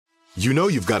You know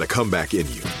you've got a comeback in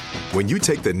you. When you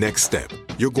take the next step,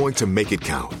 you're going to make it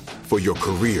count for your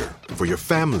career, for your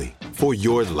family, for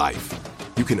your life.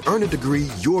 You can earn a degree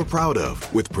you're proud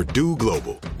of with Purdue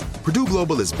Global. Purdue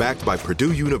Global is backed by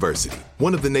Purdue University,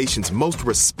 one of the nation's most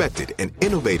respected and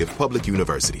innovative public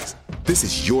universities. This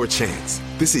is your chance.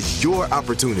 This is your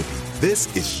opportunity.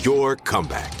 This is your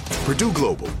comeback. Purdue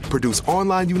Global, Purdue's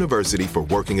online university for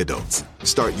working adults.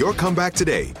 Start your comeback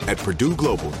today at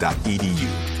purdueglobal.edu.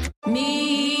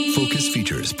 Focus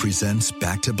Features presents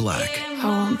Back to Black. I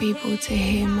want people to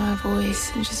hear my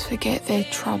voice and just forget their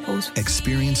troubles.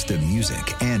 Experience the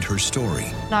music and her story.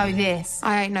 Know this.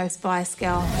 I ain't no Spice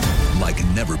Girl. Like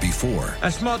never before.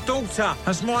 That's my daughter.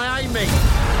 That's my Amy.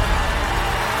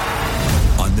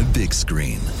 On the big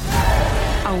screen.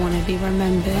 I want to be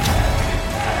remembered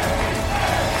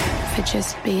for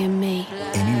just being me.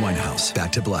 Amy Winehouse,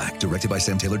 Back to Black. Directed by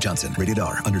Sam Taylor Johnson. Rated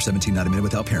R. Under 17, not a minute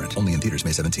without parent. Only in theaters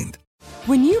May 17th.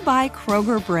 When you buy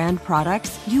Kroger brand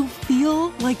products, you feel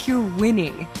like you're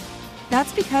winning.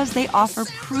 That's because they offer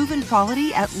proven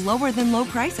quality at lower than low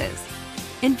prices.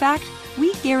 In fact,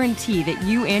 we guarantee that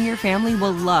you and your family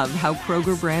will love how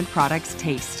Kroger brand products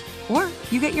taste, or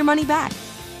you get your money back.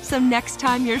 So next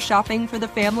time you're shopping for the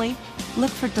family,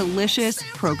 look for delicious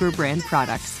Kroger brand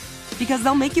products, because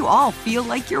they'll make you all feel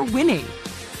like you're winning.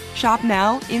 Shop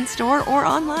now, in-store, or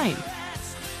online.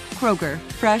 Kroger,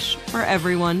 fresh for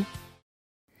everyone.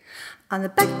 On the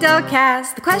Bechdel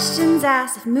cast, the questions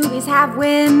asked if movies have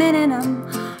women in them.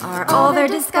 Are all their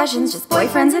discussions just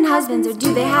boyfriends and husbands, or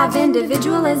do they have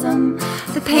individualism?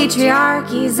 The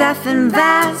patriarchy's effing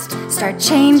vast. Start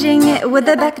changing it with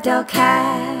the Bechdel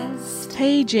cast.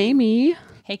 Hey, Jamie.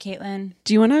 Hey, Caitlin.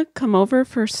 Do you want to come over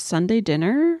for Sunday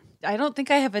dinner? I don't think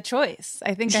I have a choice.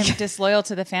 I think I'm disloyal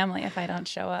to the family if I don't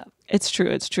show up. It's true.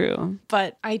 It's true.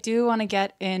 But I do want to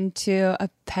get into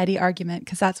a petty argument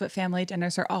because that's what family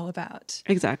dinners are all about.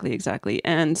 Exactly.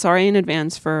 And sorry in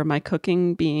advance for my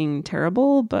cooking being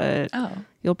terrible, but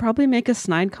you'll probably make a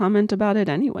snide comment about it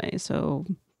anyway. So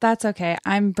that's okay.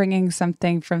 I'm bringing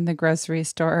something from the grocery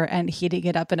store and heating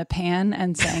it up in a pan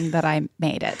and saying that I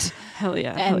made it. Hell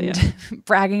yeah. And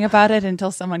bragging about it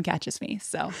until someone catches me.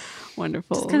 So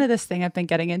wonderful. Just kind of this thing I've been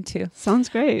getting into. Sounds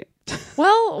great.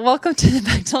 Well, welcome to the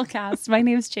Bechdel cast. My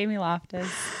name is Jamie Loftus.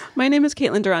 My name is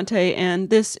Caitlin Durante,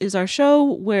 and this is our show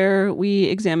where we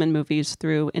examine movies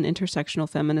through an intersectional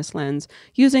feminist lens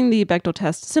using the Bechdel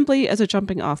test simply as a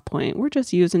jumping off point. We're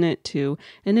just using it to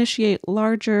initiate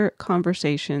larger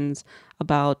conversations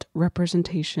about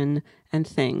representation and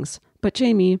things. But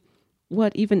Jamie,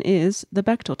 what even is the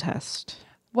Bechdel test?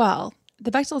 Well, the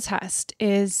Bechdel test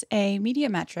is a media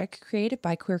metric created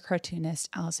by queer cartoonist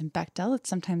Alison Bechdel. It's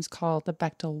sometimes called the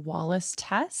Bechdel-Wallace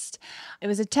test. It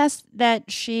was a test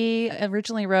that she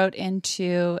originally wrote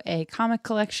into a comic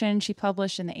collection she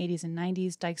published in the 80s and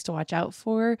 90s, Dykes to Watch Out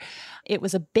For. It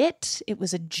was a bit, it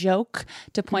was a joke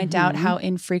to point out how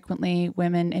infrequently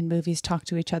women in movies talk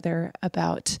to each other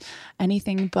about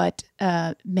anything but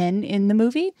men in the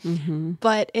movie.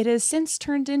 But it has since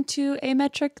turned into a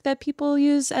metric that people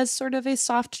use as sort of a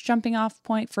soft jumping off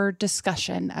point for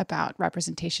discussion about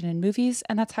representation in movies,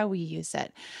 and that's how we use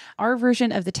it. Our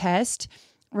version of the test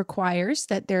requires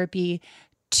that there be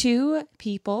two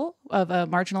people of a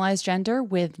marginalized gender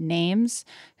with names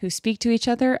who speak to each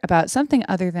other about something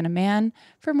other than a man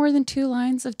for more than 2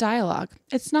 lines of dialogue.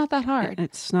 It's not that hard.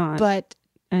 It's not. But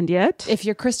and yet, if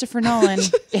you're Christopher Nolan,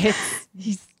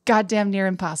 he's goddamn near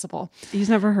impossible. He's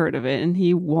never heard of it, and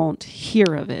he won't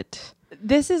hear of it.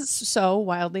 This is so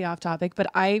wildly off topic, but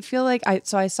I feel like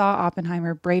I saw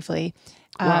Oppenheimer bravely.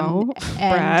 Wow,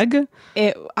 brag.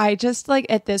 I just like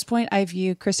at this point, I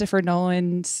view Christopher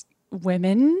Nolan's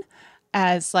women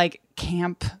as like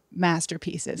camp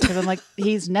masterpieces because I'm like,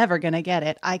 he's never going to get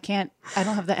it. I don't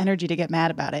have the energy to get mad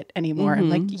about it anymore. I'm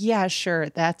like, yeah, sure.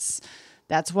 That's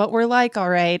what we're like. All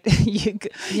right. You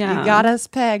got us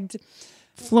pegged.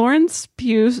 Florence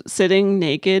Pugh sitting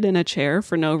naked in a chair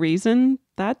for no reason.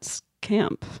 That's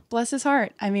camp. Bless his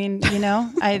heart. I mean,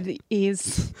 I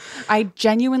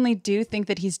genuinely do think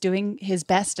that he's doing his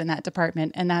best in that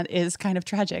department, and that is kind of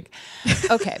tragic.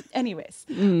 Okay. Anyways,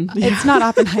 It's not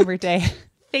Oppenheimer Day.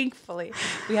 Thankfully,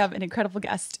 we have an incredible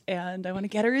guest, and I want to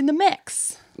get her in the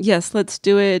mix. Yes, let's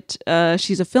do it.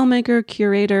 She's a filmmaker,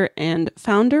 curator, and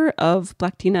founder of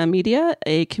Blacktina Media,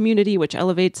 a community which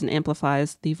elevates and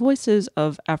amplifies the voices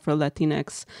of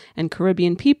Afro-Latinx and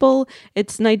Caribbean people.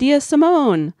 It's Nydia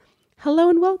Simone.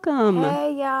 Hello and welcome.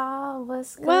 Hey y'all,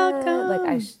 what's good?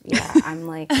 Welcome. I'm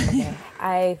like, okay.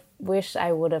 I wish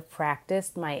I would have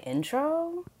practiced my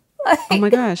intro. Oh my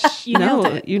gosh, you nailed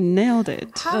it. You nailed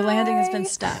it. The landing has been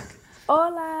stuck.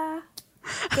 Hola.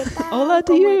 Hola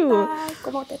to you.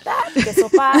 ¿Cómo te estás? ¿Qué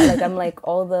sopa? Like, I'm like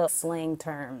all the slang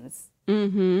terms.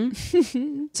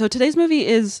 So today's movie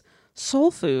is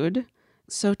Soul Food.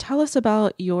 So tell us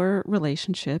about your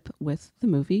relationship with the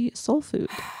movie Soul Food.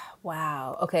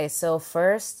 Wow. Okay, so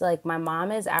first, like, my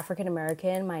mom is African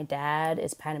American, my dad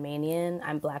is Panamanian.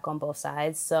 I'm Black on both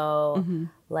sides. So,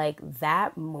 like,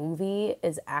 that movie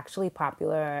is actually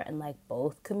popular in, like,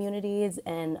 both communities,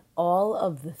 and all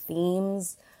of the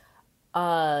themes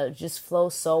just flow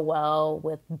so well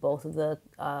with both of the,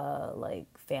 like,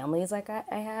 families like I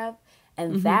have.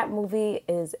 And that movie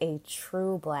is a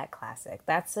true Black classic.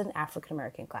 That's an African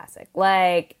American classic.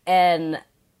 Like, and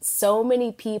so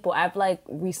many people, I've like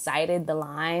recited the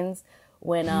lines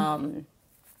when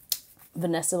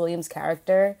Vanessa Williams'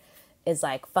 character is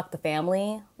like, fuck the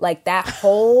family. Like, that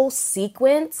whole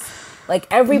sequence, like,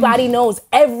 everybody knows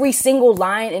every single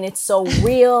line, and it's so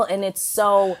real and it's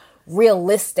so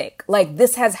realistic. Like,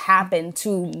 this has happened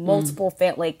to multiple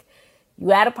like,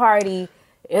 you at a party,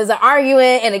 there's an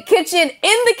argument in the kitchen,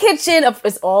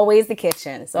 it's always the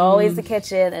kitchen. It's always the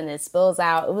kitchen, and it spills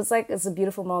out. It was like, it's a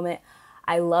beautiful moment.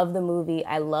 I love the movie.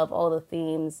 I love all the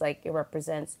themes like it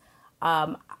represents.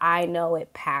 I know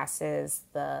it passes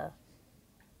the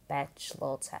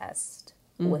Bechdel test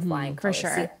with flying colors. For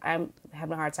sure. See, I'm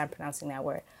having a hard time pronouncing that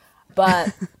word.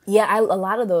 But yeah, a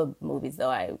lot of the movies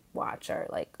though I watch are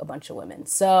like a bunch of women.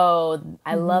 So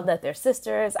I love that they're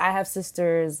sisters. I have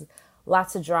sisters,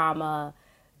 lots of drama,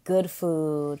 good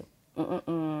food.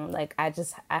 Like, I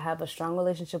have a strong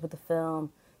relationship with the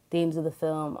film. Themes of the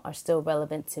film are still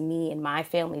relevant to me and my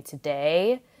family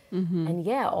today. And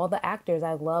yeah, all the actors,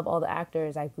 I love all the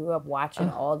actors. I grew up watching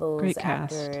all those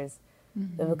actors.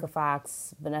 Vivica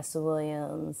Fox, Vanessa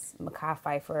Williams, Mekhi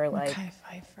Phifer. Mekhi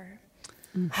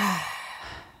Phifer.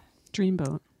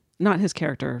 Dreamboat. Not his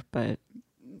character, but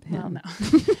him. Well, no.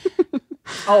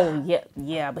 Oh,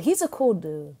 yeah. But he's a cool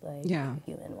dude, like,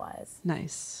 human-wise.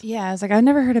 Nice. Yeah, I was like, I've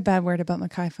never heard a bad word about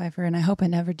Mekhi Phifer, and I hope I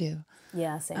never do.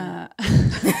 Yeah, same.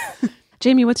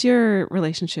 Jamie, what's your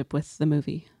relationship with the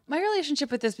movie? My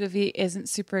relationship with this movie isn't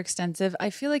super extensive. I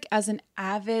feel like as an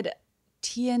avid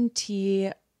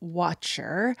TNT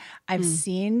watcher, I've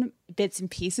seen bits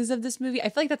and pieces of this movie. I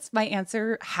feel like that's my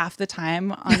answer half the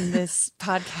time on this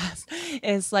podcast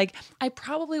is like, I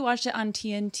probably watched it on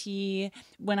TNT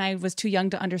when I was too young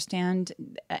to understand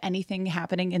anything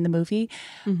happening in the movie.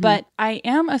 But I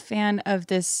am a fan of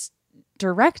this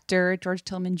director, George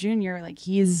Tillman Jr. Like,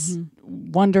 he's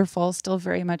wonderful, still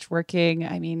very much working.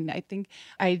 I mean, I think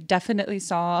I definitely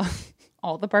saw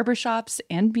all the barbershops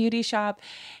and beauty shop,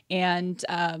 and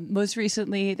most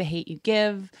recently The Hate You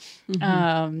Give.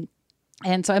 And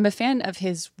so I'm a fan of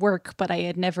his work, but I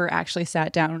had never actually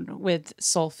sat down with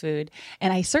Soul Food.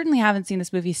 And I certainly haven't seen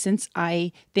this movie since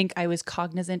I think I was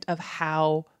cognizant of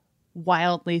how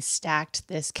wildly stacked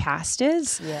this cast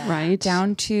is. Right.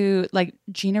 Down to like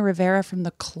Gina Rivera from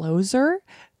The Closer,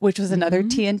 which was another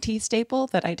TNT staple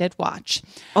that I did watch.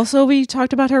 Also, we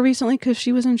talked about her recently because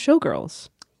she was in Showgirls.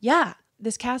 Yeah.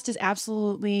 This cast is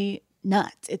absolutely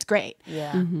nuts. It's great.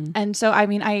 Yeah. And so, I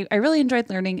mean, I really enjoyed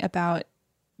learning about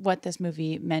what this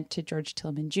movie meant to George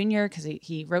Tillman Jr. because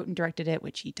he wrote and directed it,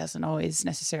 which he doesn't always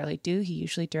necessarily do. He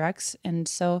usually directs. And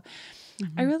so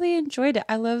I really enjoyed it.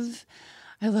 I love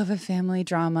a family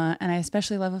drama, and I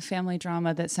especially love a family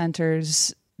drama that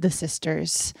centers the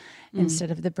sisters instead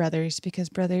of the brothers, because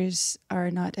brothers are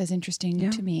not as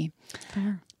interesting to me.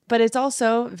 Fair. But it's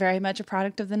also very much a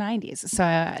product of the 90s.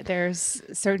 So there's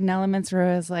certain elements where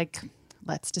I was like,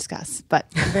 let's discuss. But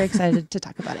I'm very excited to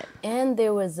talk about it. And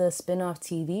there was a spin-off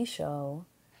TV show.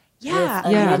 Yeah.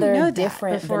 With another I didn't know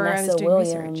different that before I was Vanessa doing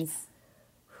Williams, research.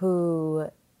 who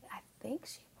I think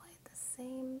she played the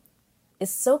same.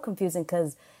 It's so confusing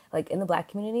because, like, in the Black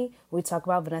community, when we talk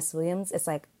about Vanessa Williams, it's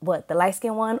like, what, the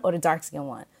light-skinned one or the dark-skinned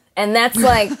one? And that's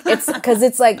like, it's because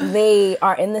it's like they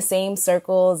are in the same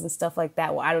circles and stuff like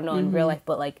that. Well, I don't know in real life,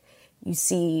 but like you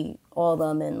see all of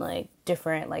them in like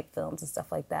different like films and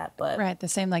stuff like that. But Right, the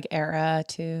same like era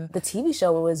too. the TV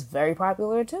show was very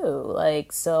popular too.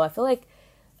 Like, so I feel like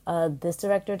this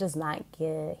director did not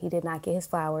get his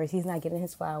flowers. He's not getting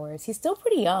his flowers. He's still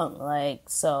pretty young. Like,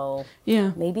 so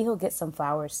maybe he'll get some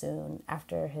flowers soon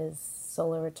after his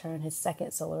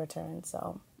second solo return.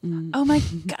 So. Oh my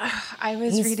God. I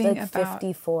was He's reading like about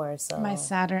 54, so my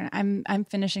Saturn. I'm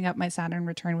finishing up my Saturn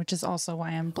return, which is also why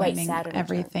I'm blaming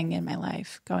everything in my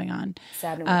life going on.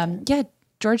 Saturn return. Yeah,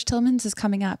 George Tillman's is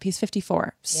coming up. He's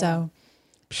 54. So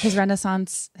his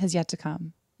renaissance has yet to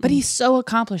come. But he's so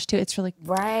accomplished too. It's really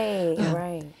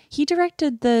right. He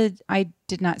directed I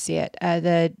did not see it,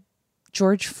 the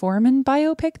George Foreman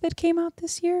biopic that came out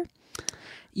this year.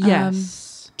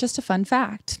 Yes. Just a fun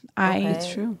fact.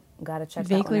 It's true. Gotta check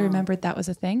vaguely that remembered that was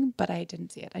a thing, but I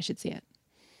didn't see it. I should see it.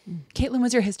 Caitlin,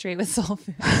 what's your history with soul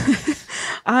food?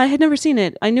 I had never seen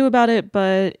it. I knew about it,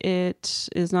 but it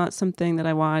is not something that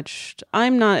I watched.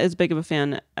 I'm not as big of a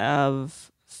fan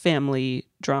of family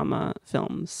drama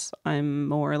films. I'm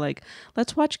more like,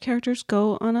 let's watch characters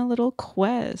go on a little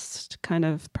quest kind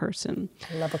of person.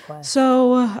 I love a quest.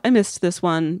 So I missed this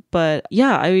one, but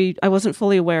yeah, I wasn't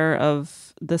fully aware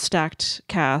of the stacked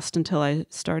cast until I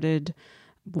started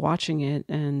watching it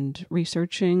and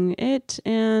researching it,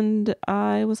 and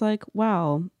I was like,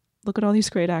 wow, look at all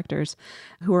these great actors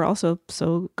who are also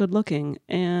so good looking.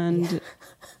 And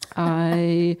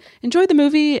I enjoyed the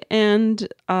movie, and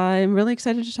I'm really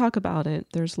excited to talk about it.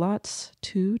 There's lots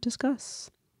to discuss.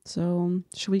 So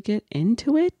should we get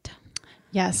into it?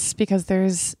 Yes, because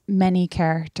there's many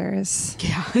characters.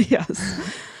 Yeah,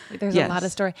 yes. There's a lot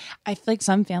of story. I feel like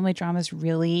some family dramas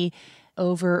really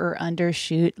over or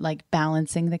undershoot like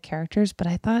balancing the characters, but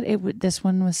I thought this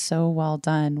one was so well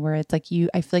done, where it's like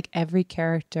I feel like every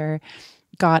character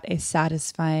got a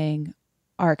satisfying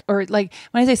arc. Or like,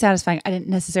 when I say satisfying, I didn't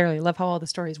necessarily love how all the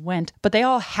stories went, but they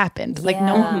all happened. Yeah. Like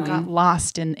no one got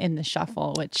lost in the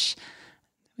shuffle, which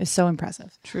is so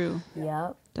impressive. True.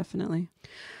 Yep. Definitely.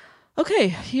 Okay,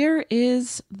 here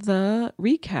is the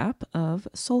recap of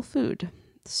Soul Food.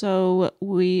 So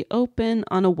we open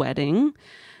on a wedding.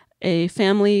 A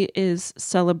family is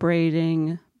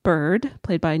celebrating Bird,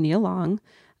 played by Nia Long,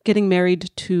 getting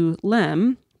married to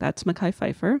Lem, that's Mekhi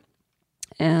Phifer.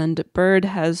 And Bird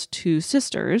has two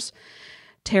sisters,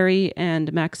 Terry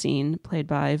and Maxine, played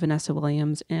by Vanessa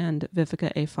Williams and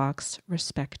Vivica A. Fox,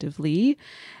 respectively.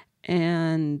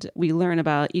 And we learn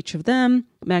about each of them.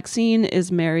 Maxine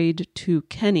is married to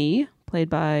Kenny, played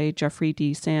by Jeffrey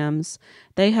D. Sams.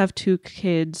 They have 2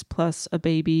 kids plus a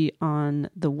baby on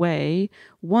the way.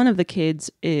 One of the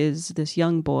kids is this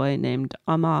young boy named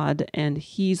Ahmad, and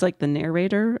he's like the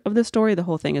narrator of the story. The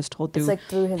whole thing is told through,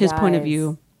 his point of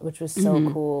view. Which was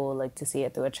so cool, like to see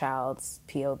it through a child's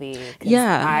POV.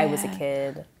 Yeah. I was a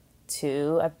kid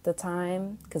too at the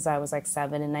time, because I was like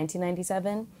 7 in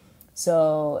 1997.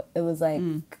 So it was like,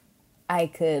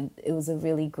 it was a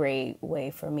really great way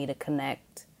for me to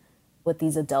connect with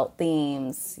these adult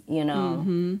themes, you know,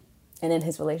 and then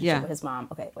his relationship with his mom.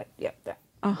 Okay, wait, yeah.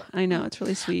 Oh, I know. It's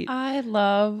really sweet. I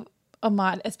love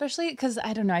Ahmad, especially because,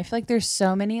 I don't know, I feel like there's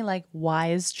so many like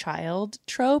wise child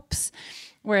tropes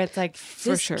where it's like,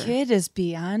 this kid is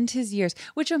beyond his years,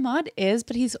 which Ahmad is,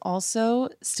 but he's also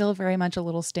still very much a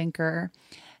little stinker,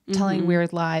 telling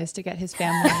weird lies to get his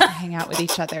family to hang out with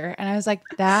each other. And I was like,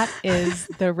 that is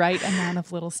the right amount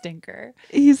of little stinker.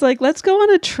 He's like, let's go on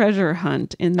a treasure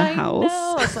hunt in the house.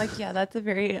 Know. It's like, yeah, that's a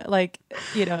very, like,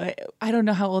 you know, I don't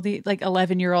know how old like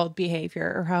 11-year-old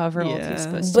behavior or however old he's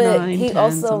supposed to be. But 9, he 10,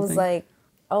 also something. was like,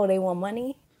 oh, they want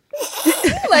money?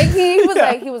 Like he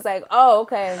was like, oh,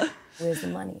 okay, where's the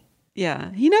money?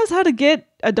 Yeah, he knows how to get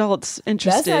adults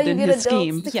interested in his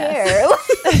scheme. Care.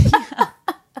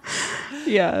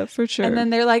 Yeah, for sure. And then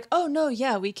they're like, oh, no,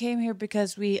 yeah, we came here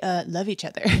because we love each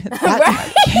other.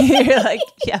 You're like,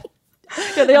 yeah.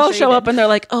 Yeah, they all show up and they're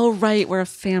like, oh, right, we're a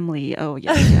family. Oh,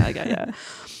 yeah.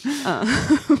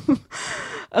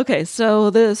 Okay, so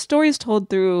the story is told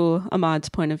through Ahmad's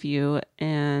point of view,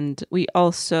 and we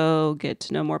also get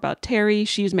to know more about Terry.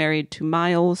 She's married to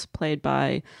Miles, played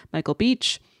by Michael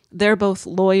Beach. They're both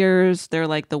lawyers. They're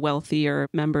like the wealthier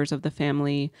members of the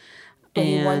family. But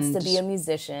he wants to be a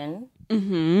musician.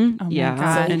 Mm-hmm. Oh my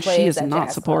God. So and she is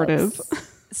not supportive.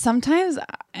 Sometimes,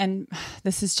 and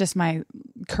this is just my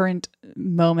current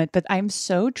moment, but I'm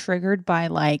so triggered by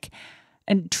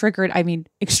I mean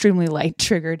extremely light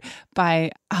triggered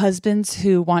by husbands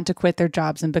who want to quit their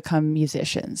jobs and become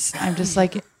musicians. I'm just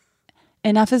like,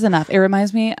 enough is enough. It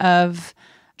reminds me of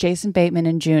Jason Bateman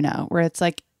and Juno, where it's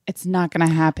like, it's not going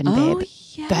to happen, babe.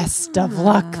 Yeah. Best of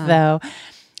luck, though.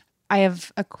 I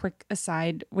have a quick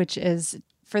aside, which is,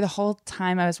 for the whole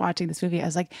time I was watching this movie, I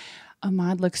was like,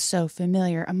 Ahmad looks so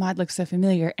familiar.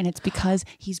 And it's because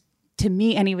to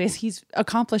me anyways, he's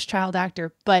accomplished child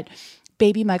actor, but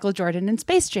baby Michael Jordan in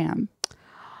Space Jam.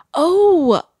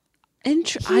 Oh,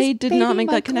 I did not make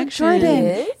that connection.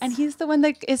 Jordan. And he's the one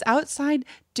that is outside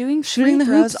shooting the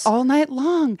throws hoops all night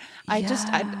long.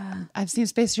 I've seen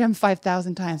Space Jam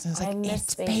 5,000 times. I was like,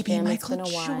 it's baby Michael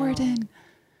Jordan.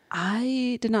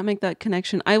 I did not make that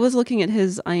connection. I was looking at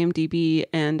his IMDb,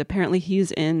 and apparently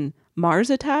he's in Mars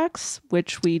Attacks,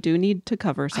 which we do need to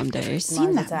cover someday. I've never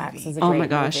seen Mars that Attacks movie. is a great Oh my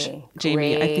gosh, movie.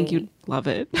 Jamie, I think you'd love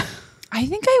it. I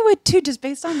think I would too, just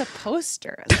based on the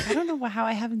poster. Like, I don't know how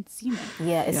I haven't seen it.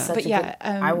 Yeah, it's such but a yeah,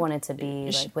 good, I wanted to be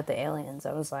like with the aliens.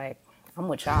 I was like, I'm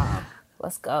with y'all.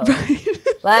 Let's go.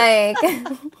 Like,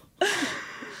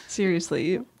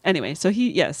 seriously. Anyway, so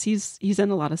he's in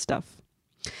a lot of stuff.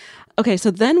 Okay,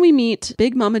 so then we meet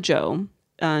Big Mama Jo.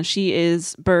 She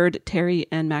is Bird, Terry,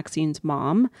 and Maxine's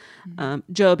mom.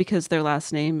 Jo, because their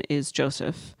last name is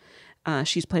Joseph.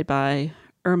 She's played by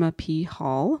Irma P.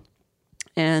 Hall.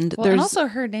 And and also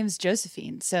her name's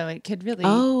Josephine, so it could really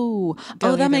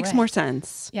that makes more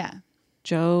sense. Yeah.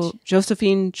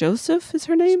 Josephine Joseph is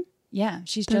her name? Yeah,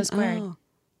 she's Jo squared. Oh,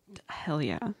 hell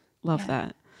yeah. Love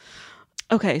that.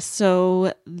 Okay,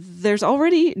 so there's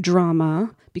already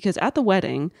drama because at the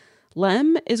wedding,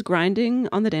 Lem is grinding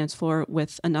on the dance floor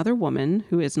with another woman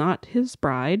who is not his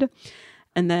bride.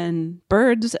 And then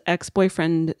Bird's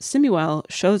ex-boyfriend Simuel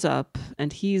shows up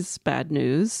and he's bad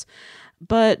news.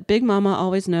 But Big Mama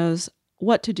always knows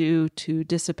what to do to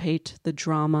dissipate the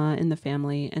drama in the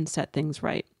family and set things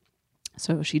right.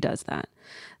 So she does that.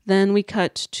 Then we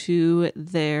cut to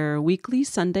their weekly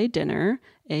Sunday dinner,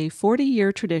 a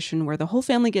 40-year tradition where the whole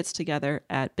family gets together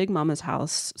at Big Mama's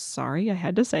house. Sorry, I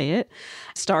had to say it.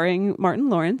 Starring Martin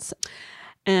Lawrence.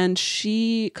 And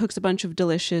she cooks a bunch of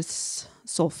delicious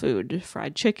soul food,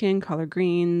 fried chicken, collard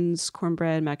greens,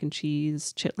 cornbread, mac and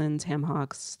cheese, chitlins, ham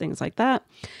hocks, things like that.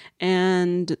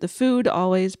 And the food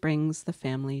always brings the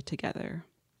family together.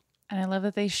 And I love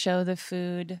that they show the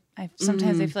food.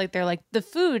 Sometimes I feel like they're like, the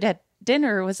food at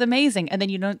dinner was amazing. And then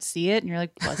you don't see it and you're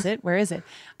like, was it? Where is it?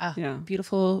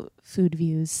 Beautiful food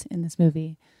views in this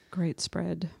movie. Great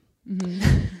spread.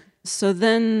 So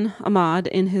then Ahmad,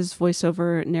 in his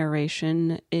voiceover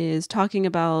narration, is talking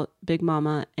about Big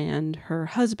Mama and her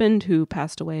husband, who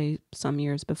passed away some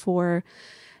years before.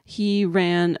 He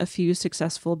ran a few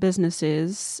successful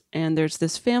businesses, and there's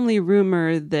this family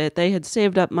rumor that they had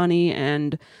saved up money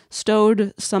and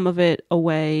stowed some of it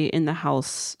away in the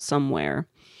house somewhere.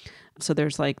 So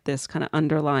there's like this kind of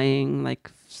underlying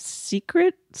like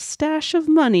secret stash of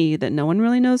money that no one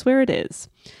really knows where it is.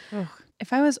 Ugh.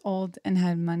 If I was old and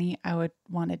had money, I would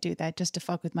want to do that just to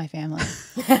fuck with my family.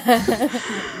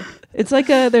 It's like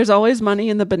there's always money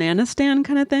in the banana stand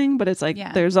kind of thing, but it's like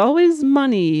there's always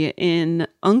money in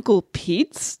Uncle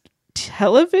Pete's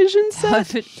television set.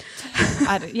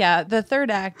 The third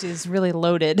act is really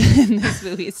loaded in this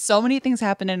movie. So many things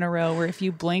happen in a row where if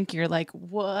you blink, you're like,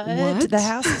 what? The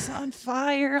house is on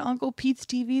fire. Uncle Pete's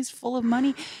TV's full of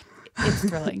money. It's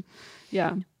thrilling.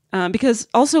 Yeah. Because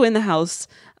also in the house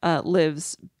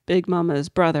lives Big Mama's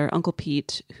brother, Uncle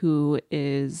Pete, who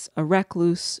is a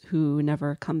recluse who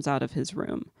never comes out of his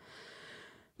room.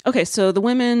 Okay, so the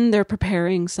women, they're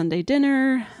preparing Sunday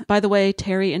dinner. By the way,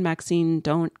 Terry and Maxine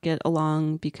don't get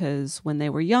along because when they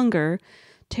were younger,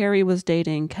 Terry was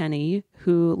dating Kenny,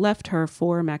 who left her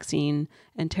for Maxine,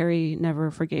 and Terry never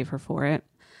forgave her for it.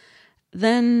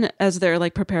 Then, as they're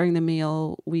like preparing the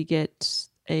meal, we get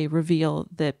a reveal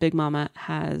that Big Mama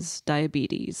has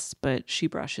diabetes, but she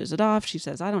brushes it off. She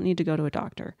says, I don't need to go to a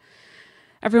doctor.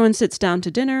 Everyone sits down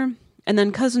to dinner, and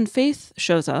then Cousin Faith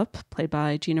shows up, played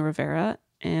by Gina Rivera,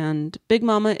 and Big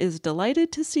Mama is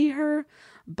delighted to see her,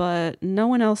 but no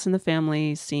one else in the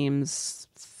family seems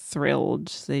thrilled.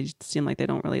 They seem like they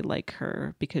don't really like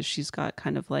her because she's got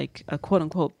kind of like a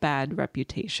quote-unquote bad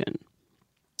reputation.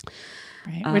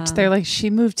 Right, which they're like, she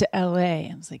moved to LA.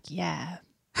 I was like, yeah.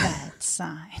 Bad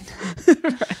sign.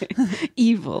 Right.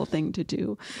 Evil thing to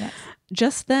do. Yes.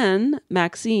 Just then,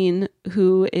 Maxine,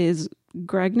 who is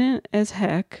pregnant as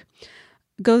heck,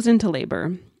 goes into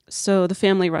labor. So the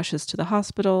family rushes to the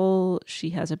hospital.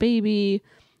 She has a baby.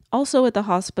 Also at the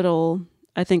hospital,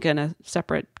 I think in a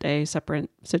separate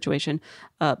situation,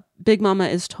 Big Mama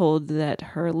is told that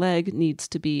her leg needs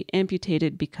to be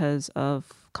amputated because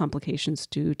of complications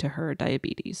due to her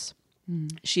diabetes.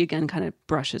 She again kind of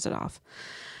brushes it off.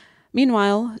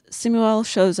 Meanwhile, Simuel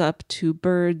shows up to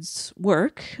Bird's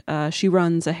work. She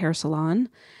runs a hair salon.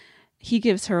 He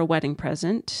gives her a wedding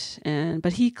present,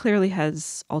 but he clearly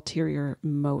has ulterior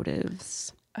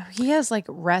motives. He has like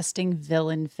resting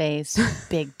villain face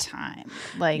big time.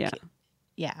 Like,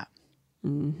 yeah.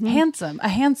 Mm-hmm. A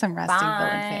handsome resting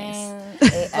villain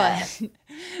face.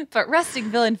 but resting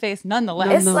villain face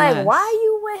nonetheless. It's like, why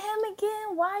you with him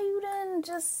again? Why you didn't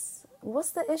just...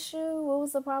 What's the issue? What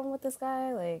was the problem with this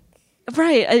guy? Like,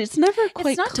 right. It's never quite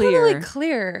clear. It's not totally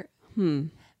clear.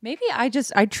 Maybe I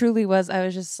truly was. I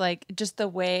was just like, just the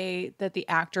way that the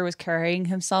actor was carrying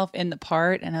himself in the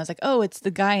part. And I was like, oh, it's the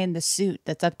guy in the suit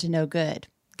that's up to no good.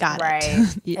 Got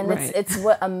it. And it's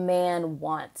what a man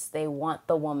wants. They want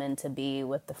the woman to be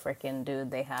with the freaking dude.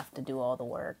 They have to do all the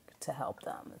work to help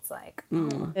them. It's like,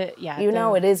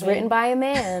 it is written by a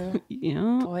man.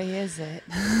 Yeah. Boy, is it.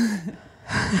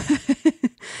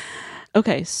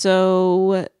 Okay,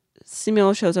 so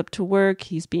Samuel shows up to work.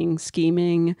 He's being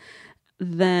scheming.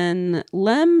 Then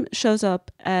Lem shows up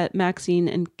at Maxine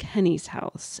and Kenny's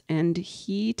house, and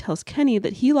he tells Kenny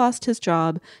that he lost his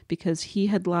job because he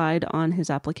had lied on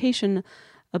his application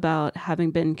about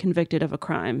having been convicted of a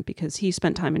crime because he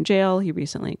spent time in jail. He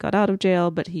recently got out of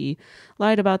jail, but he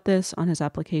lied about this on his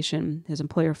application. His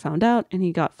employer found out and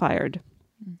he got fired.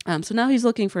 So now he's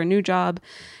looking for a new job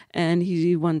and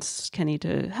he wants Kenny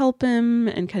to help him.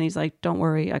 And Kenny's like, don't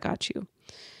worry, I got you.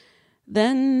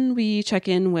 Then we check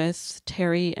in with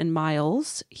Terry and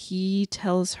Miles. He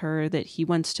tells her that he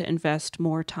wants to invest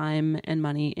more time and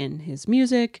money in his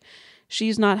music.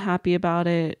 She's not happy about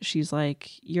it. She's like,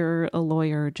 you're a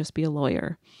lawyer, just be a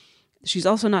lawyer. She's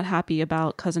also not happy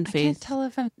about Cousin Faith. I can't tell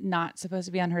if I'm not supposed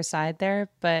to be on her side there,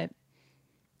 but...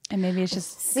 And maybe it's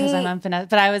just because I'm on Vanessa.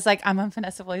 But I was like, I'm on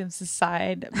Vanessa Williams'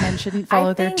 side. Men shouldn't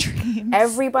follow their dreams.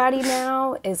 Everybody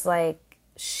now is like,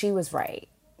 she was right.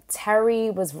 Terry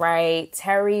was right.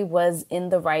 Terry was in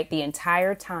the right the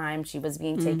entire time. She was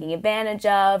being taken advantage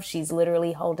of. She's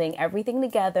literally holding everything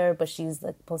together, but she's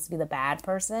like, supposed to be the bad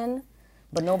person.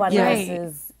 But nobody else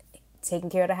is taking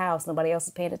care of the house. Nobody else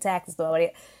is paying the taxes.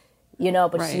 Nobody,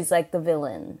 but she's like the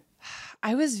villain.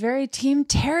 I was very team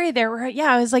Terry there.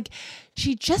 I was like,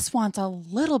 she just wants a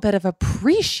little bit of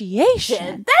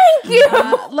appreciation. Thank you.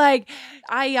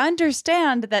 I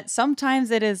understand that sometimes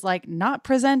it is like not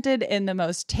presented in the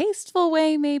most tasteful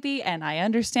way, maybe. And I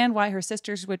understand why her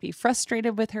sisters would be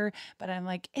frustrated with her. But I'm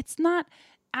like, it's not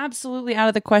absolutely out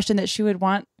of the question that she would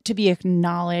want to be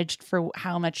acknowledged for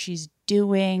how much she's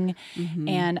doing.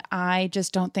 And I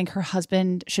just don't think her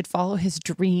husband should follow his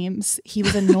dreams. He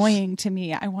was annoying to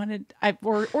me.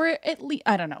 Or at least,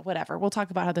 I don't know, whatever. We'll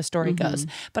talk about how the story goes.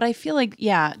 But I feel like,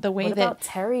 the way that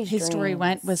his story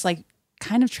went was like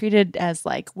kind of treated as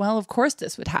like, well, of course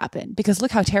this would happen because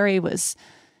look how Terry was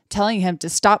telling him to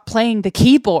stop playing the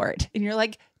keyboard. And you're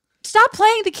like, stop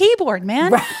playing the keyboard,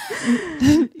 man.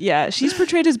 Yeah, she's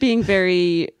portrayed as being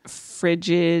very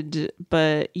frigid,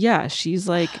 but she's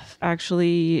like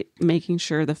actually making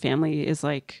sure the family is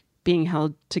like being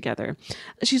held together.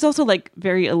 She's also like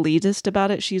very elitist about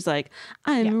it. She's like,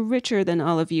 I'm richer than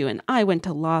all of you and I went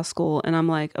to law school. And I'm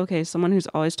like, okay, someone who's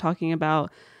always talking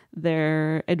about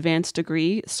their advanced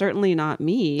degree, certainly not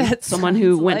me. Someone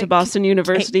who went to Boston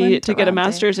University to get a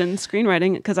master's in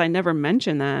screenwriting, because I never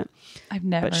mentioned that. I've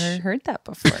never heard that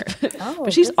before.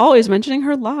 But she's always mentioning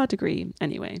her law degree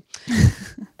anyway.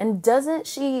 And doesn't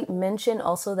she mention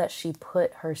also that she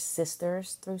put her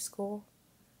sisters through school?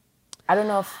 I don't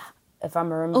know if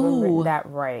I'm remembering that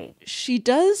right. She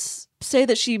does say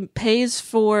that she pays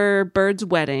for Bird's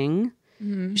wedding.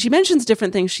 She mentions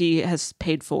different things she has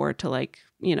paid for to like,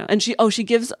 and she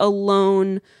gives a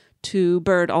loan to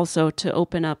Bird also to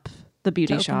open up the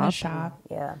beauty shop.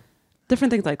 Yeah. Different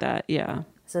things like that. Yeah.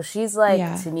 So she's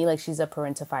like, to me, like she's a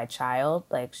parentified child.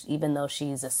 Like even though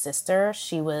she's a sister,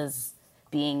 she was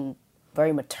being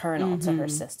very maternal to her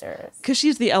sisters. Because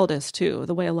she's the eldest too,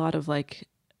 the way a lot of like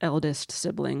eldest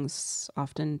siblings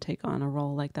often take on a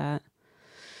role like that.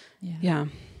 Yeah.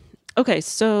 Okay,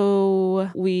 so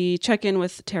we check in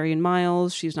with Terry and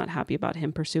Miles. She's not happy about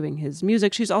him pursuing his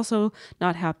music. She's also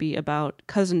not happy about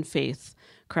Cousin Faith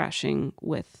crashing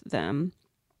with them.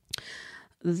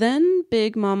 Then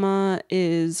Big Mama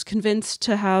is convinced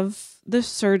to have the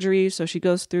surgery, so she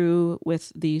goes through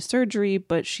with the surgery,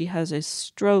 but she has a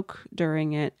stroke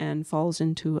during it and falls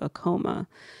into a coma.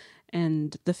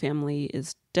 And the family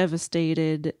is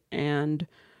devastated, and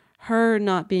her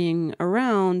not being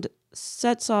around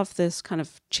sets off this kind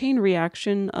of chain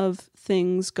reaction of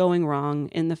things going wrong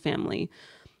in the family.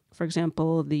 For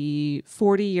example, the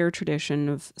 40-year tradition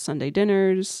of Sunday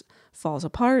dinners falls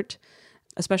apart,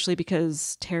 especially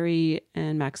because Terry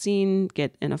and Maxine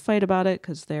get in a fight about it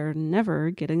because they're never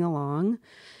getting along.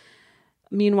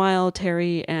 Meanwhile,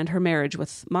 Terry and her marriage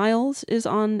with Miles is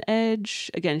on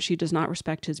edge. Again, she does not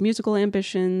respect his musical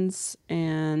ambitions.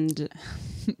 And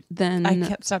then I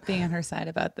can't stop being on her side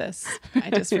about this.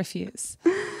 I just refuse.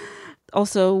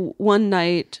 Also, one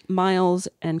night, Miles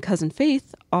and Cousin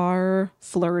Faith are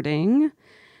flirting.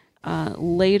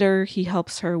 Later, he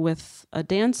helps her with a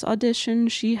dance audition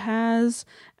she has.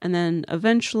 And then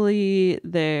eventually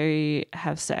they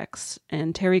have sex.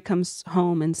 And Terry comes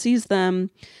home and sees them.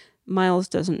 Miles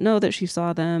doesn't know that she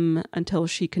saw them until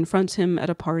she confronts him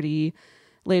at a party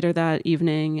later that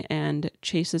evening and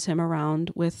chases him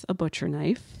around with a butcher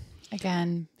knife.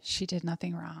 Again, she did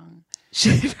nothing wrong.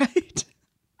 Right?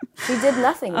 She did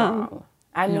nothing wrong.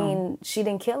 I mean, she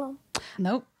didn't kill him.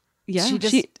 Nope. Yeah, she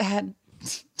just had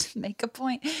to make a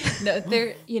point.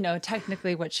 No,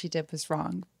 technically what she did was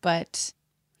wrong, but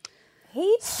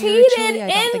He cheated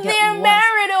in their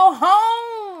marital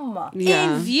home.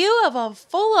 In view of a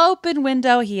full open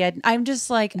window. I'm just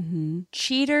like,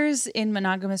 cheaters in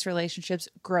monogamous relationships,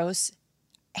 gross,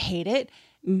 hate it.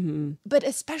 But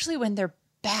especially when they're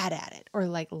bad at it or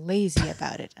like lazy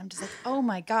about it. I'm just like, oh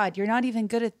my God, you're not even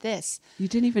good at this. You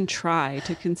didn't even try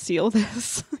to conceal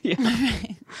this.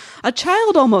 A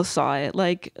child almost saw it.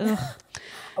 Like, ugh.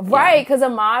 Right, because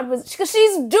Ahmad because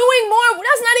she's doing more.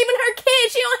 That's not even her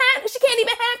kid. She can't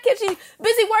even have kids. She's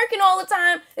busy working all the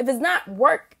time. If it's not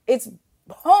work, it's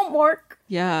homework.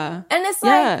 Yeah. And it's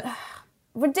like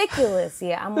ridiculous.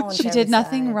 Yeah, I'm on She did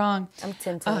nothing side. wrong. I'm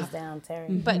 10 toes down, Terry.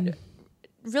 But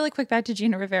really quick back to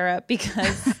Gina Rivera,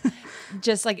 because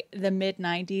just like the mid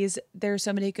 90s, there's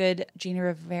so many good Gina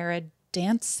Rivera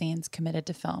dance scenes committed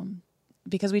to film,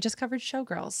 because we just covered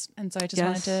Showgirls. And so I just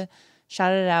wanted to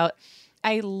shout it out.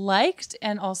 I liked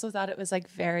and also thought it was like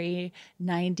very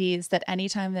 90s that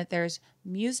anytime that there's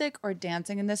music or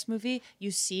dancing in this movie,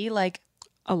 you see like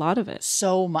a lot of it.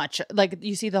 So much. Like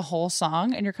you see the whole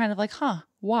song and you're kind of like,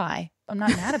 why? I'm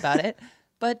not mad about it.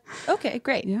 But okay,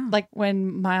 great. Yeah. Like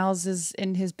when Miles is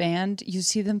in his band, you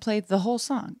see them play the whole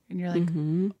song and you're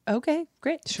like, okay,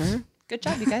 great. Sure. Good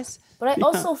job, you guys. But I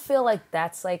also feel like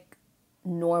that's like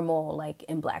normal, like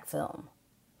in Black film.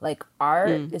 Like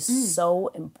art is so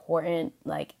important,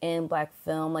 like in Black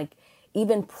film, like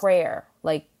even prayer,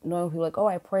 like knowing people like, oh,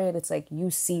 I prayed. It's like you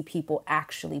see people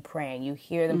actually praying. You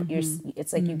hear them.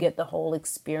 It's like you get the whole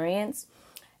experience.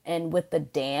 And with the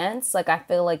dance, like I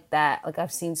feel like that, like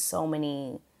I've seen so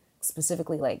many,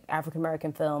 specifically like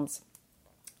African-American films,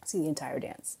 see the entire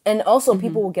dance. And also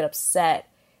people will get upset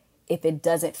if it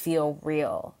doesn't feel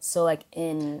real. So like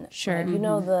in, you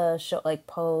know, the show, like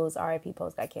Pose, R.I.P.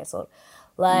 Pose got canceled.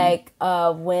 Like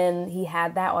when he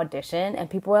had that audition and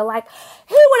people were like,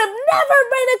 he would have never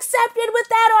been accepted with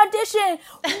that audition.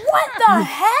 What the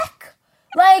heck?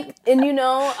 Like, and you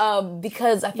know,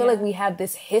 because I feel like we have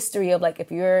this history of like, if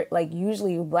you're like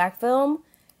usually Black film,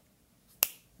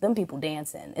 them people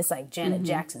dancing. It's like Janet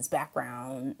Jackson's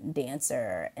background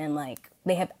dancer, and like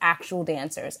they have actual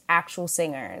dancers, actual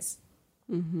singers.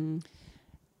 And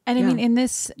I mean, in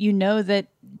this, you know that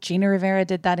Gina Rivera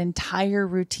did that entire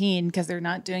routine because they're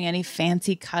not doing any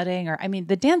fancy cutting or, I mean,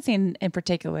 the dancing in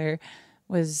particular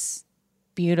was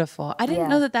beautiful. I didn't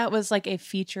know that that was like a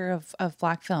feature of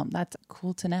Black film. That's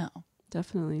cool to know.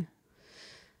 Definitely.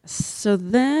 So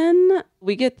then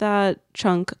we get that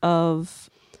chunk of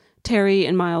Terry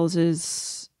and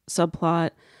Miles's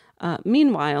subplot.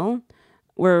 Meanwhile,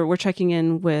 we're checking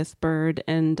in with Bird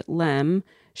and Lem.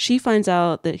 She finds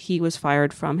out that he was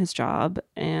fired from his job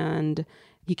and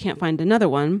he can't find another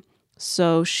one.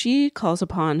 So she calls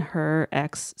upon her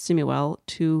ex, Simuel,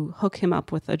 to hook him up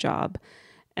with a job.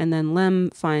 And then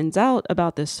Lem finds out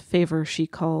about this favor she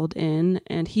called in,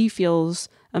 and he feels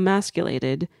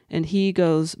emasculated, and he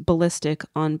goes ballistic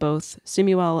on both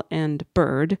Simuel and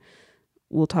Bird.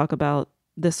 We'll talk about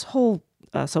this whole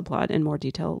subplot in more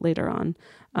detail later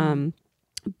on.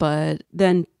 But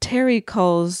then Terry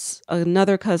calls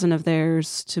another cousin of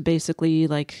theirs to basically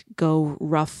like go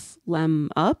rough Lem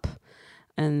up.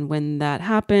 And when that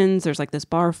happens, there's like this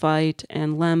bar fight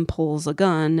and Lem pulls a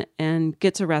gun and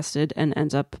gets arrested and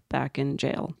ends up back in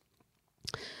jail.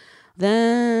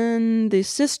 Then the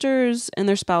sisters and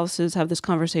their spouses have this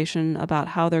conversation about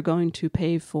how they're going to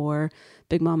pay for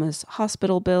Big Mama's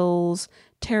hospital bills.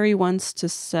 Terry wants to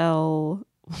sell,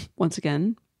 once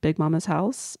again, Big Mama's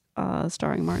house,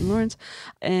 starring Martin Lawrence.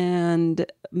 And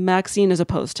Maxine is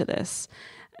opposed to this.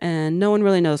 And no one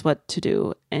really knows what to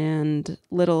do. And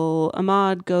little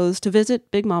Ahmad goes to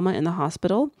visit Big Mama in the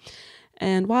hospital.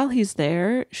 And while he's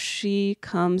there, she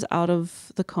comes out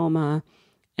of the coma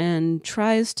and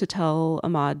tries to tell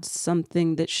Ahmad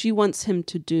something that she wants him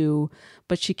to do,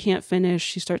 but she can't finish.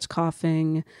 She starts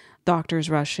coughing.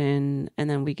 Doctors rush in, and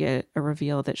then we get a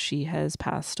reveal that she has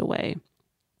passed away.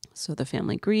 So the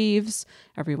family grieves.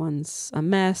 Everyone's a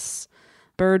mess.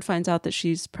 Bird finds out that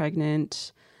she's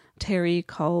pregnant. Terry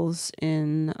calls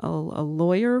in a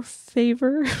lawyer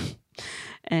favor.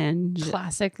 And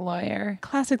classic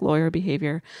lawyer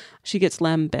behavior. She gets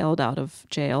Lem bailed out of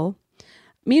jail.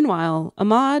 Meanwhile,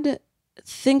 Ahmad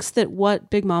thinks that what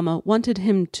Big Mama wanted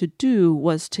him to do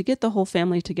was to get the whole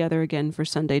family together again for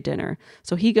Sunday dinner.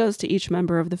 So he goes to each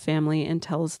member of the family and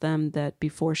tells them that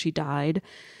before she died,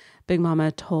 Big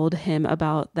Mama told him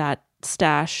about that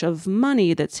stash of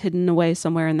money that's hidden away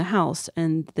somewhere in the house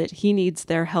and that he needs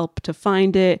their help to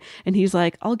find it. And he's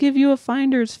like, I'll give you a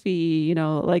finder's fee, you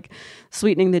know, like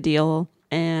sweetening the deal.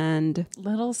 And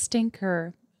little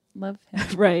stinker. Love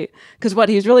him. Right. Because what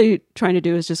he's really trying to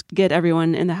do is just get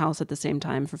everyone in the house at the same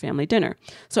time for family dinner.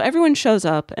 So everyone shows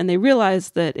up and they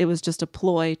realize that it was just a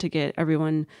ploy to get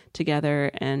everyone together,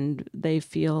 and they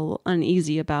feel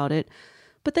uneasy about it.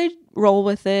 But they roll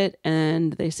with it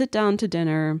and they sit down to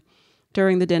dinner.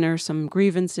 During the dinner, some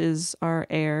grievances are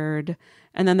aired.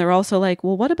 And then they're also like,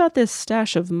 well, what about this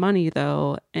stash of money,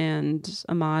 though? And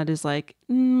Ahmad is like,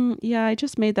 yeah, I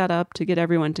just made that up to get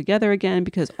everyone together again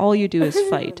because all you do is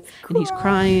fight. And he's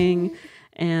crying.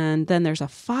 And then there's a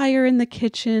fire in the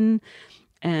kitchen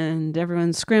and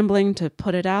everyone's scrambling to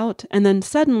put it out. And then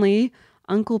suddenly,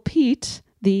 Uncle Pete,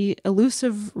 the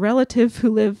elusive relative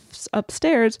who lives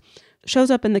upstairs, shows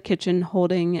up in the kitchen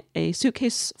holding a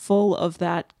suitcase full of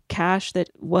that cash that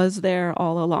was there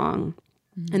all along.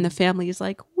 And the family is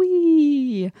like,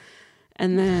 wee.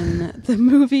 And then the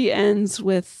movie ends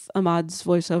with Ahmad's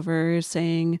voiceover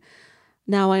saying,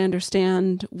 now I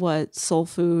understand what soul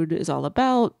food is all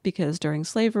about, because during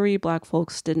slavery, Black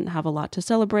folks didn't have a lot to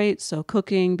celebrate. So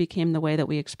cooking became the way that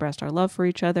we expressed our love for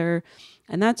each other.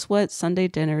 And that's what Sunday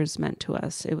dinners meant to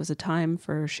us. It was a time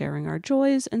for sharing our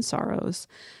joys and sorrows.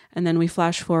 And then we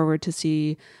flash forward to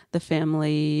see the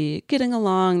family getting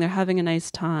along. They're having a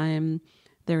nice time.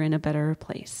 They're in a better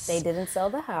place. They didn't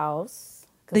sell the house.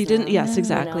 They didn't. Yes,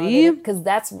 exactly. Because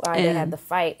that's why they had the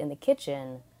fight in the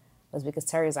kitchen, was because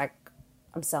Terry's like,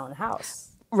 I'm selling the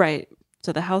house. Right.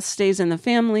 So the house stays in the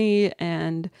family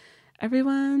and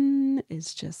everyone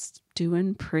is just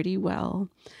doing pretty well.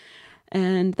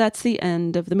 And that's the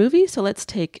end of the movie. So let's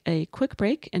take a quick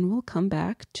break and we'll come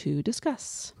back to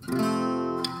discuss.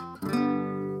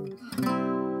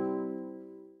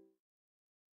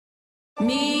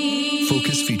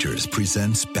 Focus Features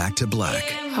presents Back to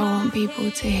Black. I want people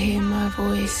to hear my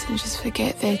voice and just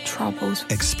forget their troubles.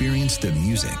 Experience the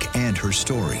music and her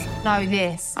story Know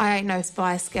this, I ain't no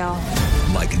Spice Girl.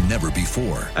 like never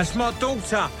before. That's my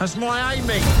daughter. That's my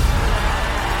Amy.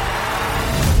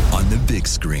 On the big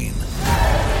screen.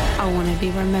 I want to be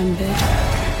remembered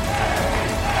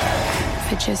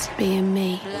for just being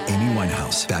me. Amy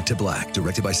Winehouse, Back to Black,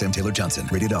 directed by Sam Taylor Johnson.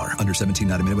 Rated R, under 17,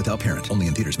 not a minute without parent. Only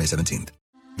in theaters May 17th.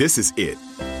 This is it.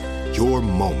 Your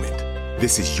moment.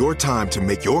 This is your time to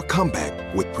make your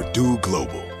comeback with Purdue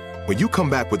Global. When you come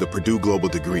back with a Purdue Global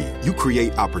degree, you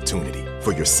create opportunity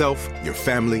for yourself, your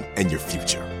family, and your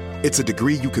future. It's a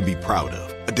degree you can be proud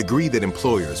of, a degree that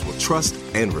employers will trust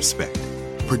and respect.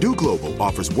 Purdue Global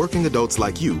offers working adults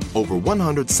like you over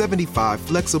 175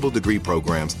 flexible degree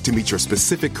programs to meet your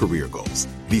specific career goals.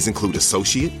 These include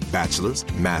associate, bachelor's,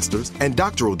 master's, and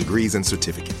doctoral degrees and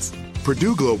certificates.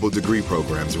 Purdue Global degree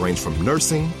programs range from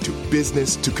nursing to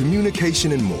business to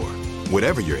communication and more.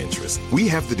 Whatever your interest, we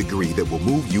have the degree that will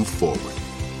move you forward.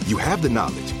 You have the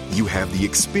knowledge, you have the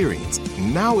experience.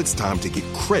 Now it's time to get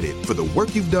credit for the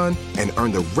work you've done and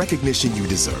earn the recognition you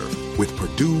deserve with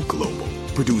Purdue Global,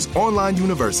 Purdue's online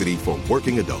university for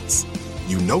working adults.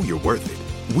 You know you're worth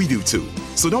it. We do too.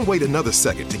 So don't wait another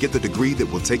second to get the degree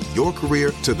that will take your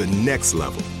career to the next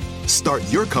level. Start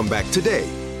your comeback today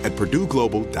at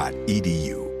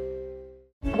purdueglobal.edu.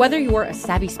 Whether you're a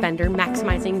savvy spender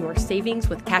maximizing your savings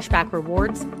with cashback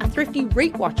rewards, a thrifty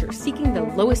rate watcher seeking the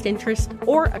lowest interest,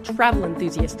 or a travel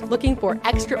enthusiast looking for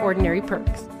extraordinary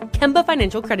perks, Kemba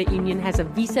Financial Credit Union has a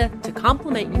visa to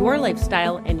complement your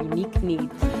lifestyle and unique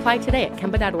needs. Apply today at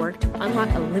Kemba.org to unlock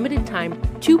a limited time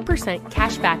 2%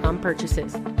 cash back on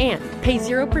purchases and pay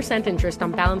 0% interest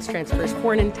on balance transfers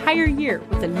for an entire year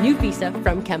with a new visa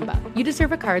from Kemba. You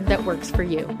deserve a card that works for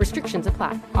you. Restrictions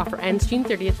apply. Offer ends June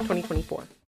 30th, 2024.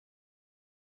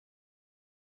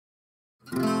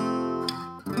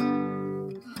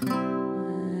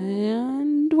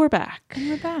 And we're back.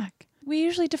 We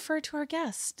usually defer to our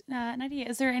guest. Nydia,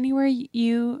 is there anywhere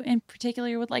you in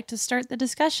particular would like to start the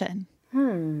discussion?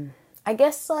 I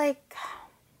guess, like,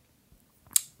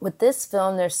 with this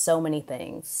film, there's so many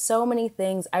things.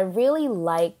 I really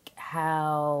like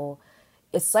how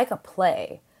it's like a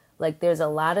play. Like, there's a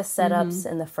lot of setups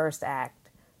in the first act.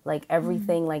 Like,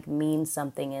 everything, like, means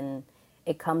something, and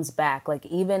it comes back. Like,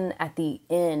 even at the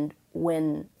end,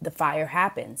 when the fire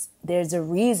happens, there's a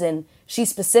reason. She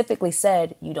specifically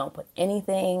said, you don't put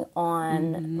anything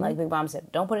on, like Big Mom said,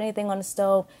 don't put anything on the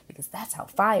stove, because that's how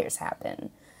fires happen.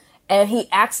 And he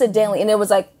accidentally, and it was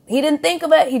like, he didn't think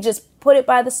of it, he just put it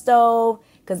by the stove,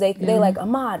 because they like,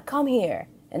 Ahmad, come here.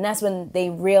 And that's when they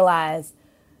realized,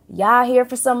 y'all here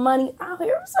for some money, I'm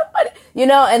here for some money. You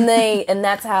know, and and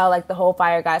that's how, like, the whole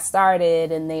fire got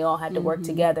started, and they all had to work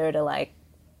together to, like,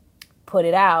 put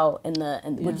it out,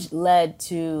 which led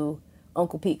to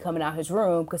Uncle Pete coming out his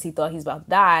room because he thought he was about to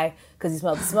die because he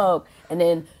smelled the smoke, and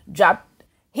then dropped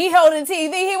He holding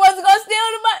TV. He wasn't gonna steal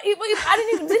the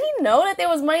money. Did he know that there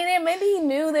was money there? Maybe he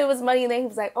knew there was money there. He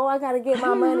was like, "Oh, I gotta get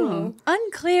my money."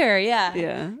 Unclear, yeah.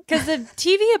 Yeah. Because the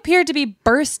TV appeared to be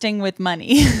bursting with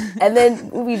money. And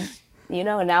then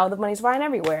now the money's flying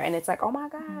everywhere, and it's like, "Oh my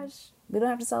gosh, we don't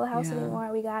have to sell the house anymore.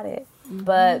 We got it."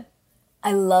 But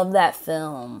I love that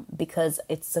film because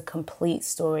it's a complete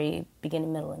story,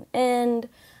 beginning, middle, and end.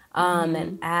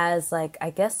 And as I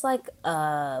guess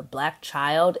a Black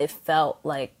child, it felt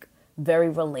like very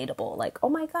relatable. Like, oh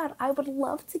my God, I would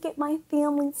love to get my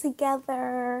family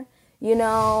together,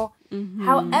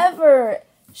 However,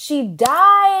 she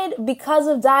died because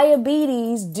of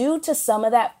diabetes due to some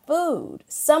of that food.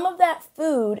 Some of that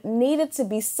food needed to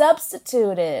be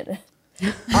substituted.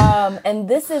 And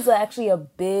this is actually a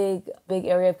big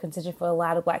area of contention for a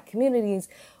lot of Black communities,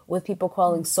 with people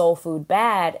calling soul food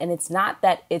bad. And it's not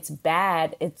that it's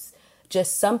bad. It's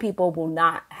just some people will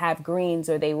not have greens,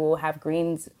 or they will have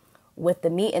greens with the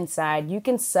meat inside. You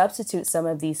can substitute some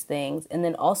of these things. And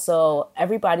then also,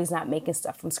 everybody's not making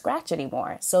stuff from scratch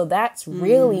anymore. So that's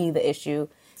really the issue,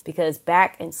 because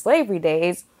back in slavery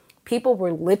days, people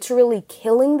were literally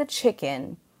killing the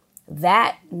chicken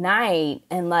that night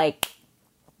and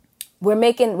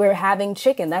we're having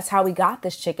chicken. That's how we got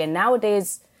this chicken.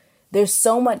 Nowadays, there's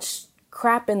so much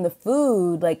crap in the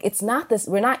food. It's not this,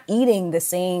 we're not eating the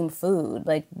same food.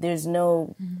 There's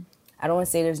no, I don't want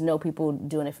to say there's no people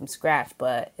doing it from scratch,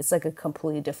 but it's a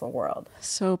completely different world.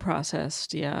 So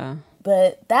processed, yeah.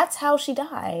 But that's how she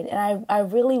died. And I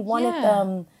really wanted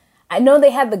them. I know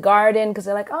they had the garden, because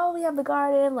they're like, oh, we have the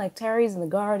garden, Terry's in the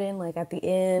garden, at the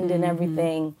end and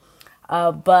everything.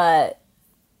 But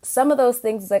some of those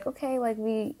things is okay,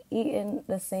 we eating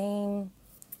the same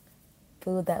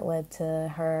food that led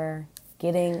to her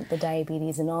getting the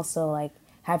diabetes, and also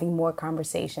having more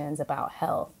conversations about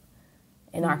health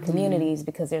in our communities,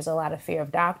 because there's a lot of fear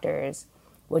of doctors,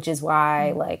 which is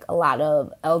why a lot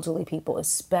of elderly people,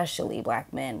 especially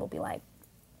Black men, will be like,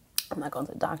 I'm not going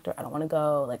to the doctor. I don't want to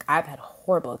go. I've had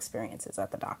horrible experiences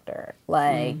at the doctor,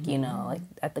 at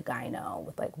the gyno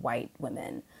with white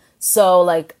women. So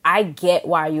I get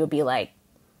why you would be like,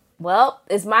 well,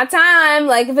 it's my time.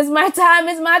 If it's my time,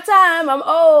 it's my time. I'm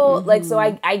old. So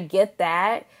I get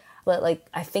that. But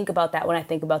I think about that when I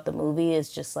think about the movie,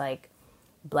 is just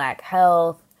Black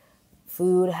health,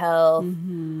 food health,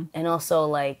 and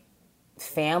also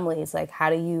families. How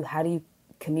do you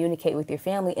communicate with your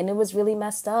family? And it was really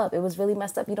messed up.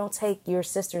 You don't take your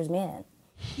sister's man.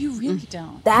 You really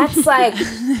don't. That's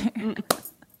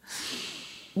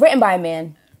written by a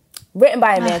man.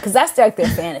 Because that's their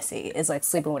fantasy, is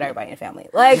sleeping with everybody in the family.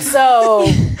 So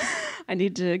I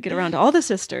need to get around to all the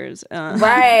sisters.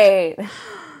 Right.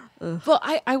 Well,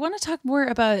 I want to talk more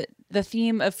about the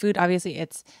theme of food. Obviously,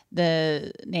 it's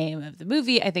the name of the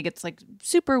movie. I think it's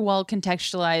super well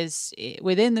contextualized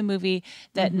within the movie,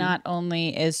 that not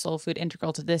only is soul food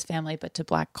integral to this family, but to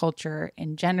Black culture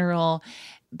in general.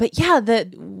 But yeah,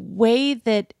 the way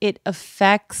that it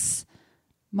affects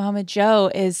Mama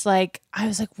Joe is I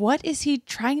was what is he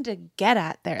trying to get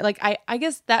at there? I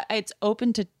guess that it's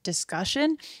open to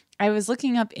discussion. I was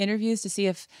looking up interviews to see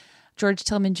if George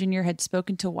Tillman Jr. had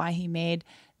spoken to why he made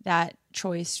that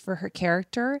choice for her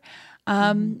character.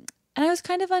 And I was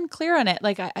kind of unclear on it.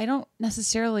 I don't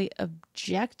necessarily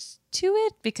object to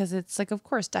it, because it's of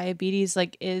course, diabetes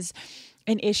is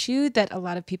an issue that a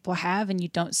lot of people have, and you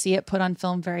don't see it put on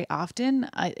film very often.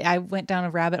 I went down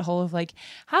a rabbit hole of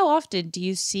how often do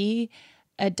you see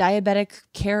a diabetic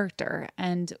character?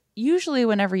 And usually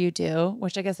whenever you do,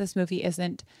 which I guess this movie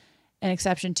isn't an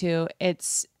exception to,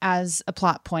 it's as a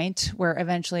plot point where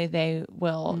eventually they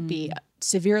will be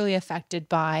severely affected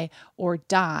by or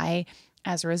die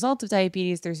as a result of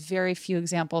diabetes. There's very few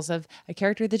examples of a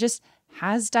character that just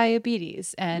has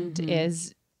diabetes and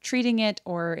is treating it,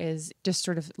 or is just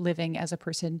sort of living as a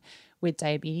person with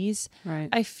diabetes. Right.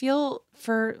 I feel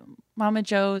for Mama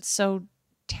Joe so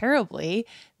terribly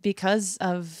because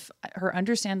of her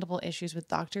understandable issues with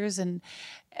doctors.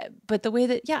 But the way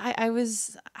that,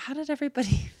 how did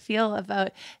everybody feel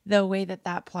about the way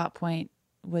that plot point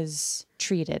was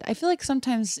treated? I feel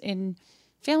sometimes in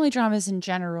family dramas in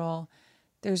general,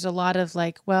 there's a lot of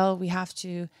we have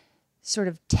to sort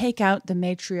of take out the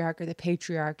matriarch or the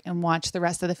patriarch and watch the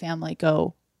rest of the family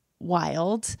go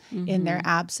wild in their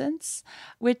absence,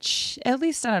 which at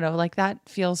least, I don't know, that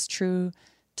feels true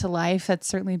to life. That's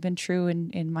certainly been true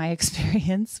in my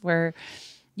experience, where,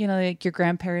 your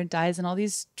grandparent dies and all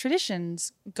these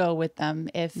traditions go with them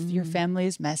if your family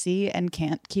is messy and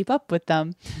can't keep up with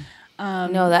them.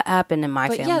 No, that happened in my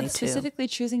family too. Specifically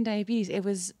choosing diabetes, it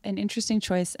was an interesting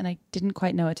choice, and I didn't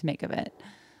quite know what to make of it.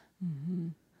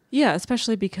 Yeah,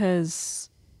 especially because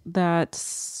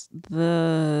that's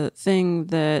the thing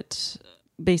that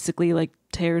basically like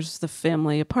tears the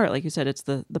family apart. Like you said, it's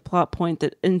the plot point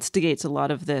that instigates a lot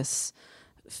of this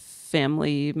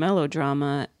family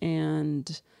melodrama.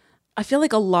 And I feel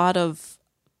like a lot of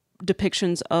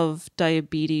depictions of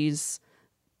diabetes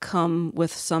come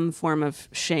with some form of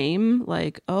shame.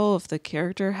 Like, oh, if the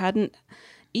character hadn't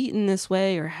eaten this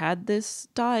way or had this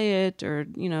diet or,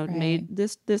 you know, made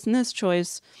this and this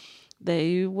choice,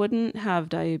 they wouldn't have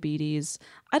diabetes.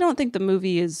 I don't think the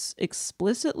movie is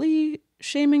explicitly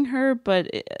shaming her, but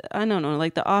I don't know,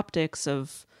 like the optics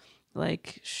of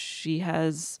like she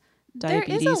has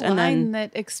diabetes. There is a and line then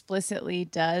that explicitly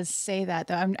does say that,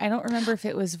 though. I don't remember if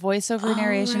it was voiceover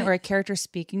narration or a character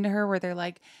speaking to her where they're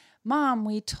like, Mom,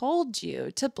 we told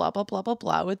you to blah, blah, blah, blah,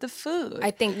 blah with the food.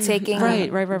 I think taking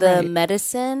the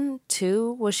medicine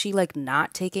too. Was she like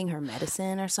not taking her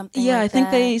medicine or something? Yeah, like I think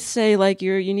that? they say like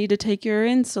you need to take your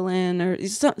insulin or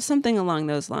something along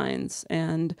those lines.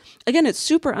 And again, it's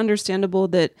super understandable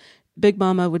that Big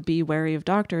Mama would be wary of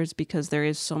doctors because there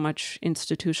is so much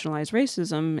institutionalized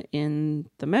racism in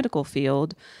the medical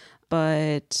field.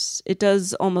 But it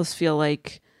does almost feel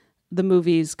like the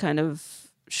movie's kind of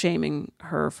shaming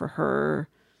her for her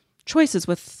choices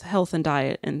with health and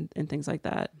diet and things like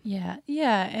that. Yeah.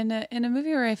 In a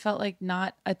movie where I felt like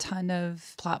not a ton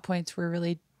of plot points were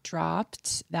really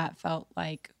dropped, that felt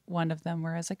like one of them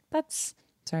where I was like,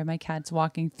 sorry, my cat's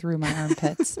walking through my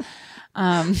armpits.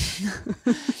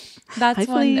 That's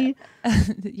Hopefully.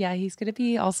 one. Yeah, he's going to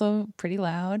be also pretty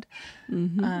loud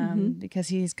because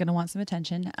he's going to want some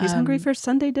attention. He's hungry for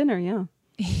Sunday dinner, yeah.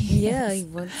 Yeah, he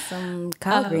wants some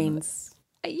collard greens.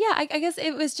 Yeah, I guess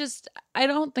it was just, I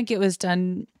don't think it was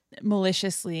done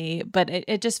maliciously, but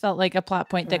it just felt like a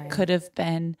plot point that could have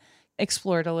been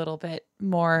explored a little bit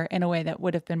more in a way that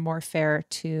would have been more fair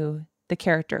to the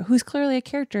character, who's clearly a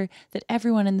character that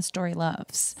everyone in the story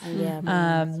loves.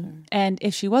 Yeah. And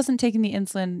if she wasn't taking the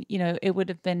insulin, you know, it would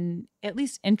have been at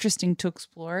least interesting to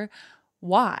explore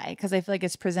why, because I feel like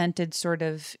it's presented sort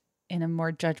of in a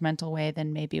more judgmental way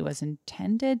than maybe was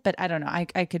intended. But I don't know.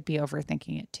 I could be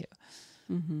overthinking it too.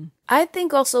 Mm-hmm. I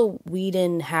think also we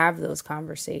didn't have those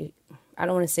conversations. I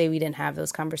don't want to say we didn't have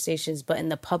those conversations, but in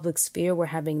the public sphere, we're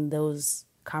having those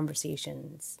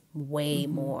way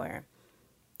more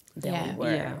than we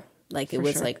were. Yeah, like it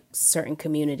was like certain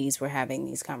communities were having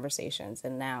these conversations,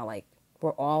 and now like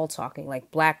we're all talking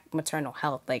like Black maternal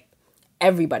health. Like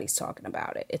everybody's talking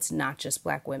about it. It's not just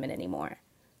Black women anymore.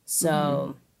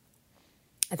 So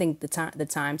I think the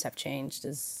times have changed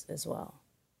as well.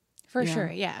 For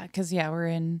sure, yeah. Because,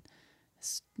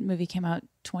 this movie came out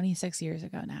 26 years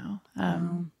ago now.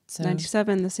 So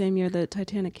 97, the same year that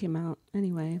Titanic came out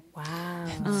anyway. Wow.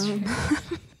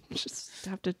 Just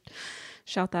have to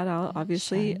shout that out,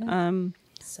 obviously.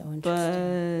 So interesting.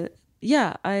 But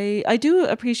yeah, I do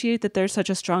appreciate that there's such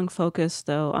a strong focus,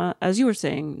 though, as you were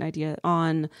saying, Nydia,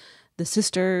 on the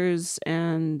sisters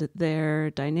and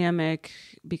their dynamic,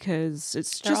 because they're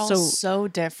just so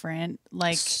different,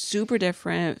 like super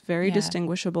different, very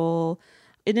distinguishable.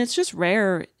 And it's just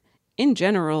rare in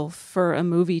general for a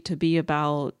movie to be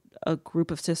about a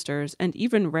group of sisters, and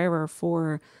even rarer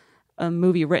for a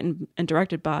movie written and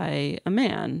directed by a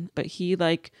man. But he,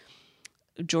 like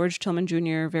George Tillman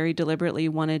Jr., very deliberately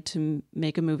wanted to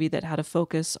make a movie that had a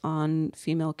focus on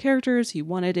female characters. He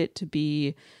wanted it to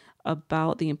be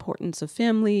about the importance of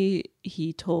family.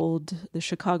 He told the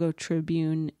Chicago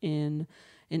Tribune in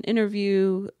an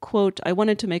interview, quote, "I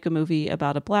wanted to make a movie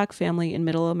about a Black family in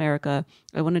middle America.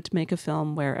 I wanted to make a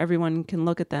film where everyone can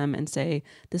look at them and say,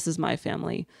 this is my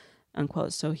family,"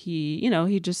 unquote. So he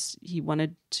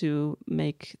wanted to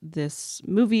make this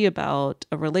movie about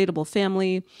a relatable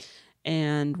family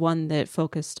and one that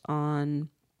focused on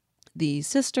the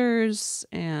sisters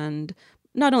and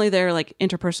not only their like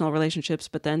interpersonal relationships,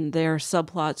 but then their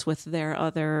subplots with their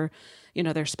other,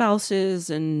 their spouses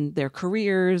and their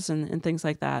careers and things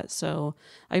like that. So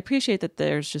I appreciate that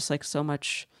there's just like so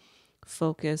much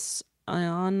focus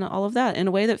on all of that in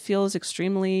a way that feels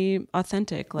extremely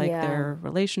authentic, like their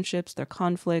relationships, their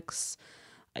conflicts.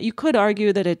 You could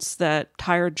argue that it's that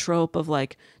tired trope of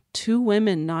like two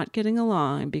women not getting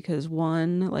along because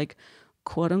one like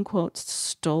quote unquote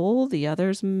stole the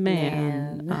other's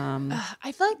man.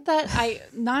 I feel like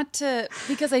that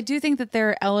because I do think that there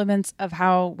are elements of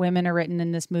how women are written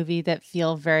in this movie that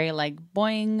feel very like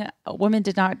boing, women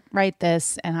did not write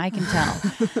this and I can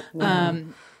tell.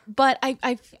 But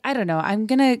I don't know. I'm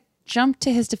going to jump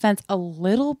to his defense a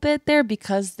little bit there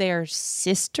because they're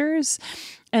sisters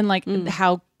and like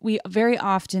how we very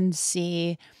often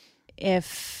see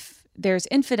if there's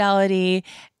infidelity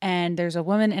and there's a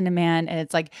woman and a man, and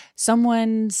it's like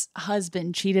someone's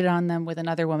husband cheated on them with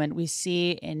another woman. We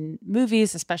see in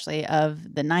movies, especially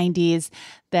of the 90s,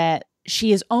 that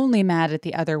she is only mad at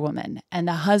the other woman. And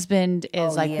the husband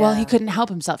is well, he couldn't help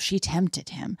himself. She tempted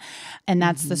him. And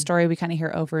that's the story we kind of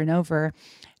hear over and over.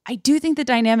 I do think the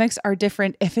dynamics are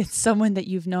different if it's someone that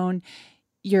you've known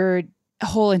your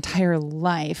whole entire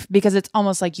life, because it's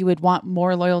almost like you would want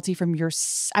more loyalty from your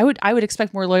I would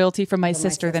expect more loyalty from my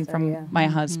sister than from my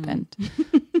husband.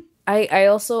 I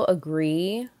also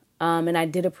agree, and I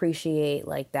did appreciate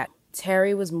like that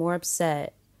Terry was more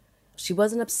upset. She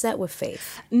wasn't upset with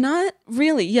Faith. Not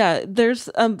really. Yeah, there's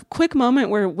a quick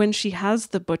moment where when she has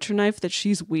the butcher knife that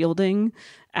she's wielding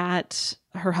at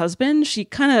her husband, she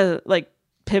kind of like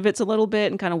pivots a little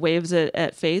bit and kind of waves it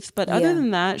at Faith, but other than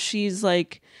that, she's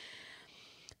like,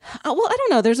 well, I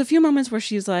don't know. There's a few moments where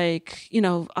she's like, you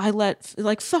know, I let,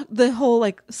 like, fuck the whole,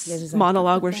 like,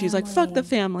 monologue where she's like, fuck the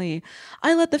family.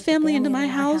 I let the family into my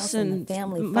house and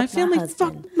my family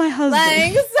fucked my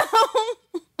husband.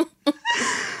 Like,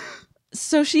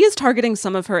 So she is targeting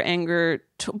some of her anger,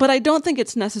 but I don't think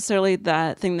it's necessarily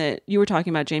that thing that you were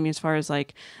talking about, Jamie, as far as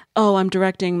like, oh, I'm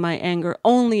directing my anger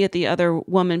only at the other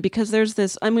woman, because there's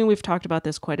this, I mean, we've talked about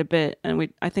this quite a bit,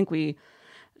 and I think we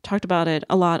talked about it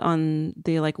a lot on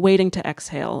the like Waiting to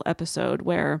Exhale episode,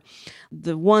 where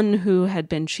the one who had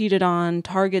been cheated on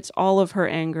targets all of her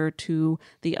anger to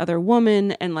the other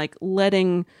woman and like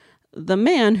letting the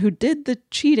man who did the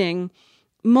cheating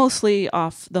mostly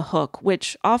off the hook,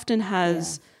 which often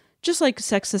has just like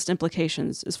sexist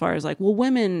implications as far as like, well,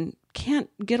 women can't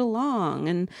get along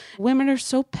and women are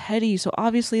so petty, so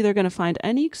obviously they're going to find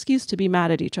any excuse to be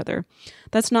mad at each other.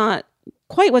 That's not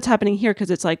quite what's happening here, because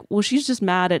it's like, well, she's just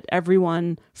mad at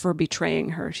everyone for betraying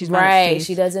her. She's mad at Faith.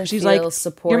 She doesn't she's feel like,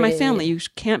 supported. You're my family. You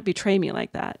can't betray me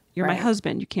like that. You're my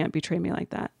husband. You can't betray me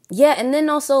like that. Yeah, and then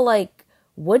also like,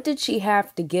 what did she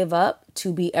have to give up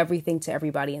to be everything to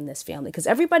everybody in this family? Because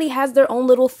everybody has their own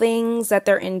little things that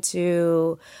they're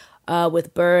into,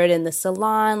 with Bird and the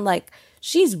salon. Like,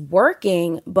 she's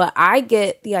working, but I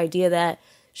get the idea that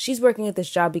she's working at this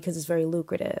job because it's very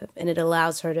lucrative and it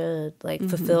allows her to like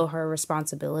fulfill her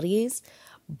responsibilities.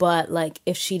 But like,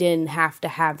 if she didn't have to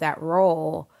have that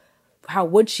role, how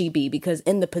would she be? Because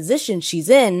in the position she's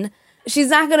in, she's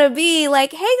not going to be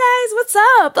like, hey guys, what's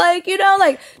up? Like, you know,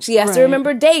 like she has to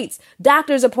remember dates,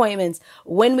 doctor's appointments,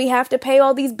 when we have to pay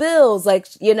all these bills. Like,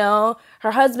 you know,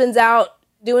 her husband's out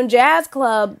doing jazz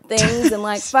club things and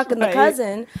like fucking the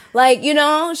cousin. Like, you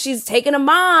know, she's taking a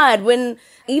mod when,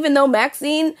 even though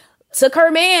Maxine took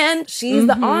her man, she's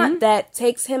the aunt that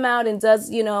takes him out and does,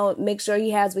 you know, make sure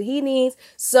he has what he needs.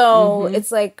 So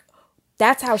it's like,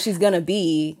 that's how she's going to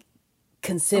be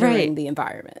considering the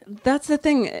environment. That's the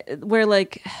thing where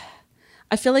like,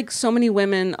 I feel like so many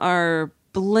women are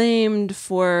blamed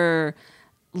for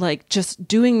like just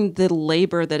doing the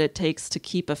labor that it takes to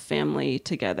keep a family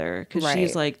together, because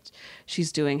she's like, she's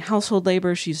doing household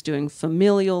labor, she's doing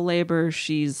familial labor,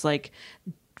 she's like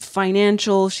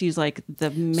financial, she's like the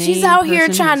main she's out here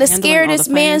trying to scare this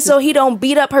man so he don't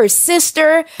beat up her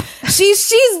sister. She's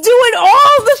doing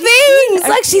all the things.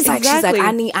 Like she's like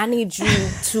I need you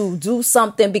to do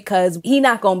something because he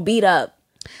not gonna beat up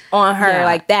on her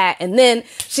like that. And then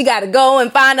she got to go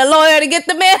and find a lawyer to get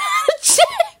the man out of jail.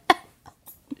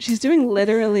 She's doing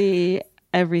literally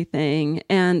everything.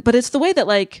 But it's the way that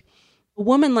like a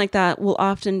woman like that will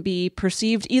often be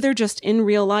perceived either just in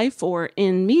real life or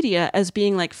in media as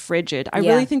being like frigid. I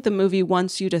really think the movie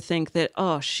wants you to think that,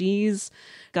 oh, she's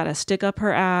got to stick up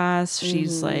her ass.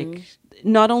 She's like,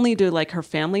 not only do like her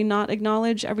family not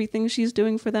acknowledge everything she's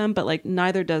doing for them, but like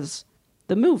neither does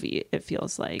the movie, it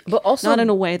feels like. But also not in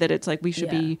a way that it's like we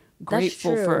should be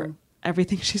grateful for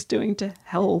everything she's doing to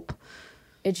help.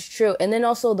 It's true. And then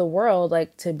also the world,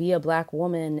 like to be a Black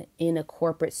woman in a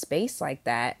corporate space like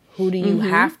that, who do you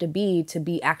have to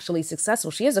be actually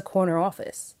successful? She has a corner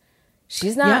office.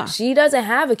 She's not, she doesn't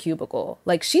have a cubicle.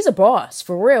 Like she's a boss,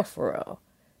 for real.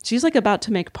 She's like about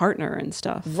to make partner and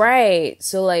stuff. Right.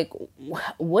 So like,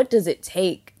 what does it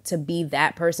take to be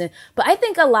that person? But I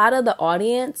think a lot of the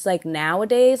audience, like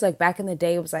nowadays, like back in the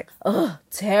day, it was like, oh,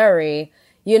 Terry.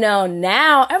 You know,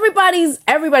 now everybody's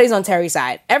on Terry's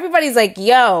side. Everybody's like,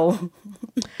 yo.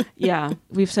 Yeah,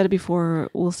 we've said it before.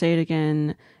 We'll say it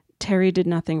again. Terry did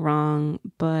nothing wrong,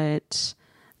 but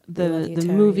the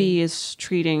movie is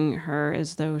treating her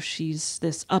as though she's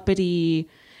this uppity,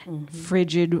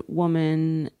 frigid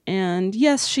woman. And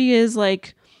yes, she is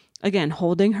like, again,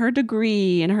 holding her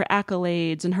degree and her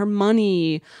accolades and her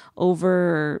money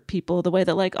over people the way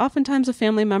that like oftentimes a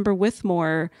family member with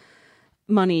more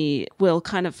money will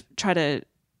kind of try to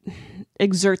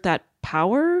exert that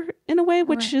power in a way,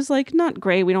 which is like not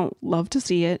great. We don't love to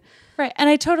see it. Right. And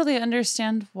I totally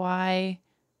understand why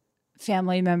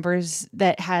family members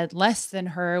that had less than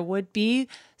her would be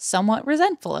somewhat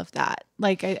resentful of that.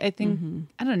 Like, I think,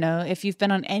 I don't know, if you've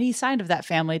been on any side of that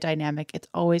family dynamic, it's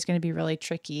always going to be really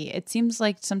tricky. It seems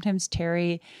like sometimes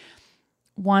Terry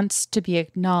wants to be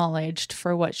acknowledged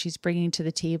for what she's bringing to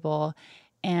the table,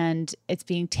 and it's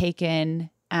being taken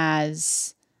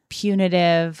as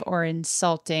punitive or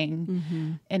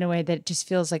insulting in a way that just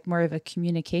feels like more of a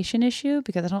communication issue,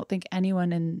 because I don't think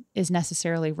anyone is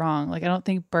necessarily wrong. Like, I don't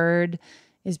think Bird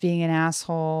is being an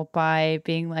asshole by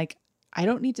being like, I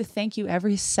don't need to thank you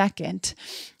every second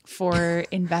for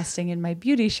investing in my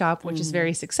beauty shop, which is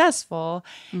very successful.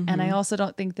 And I also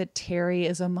don't think that Terry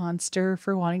is a monster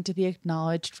for wanting to be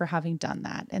acknowledged for having done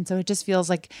that. And so it just feels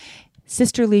like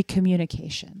sisterly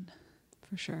communication.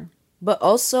 For sure. But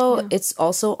also, it's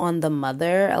also on the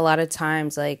mother. A lot of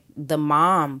times, like, the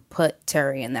mom put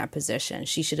Terry in that position.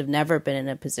 She should have never been in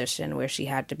a position where she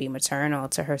had to be maternal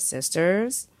to her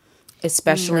sisters,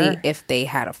 especially if they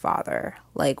had a father.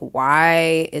 Like,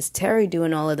 why is Terry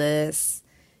doing all of this,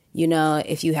 you know,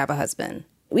 if you have a husband?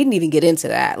 We didn't even get into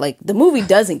that. Like, the movie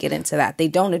doesn't get into that. They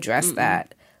don't address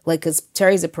that. Like, because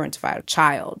Terry's a parentified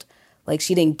child. Like,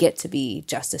 she didn't get to be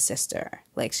just a sister.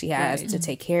 Like, she has to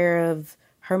take care of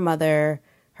her mother,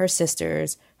 her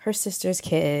sisters'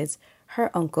 kids,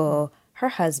 her uncle, her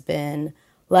husband.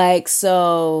 Like,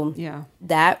 so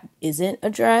that isn't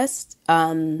addressed.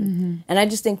 And I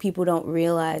just think people don't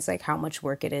realize, like, how much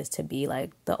work it is to be,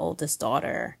 like, the oldest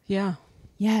daughter. Yeah.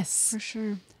 Yes. For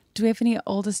sure. Do we have any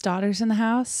oldest daughters in the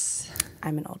house?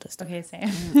 I'm an oldest daughter. Okay,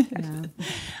 same.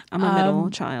 I'm a middle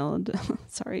child.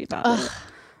 Sorry about it.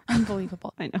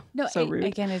 Unbelievable. I know. No, so rude.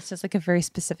 Again, it's just like a very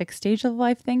specific stage of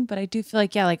life thing, but I do feel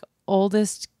like, like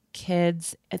oldest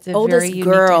kids, it's a Oldest very unique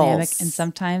girls. dynamic. And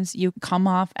sometimes you come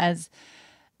off as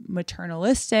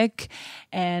maternalistic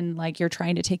and like you're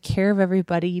trying to take care of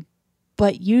everybody.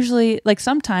 But usually, like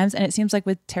sometimes, and it seems like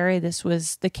with Terry, this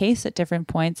was the case at different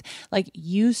points, like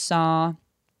you saw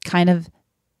kind of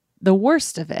the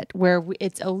worst of it, where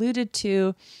it's alluded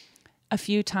to a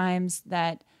few times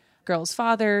that girl's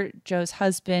father, Joe's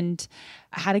husband,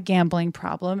 had a gambling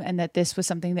problem, and that this was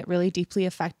something that really deeply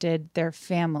affected their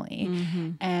family.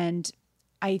 And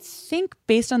I think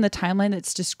based on the timeline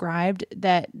that's described,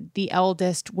 that the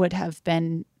eldest would have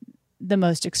been the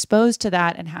most exposed to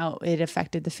that and how it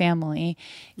affected the family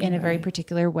in a very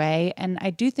particular way. And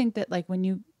I do think that, like, when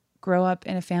you grow up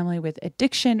in a family with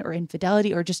addiction or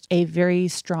infidelity or just a very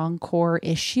strong core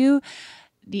issue,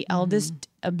 the eldest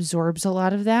absorbs a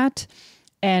lot of that.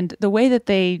 And the way that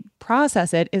they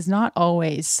process it is not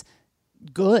always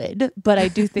good, but I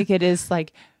do think it is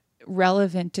like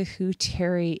relevant to who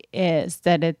Terry is,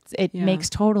 that it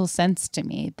makes total sense to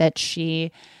me that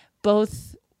she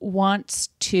both wants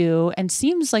to and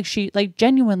seems like she like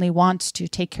genuinely wants to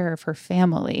take care of her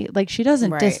family. Like, she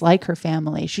doesn't dislike her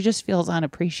family. She just feels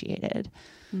unappreciated.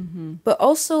 But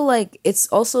also, like, it's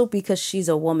also because she's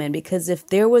a woman, because if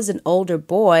there was an older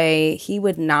boy, he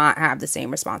would not have the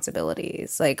same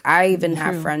responsibilities. Like, I even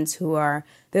have friends who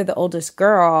they're the oldest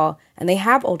girl and they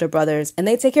have older brothers and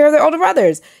they take care of their older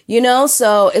brothers, you know?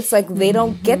 So it's like they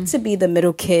don't get to be the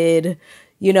middle kid,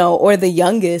 you know, or the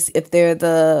youngest if they're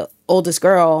the oldest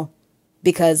girl,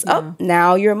 because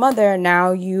now you're a mother,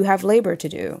 now you have labor to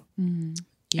do.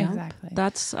 Yeah, exactly.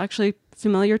 That's actually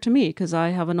familiar to me because I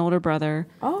have an older brother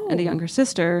and a younger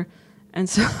sister, and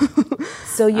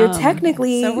so you're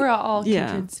technically so we're all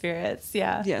kindred spirits.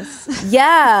 Yes.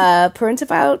 Yeah,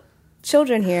 parentified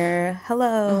children here.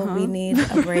 Hello, we need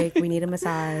a break. We need a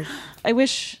massage. I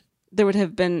wish there would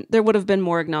have been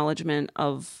more acknowledgement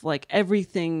of like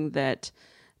everything that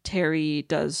Terry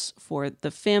does for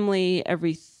the family.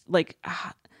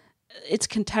 It's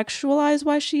contextualized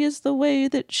why she is the way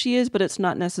that she is, but it's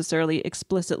not necessarily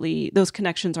explicitly, those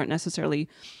connections aren't necessarily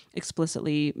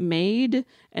explicitly made.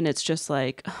 And it's just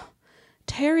like,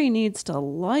 Terry needs to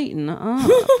lighten up.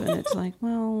 And it's like,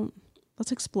 well,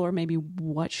 let's explore maybe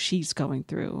what she's going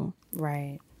through.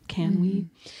 Right. Can we?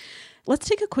 Let's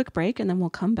take a quick break and then we'll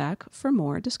come back for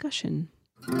more discussion.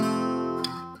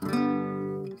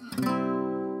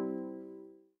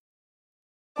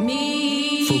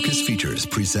 Focus Features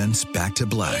presents Back to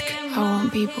Black. I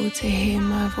want people to hear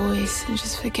my voice and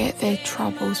just forget their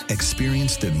troubles.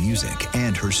 Experience the music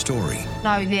and her story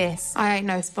Know this, I ain't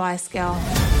no Spice Girl.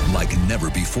 like never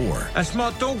before. That's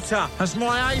my daughter. That's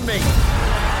my Amy.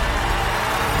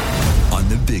 On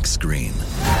the big screen.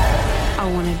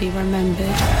 I want to be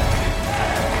remembered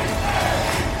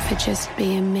for just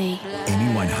being me.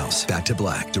 Amy Winehouse, Back to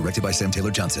Black, directed by Sam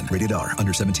Taylor Johnson. Rated R,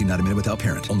 under 17, not a minute without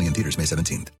parent. Only in theaters May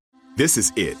 17th. This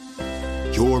is it.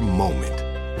 Your moment.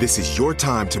 This is your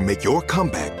time to make your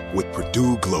comeback with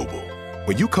Purdue Global.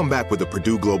 When you come back with a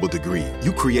Purdue Global degree,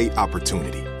 you create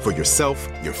opportunity for yourself,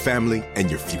 your family, and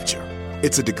your future.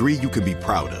 It's a degree you can be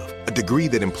proud of, a degree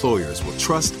that employers will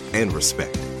trust and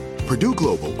respect. Purdue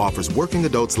Global offers working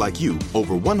adults like you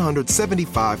over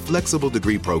 175 flexible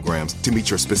degree programs to meet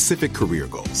your specific career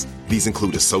goals. These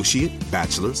include associate,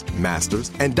 bachelor's,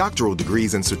 master's, and doctoral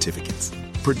degrees and certificates.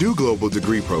 Purdue Global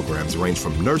degree programs range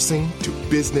from nursing to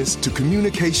business to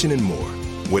communication and more.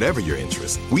 Whatever your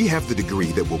interest, we have the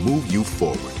degree that will move you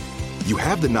forward. You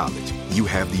have the knowledge, you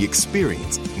have the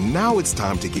experience. Now it's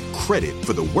time to get credit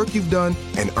for the work you've done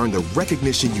and earn the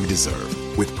recognition you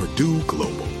deserve with Purdue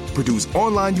Global, Purdue's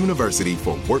online university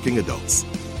for working adults.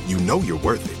 You know you're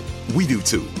worth it. We do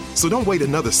too. So don't wait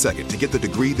another second to get the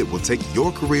degree that will take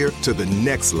your career to the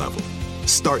next level.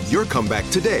 Start your comeback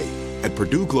today at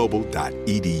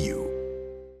purdueglobal.edu.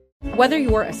 Whether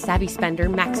you're a savvy spender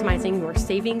maximizing your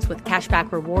savings with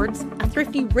cashback rewards, a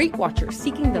thrifty rate watcher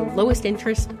seeking the lowest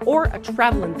interest, or a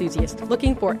travel enthusiast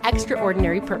looking for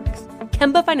extraordinary perks,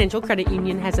 Kemba Financial Credit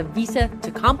Union has a visa to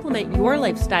complement your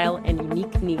lifestyle and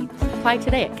unique needs. Apply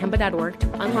today at Kemba.org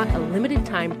to unlock a limited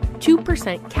time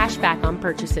 2% cash back on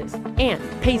purchases and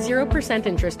pay 0%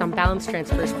 interest on balance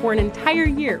transfers for an entire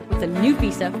year with a new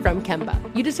visa from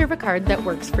Kemba. You deserve a card that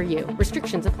works for you.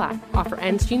 Restrictions apply. Offer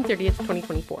ends June 30th,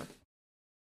 2024.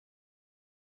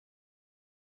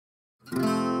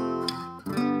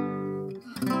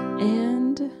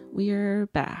 And we're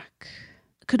back.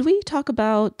 Could we talk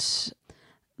about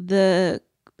the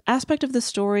aspect of the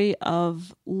story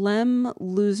of Lem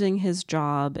losing his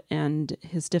job and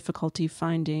his difficulty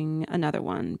finding another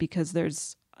one? Because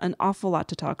there's an awful lot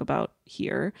to talk about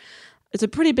here. It's a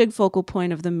pretty big focal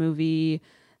point of the movie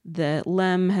that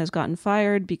Lem has gotten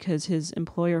fired because his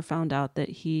employer found out that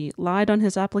he lied on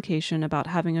his application about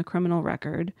having a criminal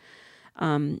record.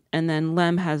 And then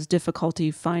Lem has difficulty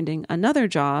finding another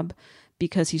job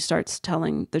because he starts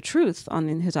telling the truth on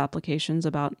his applications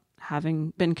about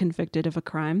having been convicted of a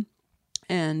crime.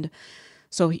 And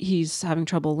so he's having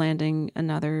trouble landing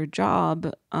another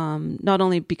job, not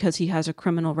only because he has a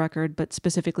criminal record, but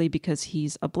specifically because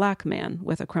he's a black man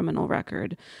with a criminal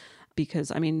record.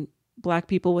 Because, I mean, black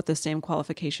people with the same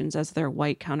qualifications as their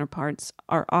white counterparts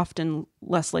are often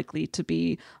less likely to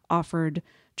be offered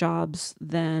jobs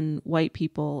than white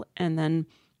people. And then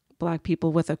black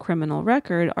people with a criminal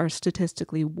record are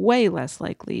statistically way less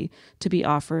likely to be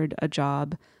offered a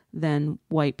job than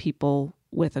white people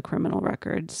with a criminal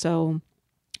record. So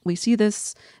we see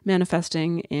this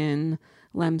manifesting in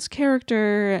Lem's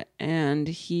character, and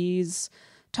he's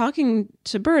talking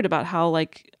to Bird about how,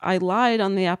 like, I lied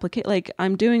on the application, like,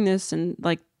 I'm doing this and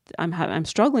like I'm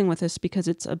struggling with this because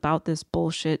it's about this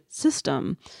bullshit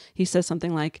system. He says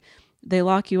something like, they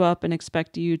lock you up and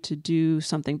expect you to do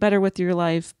something better with your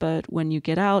life, but when you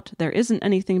get out, there isn't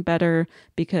anything better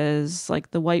because, like,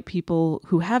 the white people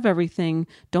who have everything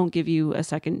don't give you a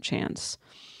second chance.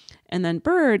 And then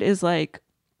Bird is like,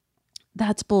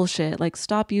 that's bullshit. Like,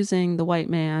 stop using the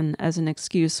white man as an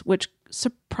excuse, which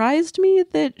surprised me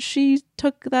that she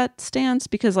took that stance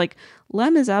because, like,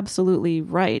 Lem is absolutely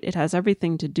right. It has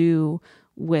everything to do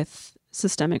with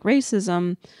systemic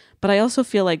racism. But I also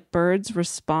feel like Bird's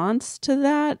response to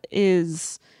that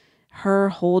is her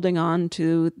holding on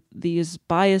to these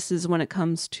biases when it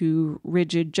comes to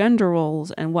rigid gender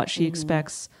roles and what she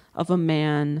expects of a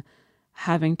man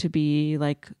having to be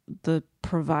like the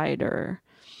provider,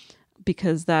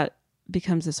 because that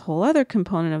becomes this whole other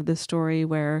component of the story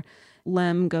where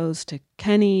Lem goes to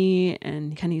Kenny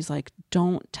and Kenny's like,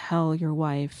 don't tell your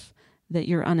wife that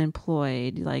you're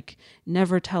unemployed. Like,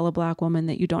 never tell a black woman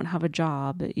that you don't have a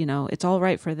job. You know, it's all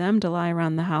right for them to lie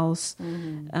around the house,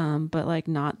 but like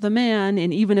not the man.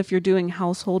 And even if you're doing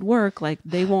household work, like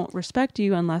they won't respect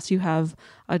you unless you have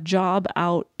a job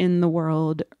out in the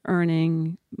world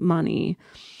earning money,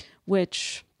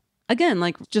 which again,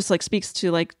 like just like speaks to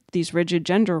like these rigid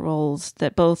gender roles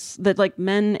that like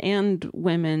men and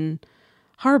women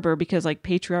harbor, because like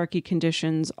patriarchy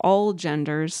conditions all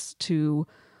genders to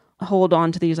hold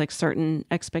on to these like certain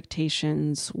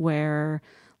expectations where,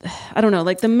 I don't know,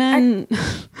 like the men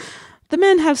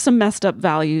have some messed up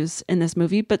values in this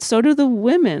movie, but so do the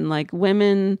women. Like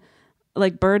women,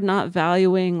 like Bird not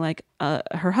valuing like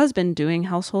her husband doing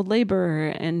household labor,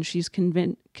 and she's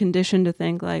conditioned to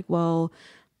think like, well,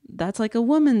 that's like a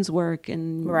woman's work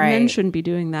and men shouldn't be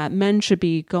doing that. Men should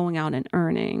be going out and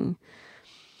earning.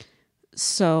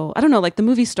 So I don't know, like the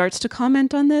movie starts to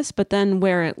comment on this, but then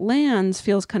where it lands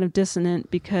feels kind of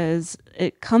dissonant because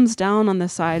it comes down on the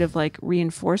side of like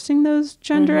reinforcing those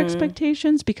gender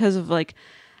expectations because of like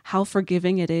how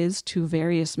forgiving it is to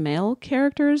various male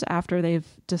characters after they've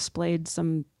displayed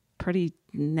some pretty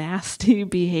nasty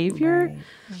behavior.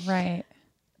 Right.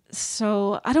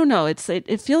 So I don't know.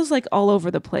 It feels like all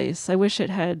over the place. I wish it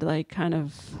had like kind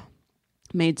of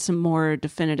made some more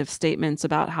definitive statements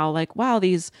about how like, wow,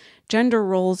 these gender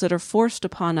roles that are forced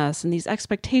upon us and these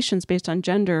expectations based on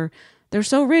gender, they're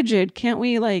so rigid. Can't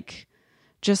we like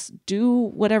just do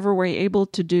whatever we're able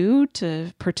to do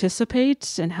to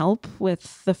participate and help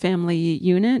with the family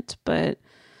unit? But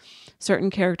certain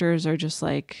characters are just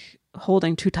like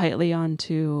holding too tightly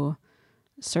onto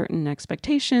certain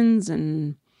expectations,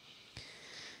 and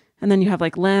then you have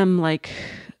like Lem like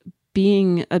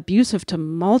being abusive to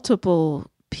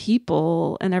multiple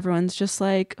people, and everyone's just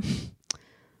like,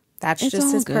 that's it's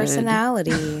just his good.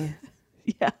 Personality.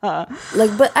 Yeah.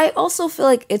 Like, but I also feel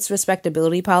like it's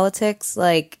respectability politics.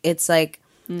 Like, it's like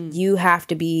you have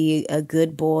to be a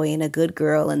good boy and a good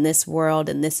girl in this world,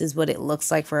 and this is what it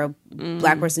looks like for a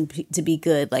black person to be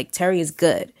good. Like, Terry is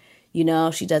good. You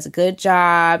know, she does a good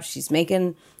job. She's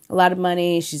making a lot of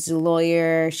money. She's a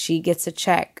lawyer. She gets a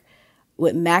check.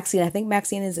 With Maxine, I think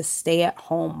Maxine is a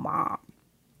stay-at-home mom.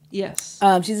 Yes.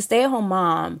 She's a stay-at-home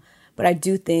mom, but I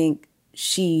do think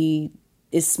she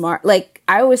is smart. Like,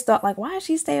 I always thought, like, why is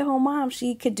she a stay-at-home mom?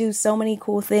 She could do so many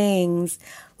cool things.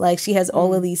 Like, she has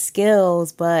all of these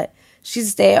skills, but she's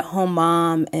a stay-at-home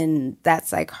mom, and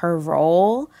that's, like, her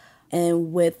role.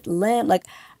 And with Lem, like,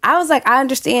 I was like, I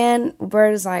understand.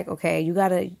 Bird is like, okay, you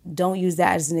don't use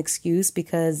that as an excuse,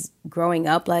 because growing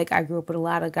up, like, I grew up with a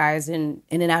lot of guys in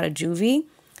and out of juvie,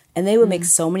 and they would make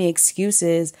so many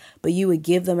excuses, but you would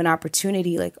give them an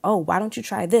opportunity, like, oh, why don't you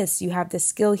try this? You have this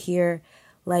skill here,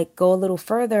 like, go a little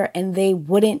further, and they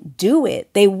wouldn't do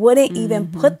it. They wouldn't even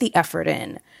put the effort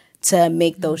in to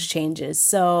make those changes.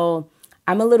 So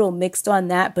I'm a little mixed on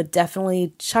that, but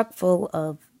definitely chock full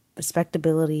of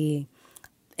respectability.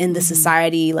 In the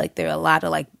society, like, there are a lot of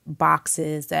like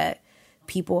boxes that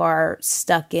people are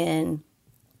stuck in,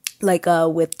 like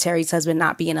with Terry's husband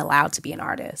not being allowed to be an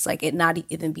artist, like it not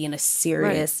even being a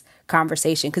serious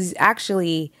conversation, because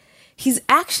he's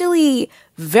actually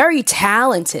very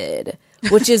talented,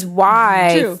 which is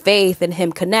why Faith and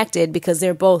him connected, because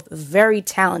they're both very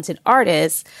talented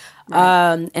artists.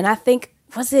 And I think,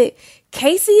 was it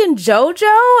Casey and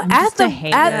JoJo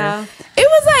it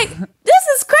was like, this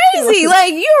is crazy.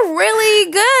 Like, you're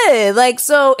really good. Like,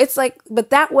 so it's like,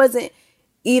 but that wasn't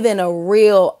even a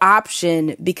real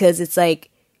option, because it's like,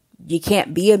 you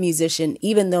can't be a musician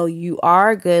even though you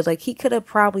are good. Like, he could have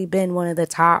probably been one of the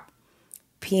top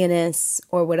pianists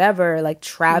or whatever, like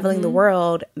traveling the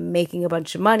world, making a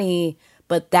bunch of money,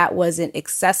 but that wasn't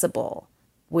accessible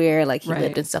where like he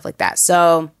lived and stuff like that.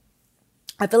 So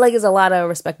I feel like there's a lot of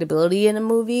respectability in the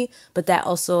movie, but that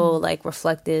also like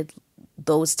reflected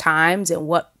those times and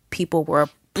what people were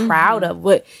proud of,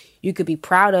 what you could be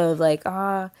proud of. Like,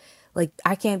 like,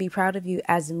 I can't be proud of you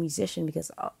as a musician because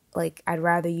like, I'd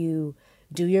rather you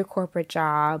do your corporate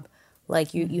job.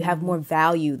 Like, you have more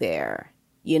value there,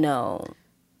 you know,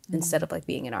 instead of like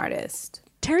being an artist.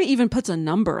 Terry even puts a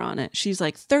number on it. She's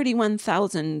like,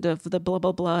 31,000 of the blah,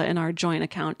 blah, blah in our joint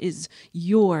account is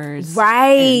yours.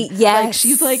 Right. And, yes. like,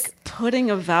 she's like putting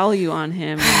a value on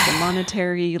him, like a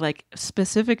monetary, like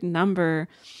specific number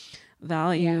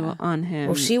value on him.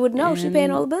 Well, she would know. She's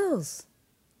paying all the bills.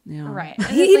 Yeah. Right.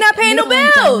 He's not paying no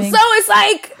bills. So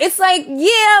it's like,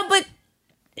 yeah,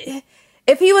 but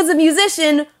if he was a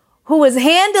musician who was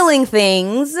handling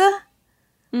things,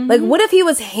 like, what if he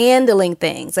was handling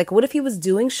things? Like, what if he was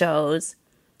doing shows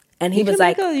and he was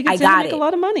like, I got it. A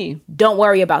lot of money. Don't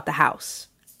worry about the house.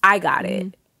 I got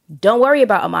it. Don't worry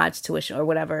about Ahmad's tuition or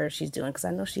whatever she's doing, because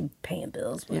I know she's paying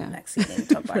bills with Maxine and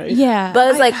talk about it. Yeah. But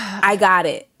it's like, I got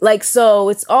it. Like, so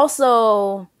it's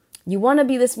also, you want to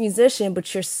be this musician,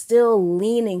 but you're still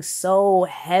leaning so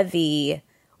heavy.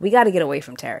 We got to get away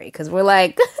from Terry, because we're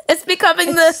like, it's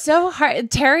becoming so hard.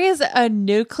 Terry is a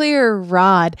nuclear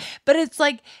rod, but it's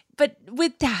like, but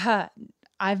with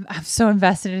I'm so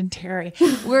invested in Terry,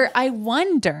 where I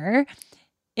wonder,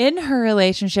 in her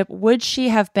relationship, would she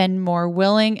have been more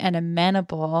willing and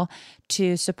amenable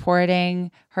to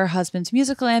supporting her husband's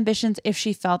musical ambitions if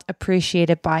she felt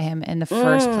appreciated by him in the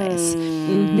first place?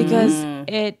 Because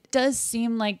it does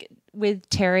seem like with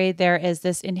Terry, there is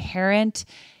this inherent,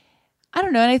 I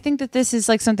don't know, and I think that this is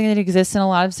like something that exists in a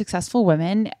lot of successful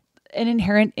women, an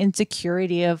inherent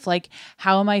insecurity of like,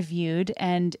 how am I viewed?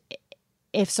 And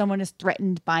if someone is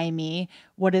threatened by me,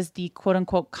 what is the quote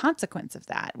unquote consequence of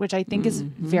that? Which I think is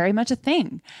very much a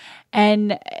thing.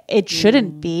 And it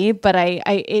shouldn't be, but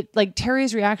it like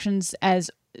Terry's reactions as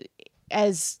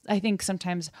I think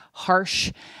sometimes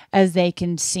harsh as they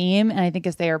can seem, and I think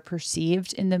as they are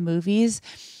perceived in the movies,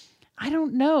 I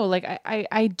don't know. Like,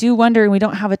 I do wonder, and we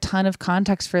don't have a ton of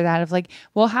context for that of like,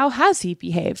 well, how has he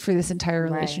behaved for this entire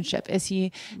relationship? Is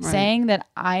he saying that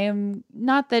I am,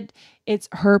 not that it's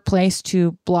her place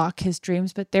to block his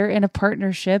dreams, but they're in a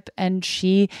partnership and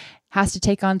she has to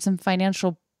take on some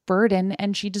financial burden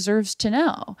and she deserves to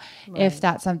know if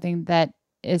that's something that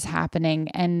is happening,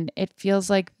 and it feels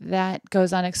like that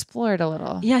goes unexplored a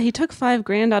little. Yeah, he took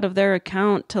 $5,000 out of their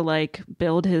account to like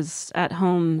build his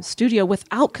at-home studio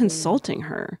without consulting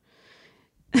her.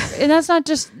 And that's not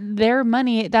just their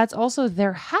money, that's also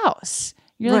their house.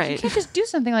 You're like, you can't just do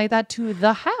something like that to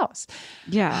the house.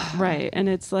 Yeah, right. And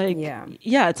it's like,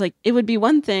 it's like, it would be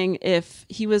one thing if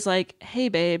he was like, hey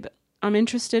babe, I'm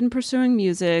interested in pursuing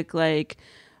music, like,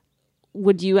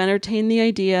 would you entertain the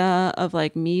idea of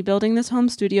like me building this home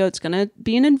studio? It's going to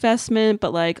be an investment,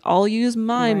 but like I'll use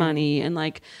my money, and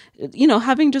like, you know,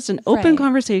 having just an open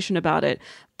conversation about it.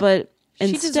 But she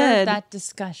instead, deserved that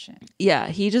discussion. Yeah,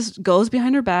 he just goes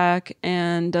behind her back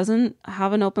and doesn't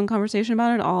have an open conversation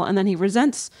about it at all. And then he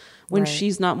resents when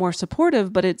she's not more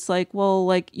supportive. But it's like, well,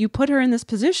 like you put her in this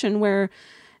position where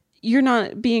you're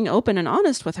not being open and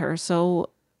honest with her.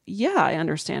 So yeah, I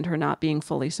understand her not being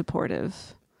fully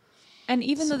supportive. And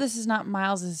even though this is not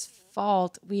Miles's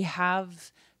fault, we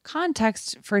have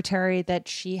context for Terry that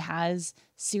she has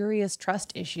serious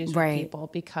trust issues with people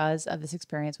because of this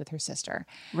experience with her sister.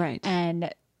 Right.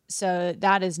 And so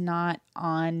that is not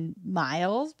on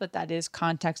Miles, but that is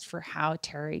context for how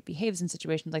Terry behaves in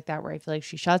situations like that, where I feel like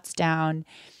she shuts down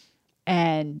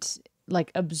and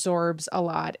like absorbs a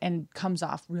lot and comes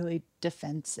off really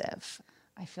defensive.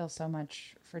 I feel so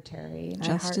much for Terry.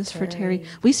 Justice for Terry.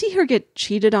 We see her get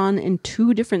cheated on in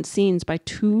 2 different scenes by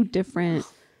 2 different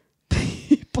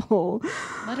people.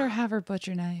 Let her have her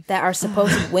butcher knife. That are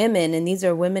supposed women, and these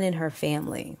are women in her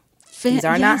family. These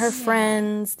are not her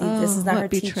friends. This is not her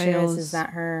teachers. This is not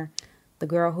the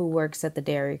girl who works at the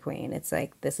Dairy Queen. It's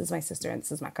like, this is my sister and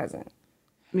this is my cousin.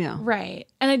 Yeah. Right.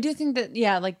 And I do think that,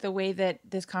 like the way that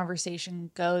this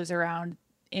conversation goes around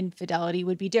infidelity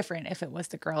would be different if it was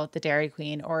the girl at the Dairy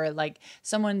Queen or like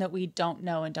someone that we don't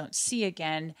know and don't see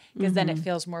again, because then it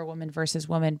feels more woman versus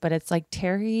woman. But it's like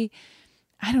Terry,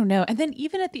 I don't know. And then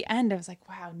even at the end, I was like,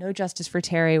 wow, no justice for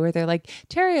Terry, where they're like,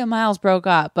 Terry and Miles broke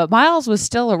up, but Miles was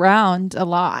still around a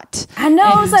lot. I know.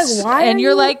 I was like, why? And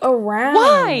you're like, around?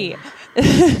 Why?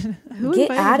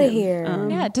 Get out of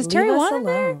here. Does Terry want him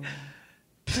there?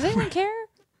 Does anyone care?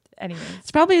 Anyway,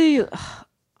 it's probably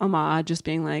Ahmad just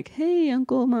being like, hey,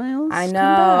 Uncle Miles. I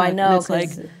know. And it's like,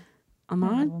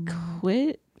 Ahmad,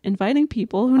 quit inviting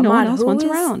people who no one else wants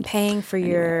around. Paying for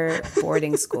your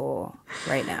boarding school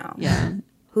right now? Yeah.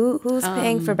 Who's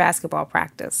paying for basketball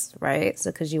practice, right?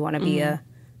 So because you want to be a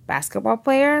basketball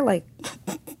player, like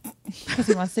because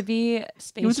he wants to be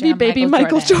Space He wants to be baby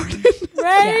Michael Jordan.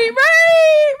 Right.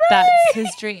 That's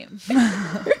his dream.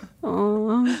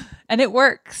 And it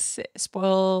works.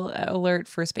 Spoil alert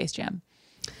for Space Jam.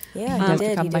 Yeah, he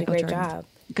did. He did a great job.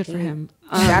 Good for him.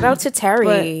 Shout out to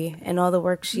Terry and all the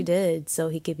work she did so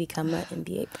he could become an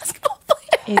NBA basketball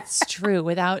player. It's true.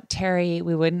 Without Terry,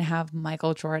 we wouldn't have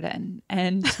Michael Jordan.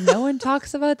 And no one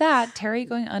talks about that. Terry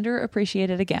going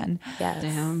underappreciated again. Yes.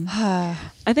 Damn.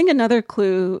 I think another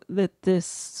clue that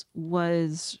this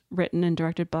was written and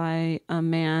directed by a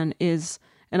man is,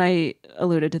 and I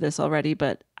alluded to this already,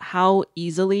 but how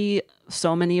easily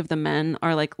so many of the men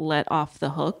are like let off the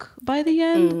hook by the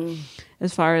end.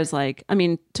 As far as like, I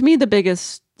mean, to me, the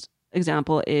biggest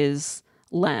example is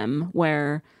Lem,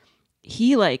 where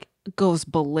he like goes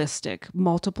ballistic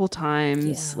multiple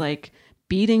times, like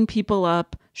beating people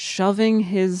up, shoving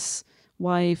his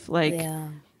wife, like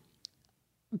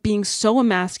being so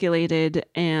emasculated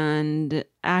and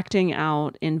acting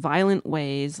out in violent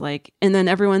ways. Like, and then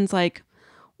everyone's like,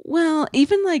 well,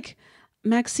 even like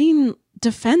Maxine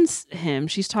defends him.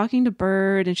 She's talking to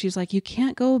Bird and she's like, you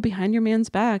can't go behind your man's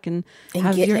back and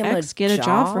have your ex get a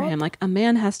job for him. Like, a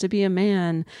man has to be a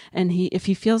man. And if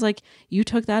he feels like you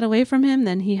took that away from him,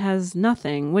 then he has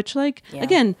nothing, which like,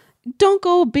 again, don't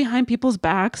go behind people's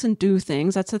backs and do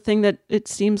things. That's a thing that it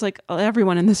seems like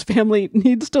everyone in this family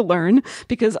needs to learn,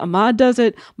 because Ahmad does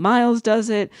it, Miles does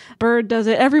it, Bird does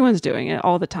it. Everyone's doing it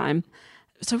all the time.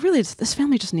 So really, this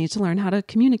family just needs to learn how to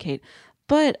communicate.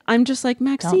 But I'm just like,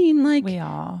 Maxine, like, we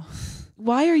all.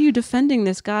 Why are you defending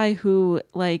this guy who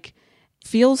like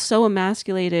feels so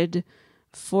emasculated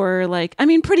for like,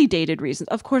 pretty dated reasons.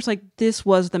 Of course, like this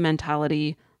was the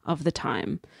mentality of the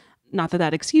time. Not that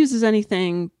that excuses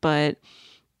anything, but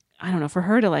I don't know, for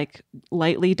her to like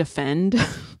lightly defend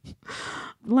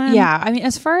Lem. Yeah,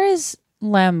 as far as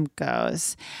Lem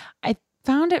goes, I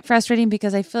found it frustrating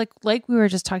because I feel like we were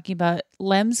just talking about,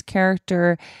 Lem's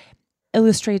character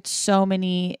illustrates so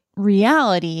many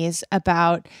realities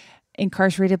about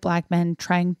incarcerated Black men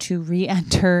trying to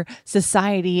re-enter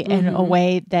society in a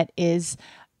way that is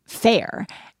fair,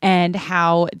 and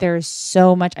how there's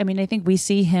so much. I think we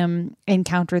see him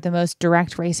encounter the most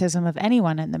direct racism of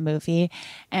anyone in the movie.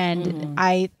 And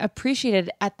I appreciated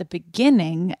at the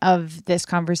beginning of this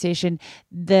conversation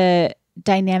the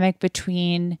dynamic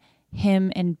between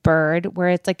him and Bird, where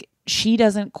it's like she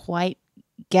doesn't quite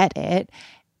get it,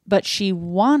 but she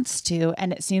wants to,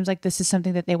 and it seems like this is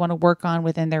something that they want to work on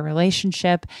within their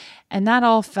relationship. And that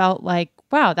all felt like,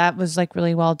 wow, that was like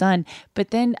really well done.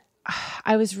 But then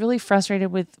I was really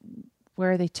frustrated with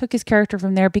where they took his character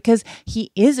from there, because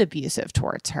he is abusive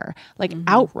towards her, like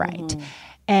outright.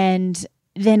 And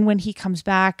then when he comes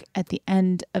back at the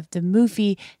end of the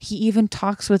movie, he even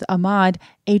talks with Ahmad,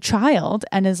 a child,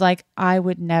 and is like, I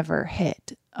would never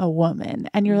hit a woman.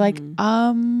 And you're like,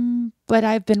 but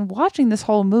I've been watching this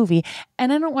whole movie,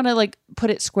 and I don't want to like put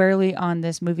it squarely on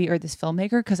this movie or this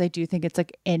filmmaker, because I do think it's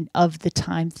like an of the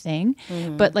time thing,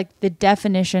 but like the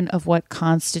definition of what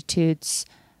constitutes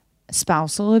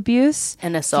spousal abuse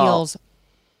and assault feels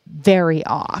very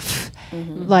off.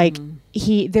 Like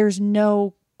there's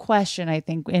no question, I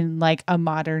think, in like a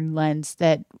modern lens,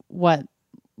 that what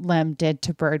Lem did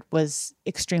to Bird was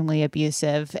extremely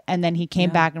abusive. And then he came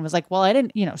back and was like, well, I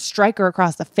didn't, strike her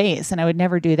across the face, and I would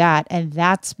never do that. And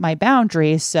that's my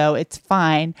boundary. So it's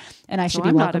fine. And I should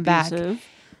be welcome back,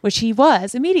 which he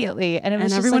was immediately. And it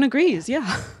was, and everyone agrees.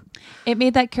 Yeah. It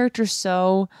made that character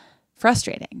so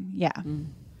frustrating. Yeah.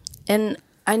 And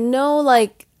I know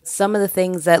like some of the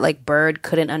things that like Bird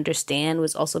couldn't understand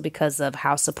was also because of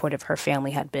how supportive her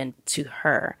family had been to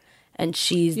her. And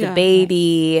she's the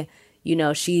baby,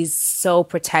 she's so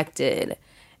protected,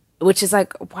 which is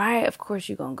like, why, of course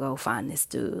you're going to go find this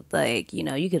dude. Like,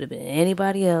 you could have been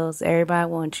anybody else. Everybody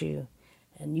wants you.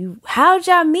 And how'd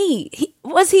y'all meet?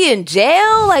 Was he in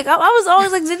jail? Like, I was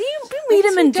always like, did you meet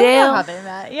him in jail?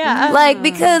 Yeah. Like,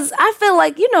 because I feel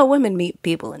like, women meet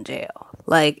people in jail.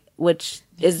 Like, which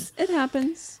is... It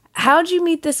happens. How'd you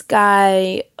meet this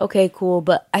guy? Okay, cool.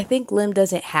 But I think Lim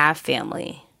doesn't have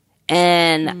family.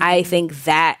 And I think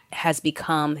that has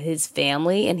become his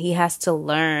family. And he has to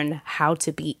learn how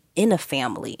to be in a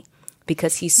family,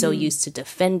 because he's so used to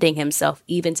defending himself,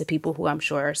 even to people who I'm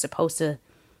sure are supposed to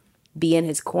be in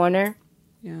his corner.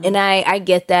 Yeah. And I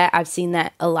get that. I've seen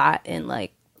that a lot in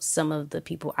like some of the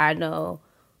people I know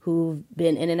who've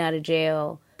been in and out of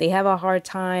jail. They have a hard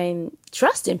time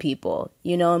trusting people,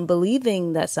 and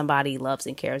believing that somebody loves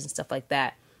and cares and stuff like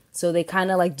that. So they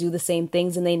kind of like do the same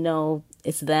things, and they know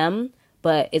it's them,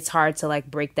 but it's hard to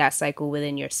like break that cycle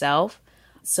within yourself.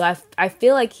 So I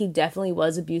feel like he definitely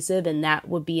was abusive, and that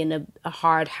would be in a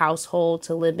hard household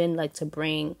to live in, like to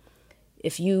bring,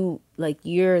 if you like,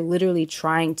 you're literally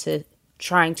trying to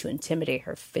intimidate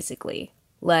her physically.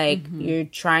 Like you're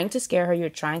trying to scare her, you're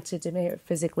trying to intimidate her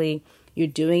physically. You're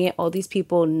doing it. All these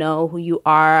people know who you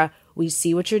are. We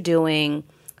see what you're doing.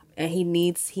 And he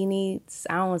needs,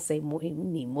 I don't want to say more, he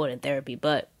need more than therapy,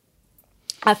 but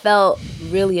I felt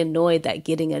really annoyed that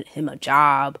getting him a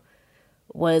job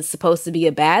was supposed to be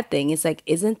a bad thing. It's like,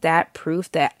 isn't that proof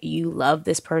that you love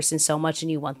this person so much and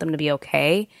you want them to be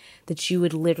okay, that you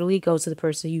would literally go to the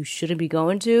person you shouldn't be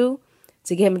going to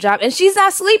get him a job? And she's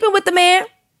not sleeping with the man.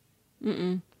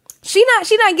 She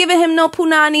not giving him no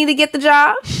punani to get the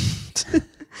job.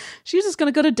 She's just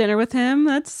gonna go to dinner with him.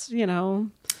 That's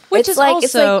which is like,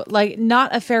 also like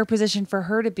not a fair position for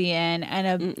her to be in,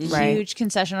 and a huge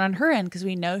concession on her end, because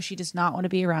we know she does not want to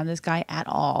be around this guy at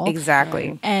all.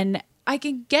 Exactly. And I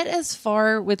can get as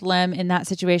far with Lem in that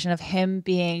situation of him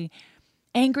being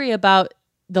angry about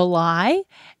the lie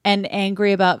and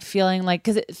angry about feeling like,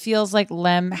 because it feels like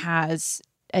Lem has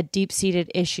a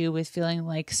deep-seated issue with feeling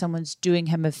like someone's doing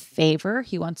him a favor.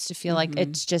 He wants to feel like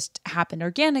it's just happened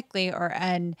organically,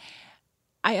 and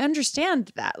I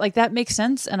understand that. Like, that makes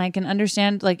sense, and I can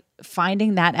understand like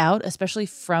finding that out, especially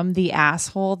from the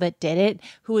asshole that did it,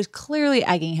 who was clearly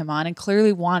egging him on and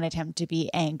clearly wanted him to be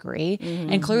angry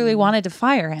and clearly wanted to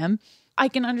fire him. I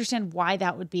can understand why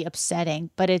that would be upsetting,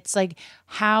 but it's like,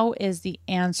 how is the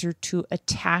answer to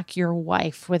attack your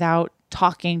wife without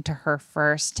talking to her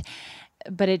first?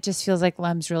 But it just feels like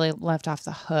Lem's really left off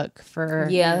the hook for...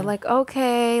 Yeah, like,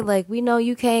 okay, like, we know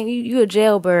you a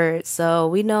jailbird, so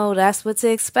we know that's what to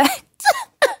expect.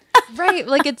 Right.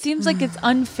 Like, it seems like it's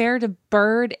unfair to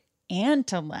Bird and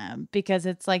to Lem, because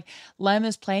it's like Lem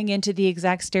is playing into the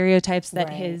exact stereotypes that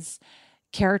his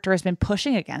character has been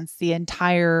pushing against the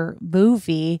entire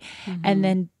movie. And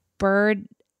then Bird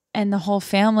and the whole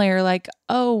family are like,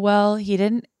 oh, well, he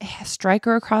didn't strike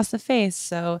her across the face,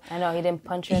 so I know he didn't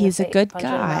punch her. He's a good punch her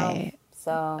in the guy. mouth.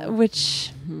 So,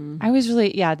 which I was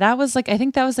really, that was like, I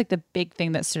think that was like the big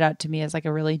thing that stood out to me as like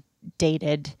a really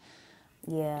dated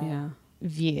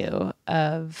view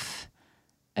of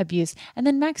abuse. And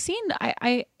then Maxine,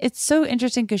 I it's so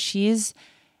interesting because she's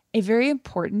a very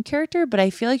important character, but I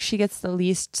feel like she gets the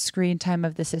least screen time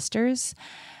of the sisters.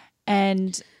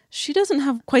 And she doesn't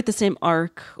have quite the same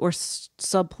arc or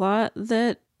subplot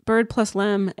that Bird plus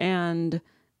Lem and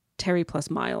Terry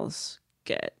plus Miles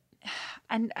get.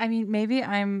 And I mean, maybe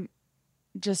I'm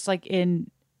just like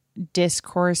in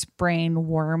discourse brain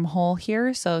wormhole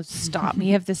here, so stop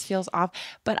me if this feels off.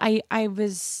 But I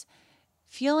was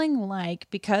feeling like,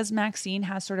 because Maxine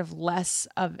has sort of less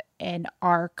of an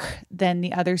arc than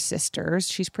the other sisters,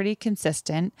 she's pretty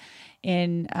consistent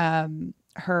in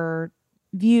her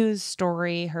views,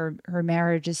 story, her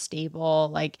marriage is stable,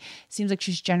 like seems like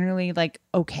she's generally like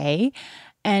okay.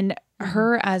 And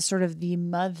her as sort of the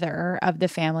mother of the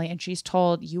family, and she's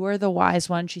told, you are the wise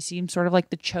one. She seems sort of like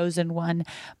the chosen one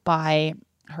by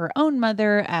her own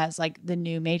mother as like the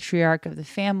new matriarch of the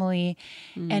family.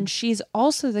 And she's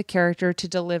also the character to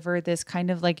deliver this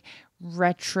kind of like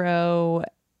retro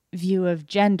view of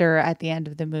gender at the end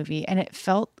of the movie. And it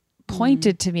felt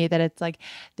pointed to me that it's like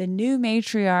the new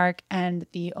matriarch and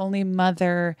the only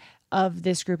mother of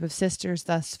this group of sisters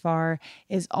thus far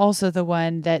is also the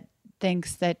one that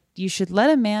thinks that you should let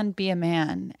a man be a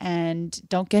man and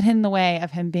don't get in the way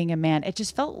of him being a man. It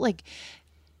just felt like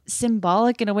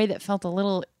symbolic in a way that felt a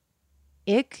little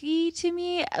icky to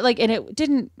me. Like, and it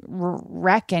didn't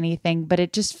wreck anything, but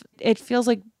it feels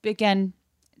like, again,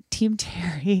 Team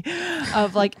Terry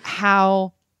of like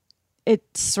how it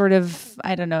sort of,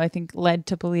 I don't know, I think led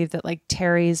to believe that like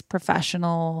Terry's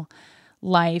professional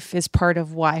life is part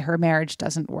of why her marriage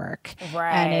doesn't work.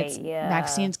 Right. And it's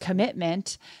Maxine's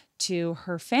commitment to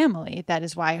her family. That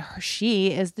is why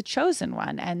she is the chosen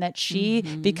one. And that she,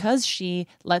 because she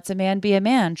lets a man be a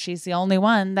man, she's the only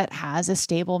one that has a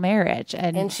stable marriage.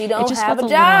 And she don't have a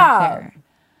job.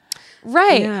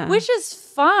 Right. Yeah. Which is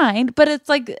fine. But it's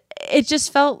like, it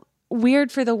just felt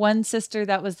weird for the one sister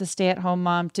that was the stay-at-home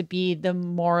mom to be the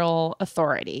moral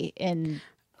authority in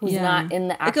who's not in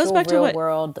the actual real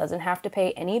world, doesn't have to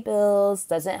pay any bills,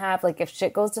 doesn't have, like, if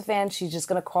shit goes to fan, she's just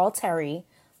gonna call Terry.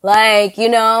 Like, you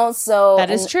know, so that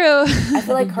is true. I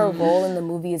feel like her role in the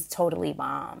movie is totally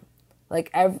mom.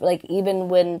 Like, even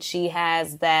when she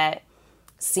has that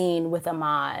scene with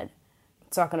Ahmad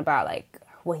talking about like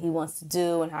what he wants to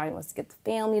do and how he wants to get the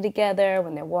family together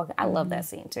when they're walking, I love that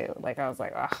scene too. Like, I was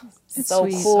like, oh, it's so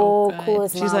sweet. Cool, so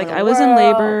coolest. She's like, I was in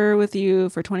labor with you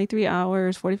for 23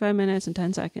 hours, 45 minutes, and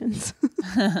 10 seconds.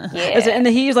 And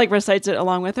he like recites it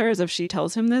along with her as if she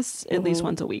tells him this at least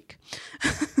once a week.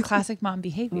 Classic mom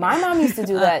behavior. My mom used to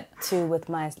do that too with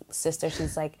my sister.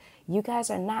 She's like, you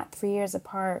guys are not 3 years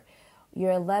apart.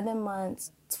 You're 11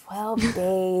 months, 12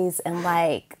 days, and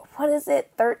like, what is it,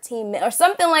 13 minutes or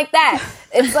something like that.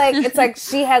 It's like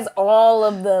she has all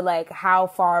of the like how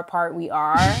far apart we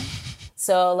are.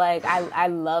 So like I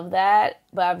love that,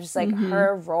 but I'm just like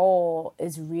her role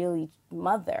is really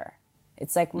mother.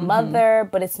 It's like mother,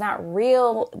 but it's not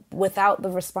real without the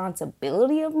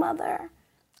responsibility of mother.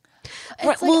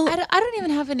 It's like, I don't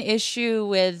even have an issue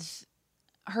with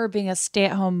her being a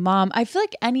stay-at-home mom. I feel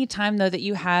like any time though that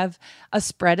you have a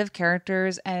spread of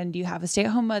characters and you have a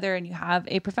stay-at-home mother and you have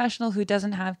a professional who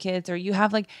doesn't have kids, or you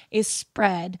have like a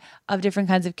spread of different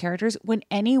kinds of characters, when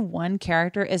any one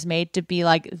character is made to be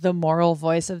like the moral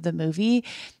voice of the movie,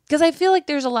 because I feel like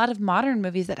there's a lot of modern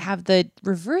movies that have the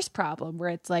reverse problem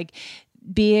where it's like,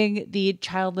 being the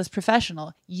childless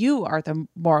professional, you are the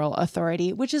moral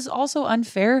authority, which is also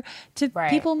unfair to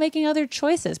people making other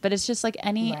choices. But it's just like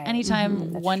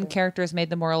anytime one character is made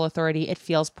the moral authority, it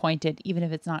feels pointed, even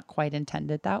if it's not quite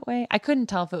intended that way. I couldn't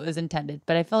tell if it was intended,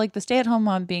 but I felt like the stay-at-home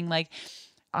mom being like,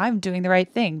 I'm doing the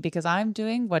right thing because I'm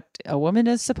doing what a woman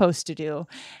is supposed to do.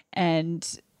 And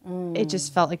it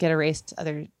just felt like it erased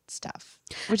other stuff,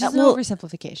 which is an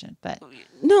oversimplification, but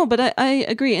no, but I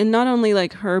agree. And not only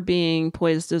like her being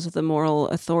poised as the moral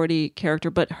authority character,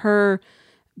 but her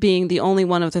being the only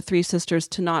one of the three sisters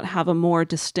to not have a more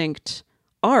distinct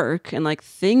arc and like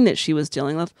thing that she was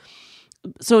dealing with.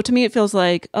 So to me, it feels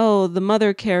like, oh, the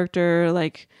mother character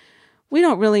like we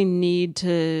don't really need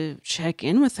to check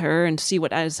in with her and see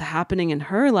what is happening in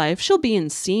her life. She'll be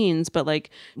in scenes, but like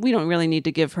we don't really need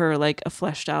to give her like a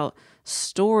fleshed out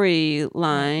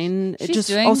storyline. It just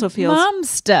doing also feels mom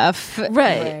stuff,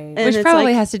 right. Which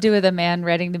probably has to do with a man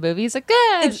writing the movie. He's like,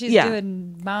 she's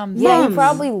doing mom. Yeah, he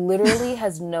probably literally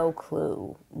has no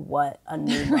clue what a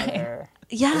new mother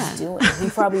is doing. He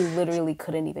probably literally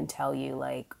couldn't even tell you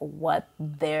like what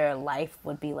their life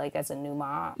would be like as a new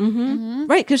mom.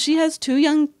 Right, because she has 2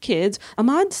 young kids.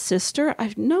 Ahmad's sister,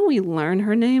 I know we learn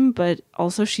her name, but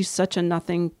also she's such a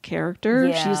nothing character.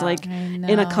 Yeah, she's like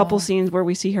in a couple scenes where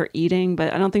we see her eating,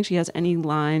 but I don't think she has any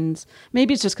lines.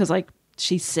 Maybe it's just because like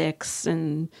she's 6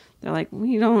 and they're like,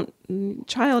 we don't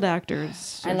child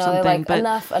actors or I know, something. they're like, but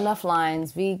enough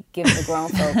lines. We give the grown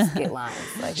folks get lines.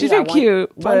 Like, she's very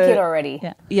cute. One kid already.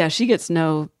 Yeah, she gets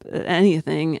no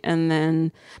anything. And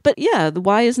then, but yeah,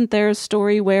 why isn't there a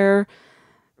story where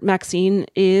Maxine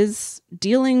is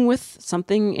dealing with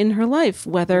something in her life,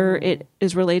 whether it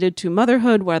is related to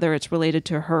motherhood, whether it's related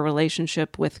to her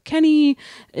relationship with Kenny,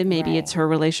 maybe it's her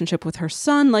relationship with her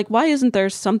son. Like, why isn't there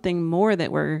something more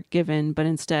that we're given, but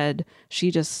instead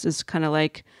she just is kind of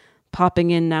like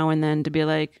popping in now and then to be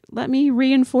like, let me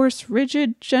reinforce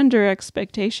rigid gender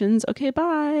expectations. Okay,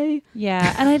 bye.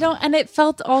 Yeah, and it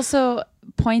felt also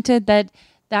pointed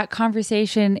that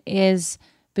conversation is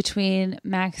between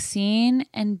Maxine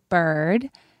and Bird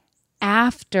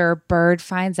after Bird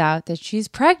finds out that she's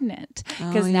pregnant.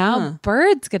 Because now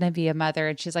Bird's going to be a mother.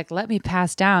 And she's like, let me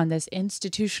pass down this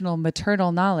institutional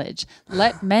maternal knowledge.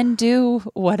 Let men do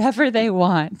whatever they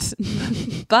want.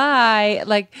 Bye.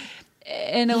 Like,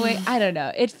 in a way, I don't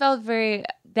know. It felt very...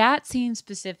 That scene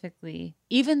specifically,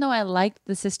 even though I liked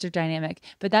the sister dynamic,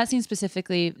 but that scene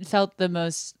specifically felt the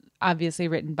most obviously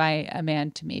written by a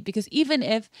man to me, because even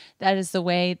if that is the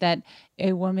way that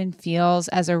a woman feels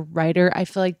as a writer, I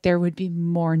feel like there would be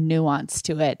more nuance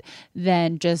to it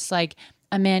than just like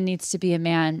a man needs to be a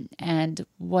man. And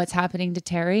what's happening to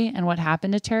Terry and what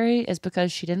happened to Terry is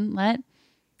because she didn't let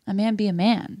a man be a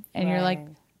man. And you're like,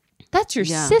 that's your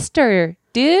sister,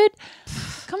 dude.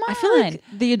 Come on. I feel like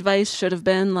the advice should have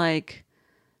been like,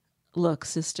 look,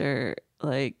 sister,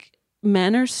 like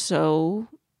men are so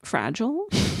fragile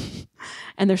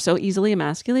and they're so easily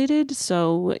emasculated.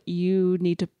 So you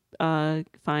need to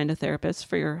find a therapist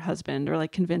for your husband, or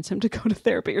like convince him to go to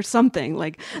therapy or something.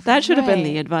 Like that should have been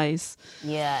the advice.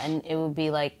 Yeah, and it would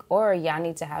be like, or y'all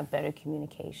need to have better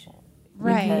communication.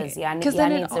 Right. Because y'all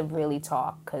need to really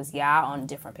talk, because y'all on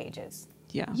different pages.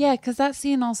 Yeah, because that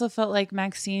scene also felt like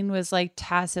Maxine was like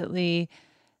tacitly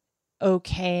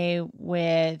okay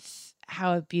with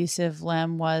how abusive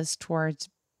Lem was towards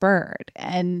Bird,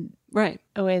 and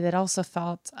a way that also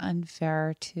felt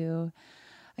unfair to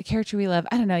a character we love.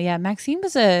 I don't know. Yeah, Maxine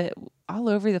was all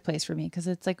over the place for me, because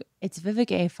it's like, it's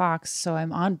Vivica A. Fox, so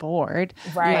I'm on board.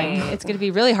 Right. Like, it's going to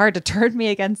be really hard to turn me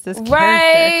against this character.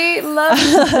 Right.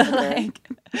 Love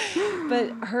but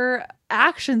her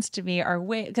actions to me are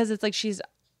way, because it's like she's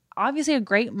obviously a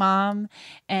great mom,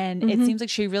 and it seems like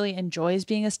she really enjoys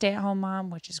being a stay-at-home mom,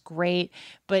 which is great.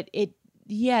 But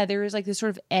there is like this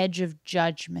sort of edge of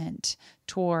judgment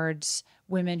towards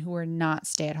women who are not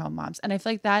stay-at-home moms. And I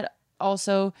feel like that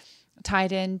also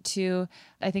tied into,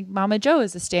 I think Mama Jo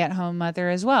is a stay-at-home mother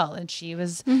as well. And she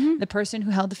was the person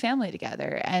who held the family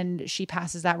together. And she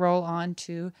passes that role on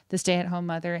to the stay-at-home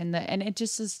mother. And it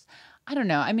just is, I don't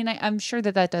know. I mean, I'm sure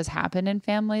that does happen in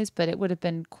families, but it would have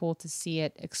been cool to see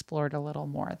it explored a little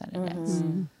more than it is.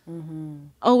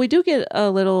 Oh, we do get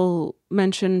a little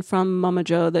mention from Mama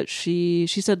Jo that she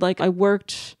said, like, I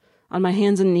worked on my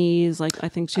hands and knees. Like, I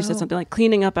think she said something like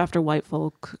cleaning up after white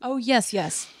folk. Oh,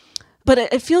 yes. But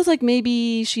it feels like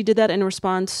maybe she did that in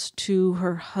response to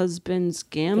her husband's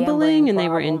gambling and they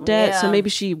were in debt. Yeah. So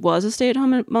maybe she was a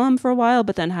stay-at-home mom for a while,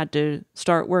 but then had to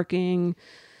start working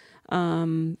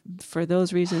for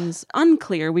those reasons.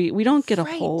 Unclear. We don't get a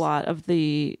whole lot of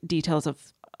the details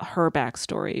of her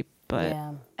backstory. But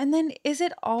And then is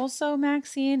it also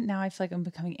Maxine? Now I feel like I'm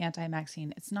becoming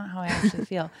anti-Maxine. It's not how I actually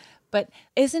feel. But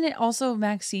isn't it also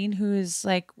Maxine who is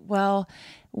like, well,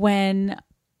 when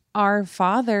our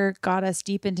father got us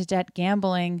deep into debt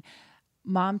gambling,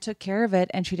 Mom took care of it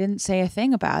and she didn't say a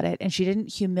thing about it, and she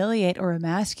didn't humiliate or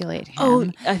emasculate him. Oh,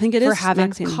 I think it is for having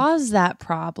Maxine. caused that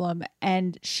problem,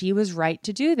 and she was right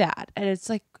to do that. And it's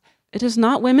like, it is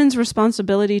not women's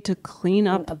responsibility to clean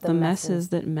up the messes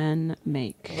that men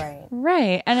make.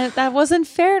 Right. And that wasn't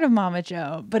fair to Mama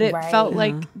Jo, but it felt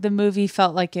like the movie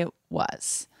felt like it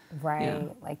was. Right. Yeah.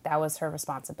 Like that was her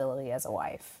responsibility as a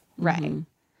wife. Right.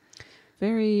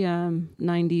 Very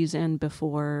 90s and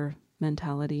before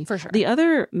mentality. For sure. The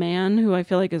other man who I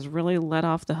feel like is really let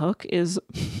off the hook is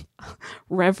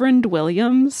Reverend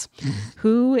Williams,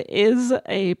 who is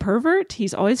a pervert.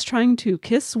 He's always trying to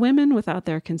kiss women without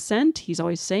their consent. He's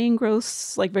always saying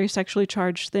gross, like very sexually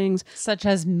charged things. Such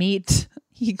as meat.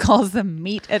 He calls them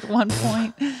meat at one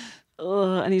point.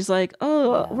 And he's like,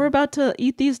 we're about to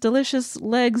eat these delicious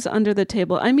legs under the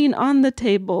table. I mean, on the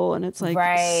table. And it's like,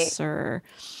 sir.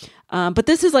 But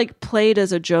this is like played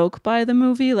as a joke by the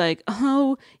movie. Like,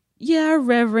 oh, yeah,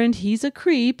 Reverend, he's a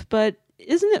creep, but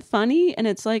isn't it funny? And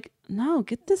it's like, no,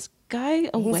 get this guy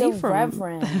away from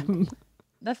Reverend. him.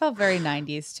 That felt very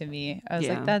 90s to me. I was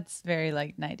like, that's very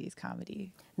like 90s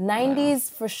comedy.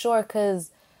 90s for sure, because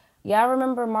y'all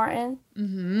remember Martin?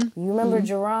 Mm-hmm. You remember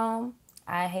Jerome?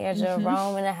 I hear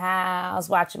Jerome in the house,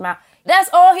 watch him out. That's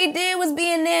all he did was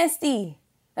being nasty.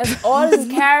 That's all his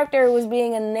character was,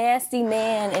 being a nasty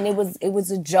man, and it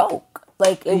was a joke.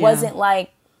 Like, it wasn't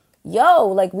like, yo,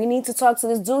 like, we need to talk to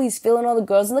this dude. He's feeling all the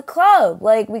girls in the club.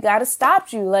 Like, we got to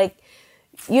stop you. Like,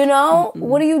 you know,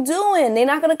 what are you doing? They're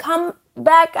not going to come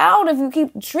back out if you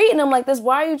keep treating them like this.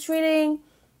 Why are you treating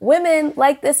women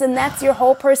like this? And that's your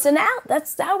whole personality.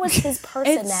 That was his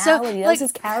personality. That was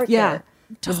his character. Yeah.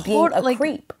 Was being a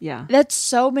creep. Yeah. That's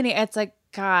so many. It's like,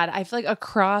 God, I feel like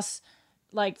across,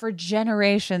 like, for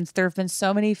generations, there have been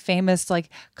so many famous, like,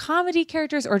 comedy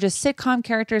characters or just sitcom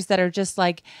characters that are just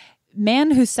like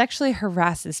man who sexually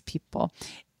harasses people.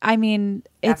 I mean,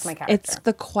 it's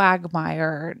the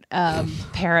Quagmire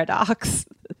paradox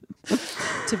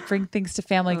to bring things to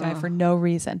Family Guy for no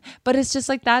reason. But it's just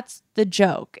like, that's the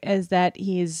joke, is that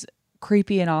he's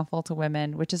creepy and awful to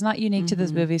women, which is not unique to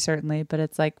this movie, certainly. But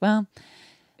it's like, well,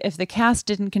 if the cast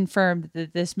didn't confirm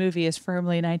that this movie is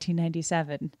firmly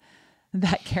 1997,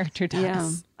 that character does. Yeah.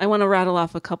 I want to rattle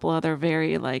off a couple other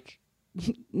very like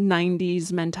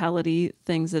 90s mentality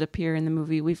things that appear in the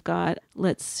movie. We've got,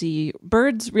 let's see,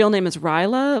 Bird's real name is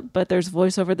Ryla, but there's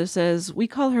voiceover that says, we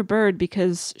call her Bird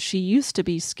because she used to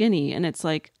be skinny. And it's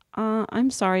like, I'm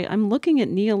sorry, I'm looking at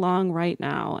Nia Long right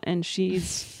now and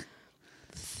she's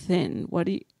thin.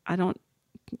 I don't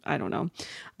know.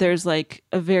 There's like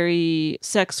a very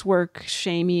sex work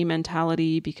shamey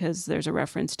mentality because there's a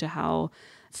reference to how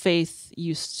Faith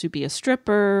used to be a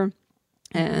stripper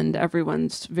and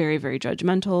everyone's very, very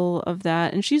judgmental of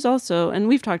that. And she's also, and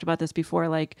we've talked about this before,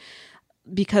 like,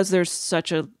 because there's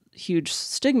such a huge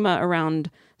stigma around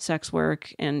sex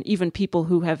work, and even people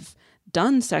who have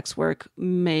done sex work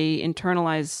may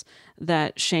internalize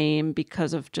that shame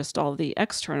because of just all the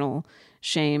external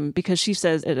shame. Because she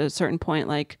says at a certain point,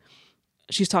 like,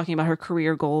 she's talking about her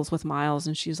career goals with Miles,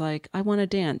 and she's like, I want to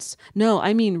dance. No,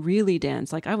 I mean really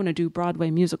dance. Like, I want to do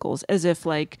Broadway musicals, as if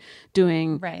like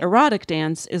doing erotic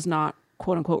dance is not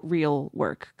quote unquote real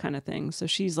work kind of thing. So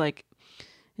she's like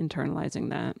internalizing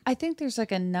that. I think there's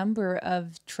like a number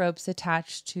of tropes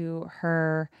attached to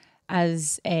her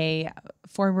as a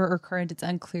former or current, it's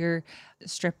unclear,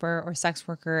 stripper or sex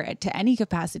worker to any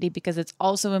capacity, because it's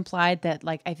also implied that,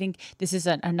 like, I think this is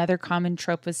another common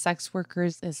trope with sex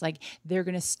workers is like, they're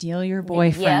going to steal your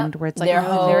boyfriend, where it's like, they're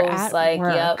they're at like,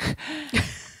 work.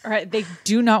 All right, they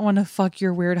do not want to fuck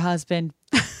your weird husband.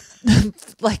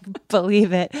 Like,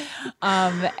 believe it.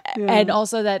 And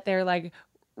also that they're like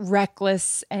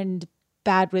reckless and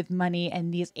bad with money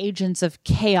and these agents of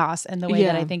chaos, and the way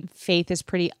that I think Faith is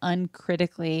pretty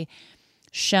uncritically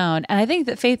shown. And I think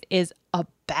that Faith is a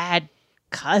bad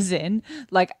cousin.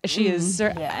 Like, she is,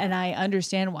 and I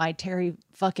understand why Terry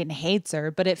fucking hates her,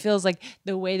 but it feels like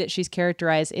the way that she's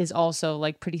characterized is also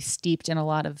like pretty steeped in a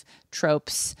lot of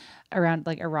tropes around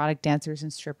like erotic dancers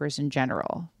and strippers in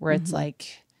general, where it's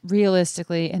like,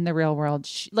 realistically in the real world,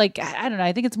 like, I don't know,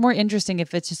 I think it's more interesting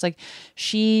if it's just like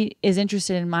she is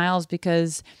interested in Miles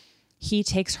because he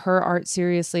takes her art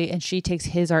seriously and she takes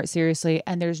his art seriously,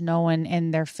 and there's no one in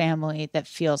their family that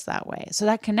feels that way. So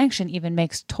that connection even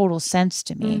makes total sense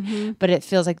to me, but it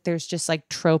feels like there's just like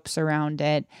tropes around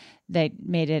it that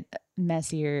made it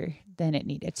messier than it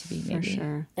needed to be, maybe. For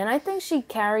sure. And I think she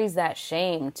carries that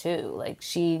shame too. Like,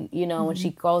 she, you know, when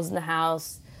she goes in the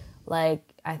house, like,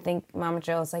 I think Mama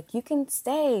Jo is like, you can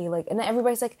stay. Like, and then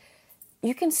everybody's like,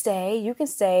 you can stay.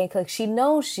 Like, she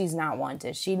knows she's not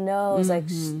wanted. She knows, like,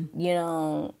 you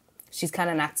know, she's kind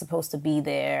of not supposed to be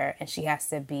there, and she has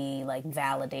to be, like,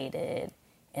 validated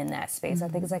in that space. I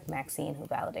think it's, like, Maxine who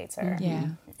validates her. Yeah.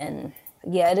 And,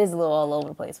 yeah, it is a little all over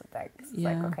the place with that. It's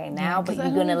like, okay, now, but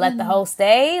you're going to let the hoe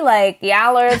stay? Like,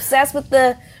 y'all are obsessed with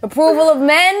the approval of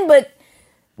men,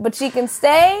 but she can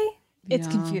stay? It's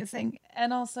confusing.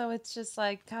 And also, it's just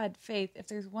like, God, Faith, if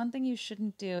there's one thing you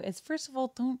shouldn't do, it's, first of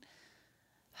all, don't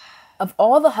Of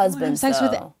all the I wouldn't have husbands, sex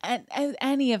with though.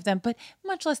 any of them, but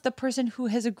much less the person who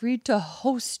has agreed to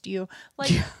host you.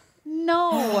 Like,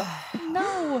 no.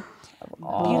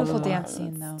 Beautiful dance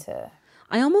scene, though.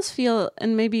 I almost feel,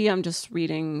 and maybe I'm just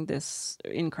reading this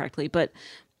incorrectly, but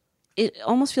it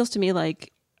almost feels to me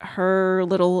like her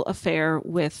little affair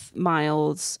with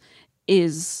Miles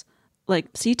is like,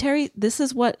 see, Terry, this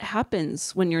is what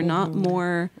happens when you're not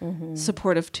more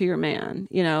supportive to your man,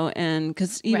 you know? And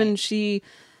because even she,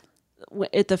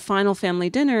 at the final family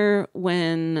dinner,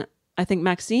 when I think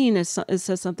Maxine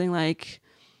says something like,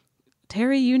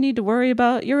 Terry, you need to worry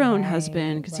about your own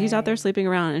husband because he's out there sleeping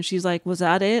around. And she's like, was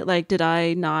that it? Like, did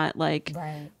I not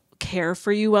care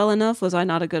for you well enough? Was I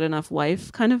not a good enough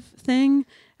wife kind of thing?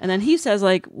 And then he says,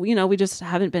 like, you know, we just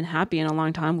haven't been happy in a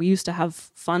long time. We used to have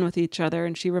fun with each other.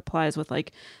 And she replies with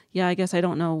like, yeah, I guess I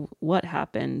don't know what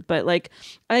happened. But like,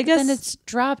 I guess. Then it's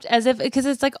dropped as if, because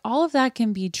it's like all of that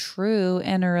can be true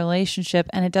in a relationship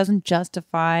and it doesn't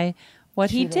justify what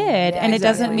he did. And it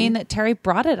doesn't mean that Terry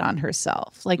brought it on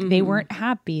herself. Like they weren't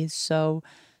happy. So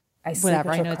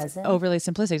whatever. I know it's overly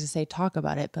simplistic to say talk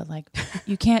about it, but like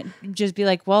you can't just be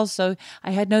like, well, so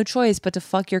I had no choice but to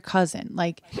fuck your cousin.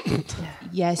 Like,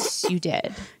 yes, you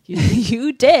did.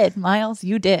 You did, Miles.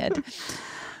 You did.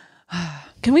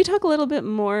 Can we talk a little bit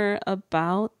more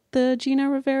about the Gina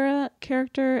Rivera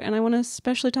character? And I want to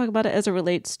especially talk about it as it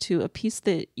relates to a piece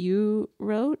that you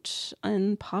wrote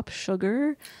in Pop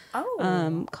Sugar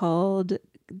called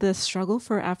The Struggle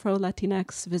for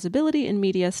Afro-Latinx Visibility in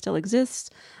Media Still Exists.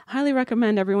 Highly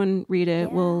recommend everyone read it.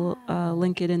 Yeah. We'll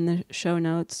link it in the show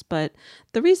notes. But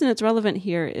the reason it's relevant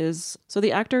here is, so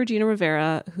the actor Gina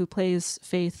Rivera, who plays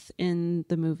Faith in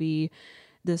the movie,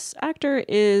 this actor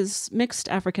is mixed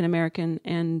African-American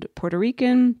and Puerto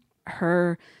Rican.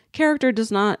 Her character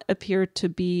does not appear to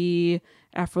be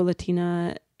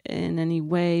Afro-Latina in any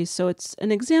way. So it's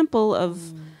an example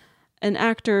of an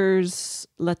actor's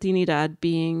Latinidad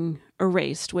being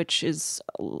erased, which is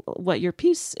what your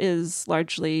piece is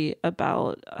largely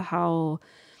about, how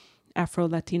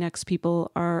Afro-Latinx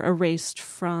people are erased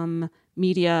from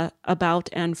media about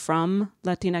and from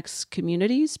Latinx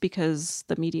communities because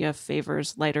the media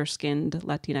favors lighter-skinned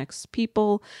Latinx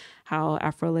people, how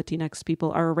Afro-Latinx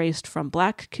people are erased from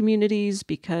Black communities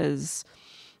because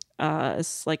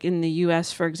it's like in the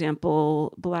US, for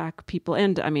example, Black people,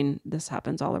 and I mean, this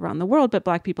happens all around the world, but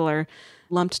Black people are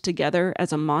lumped together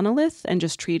as a monolith and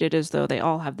just treated as though they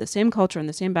all have the same culture and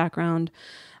the same background,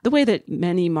 the way that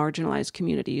many marginalized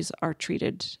communities are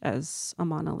treated as a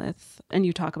monolith. And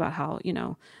you talk about how, you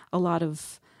know, a lot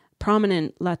of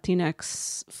prominent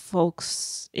Latinx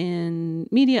folks in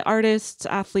media, artists,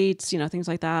 athletes, you know, things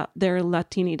like that, their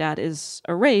Latinidad is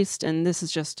erased. And this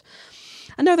is just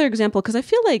another example, because I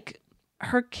feel like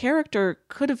her character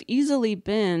could have easily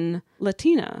been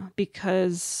Latina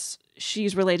because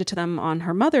she's related to them on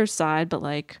her mother's side, but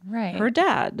like her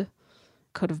dad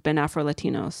could have been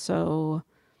Afro-Latino. So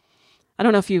I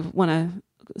don't know if you want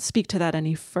to speak to that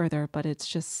any further, but it's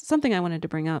just something I wanted to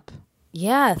bring up.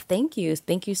 Yeah, thank you.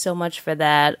 Thank you so much for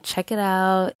that. Check it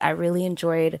out. I really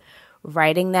enjoyed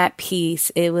writing that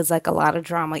piece. It was like a lot of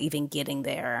drama even getting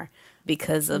there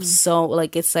because of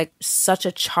it's like such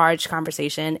a charged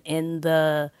conversation in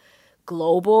the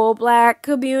global Black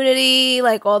community,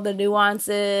 like all the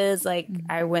nuances. Like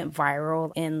I went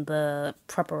viral in the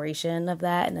preparation of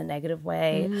that in a negative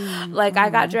way. Like I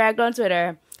got dragged on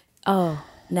Twitter. Oh,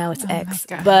 now it's X.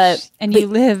 But you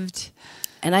lived.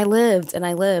 And I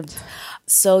lived.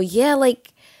 So yeah,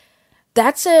 like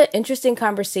that's an interesting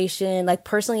conversation. Like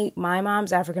personally, my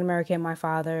mom's African American, my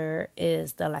father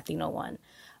is the Latino one.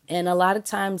 And a lot of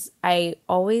times I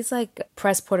always like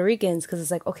press Puerto Ricans because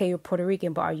it's like, okay, you're Puerto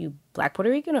Rican, but are you Black Puerto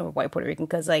Rican or white Puerto Rican?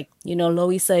 Because like, you know,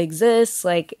 Loíza exists,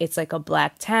 like it's like a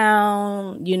Black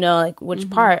town, you know, like which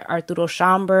part? Arturo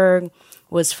Schomburg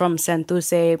was from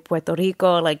Santurce, Puerto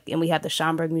Rico, like, and we have the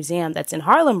Schomburg Museum that's in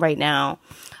Harlem right now.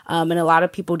 And a lot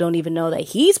of people don't even know that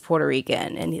he's Puerto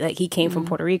Rican and he came from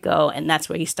Puerto Rico, and that's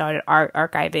where he started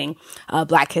archiving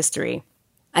Black history.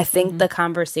 I think the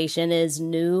conversation is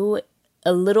new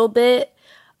a little bit,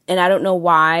 and I don't know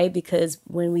why, because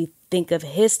when we think of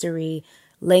history,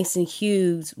 Langston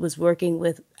Hughes was working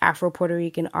with Afro-Puerto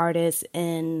Rican artists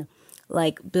and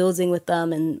like building with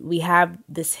them, and we have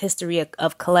this history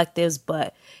of collectives,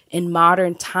 but in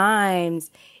modern times,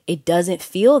 it doesn't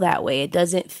feel that way. It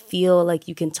doesn't feel like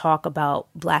you can talk about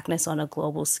Blackness on a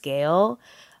global scale.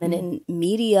 And in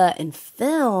media and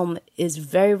film is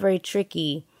very, very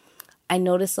tricky. I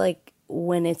notice like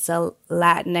when it's a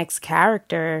Latinx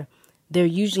character, they're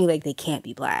usually like, they can't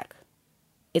be Black.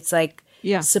 It's like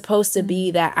supposed to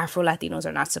be that Afro-Latinos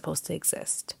are not supposed to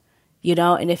exist. you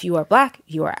know, and if you are Black,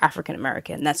 you are African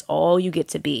American. That's all you get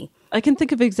to be. I can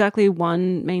think of exactly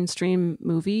one mainstream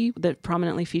movie that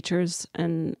prominently features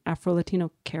an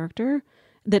Afro-Latino character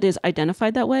that is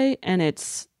identified that way, and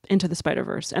it's Into the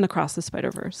Spider-Verse and Across the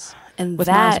Spider-Verse and with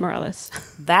Miles Morales.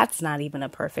 That's not even a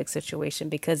perfect situation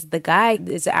because the guy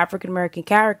is an African-American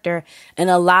character, and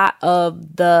a lot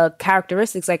of the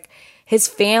characteristics, like his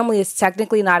family is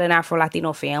technically not an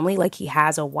Afro-Latino family. Like he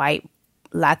has a white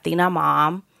Latina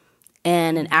mom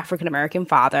and an African-American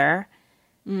father.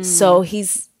 So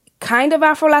he's kind of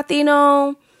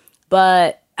Afro-Latino,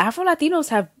 but Afro-Latinos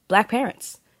have Black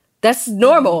parents. That's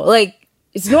normal. Like,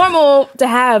 it's normal to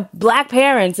have Black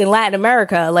parents in Latin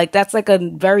America. Like, that's like a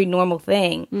very normal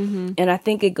thing. And I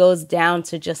think it goes down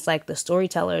to just like the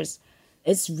storytellers.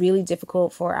 It's really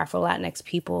difficult for Afro-Latinx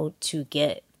people to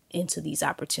get into these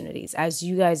opportunities. As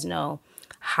you guys know,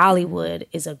 Hollywood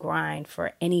is a grind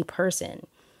for any person.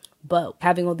 But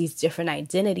having all these different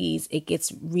identities, it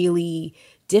gets really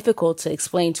difficult to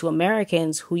explain to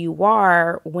Americans who you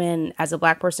are when, as a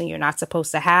Black person, you're not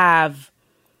supposed to have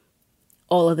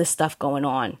all of this stuff going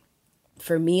on.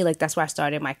 For me, like, that's why I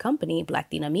started my company,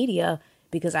 Blacktina Media,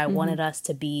 because I wanted us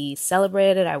to be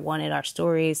celebrated. I wanted our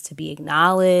stories to be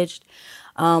acknowledged.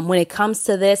 When it comes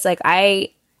to this, like,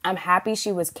 I'm happy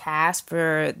she was cast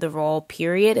for the role,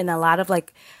 period. And a lot of,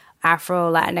 like,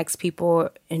 Afro-Latinx people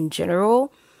in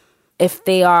general, if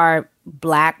they are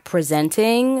Black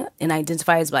presenting and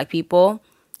identify as Black people,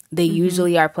 they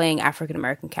usually are playing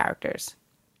African-American characters.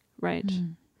 Right.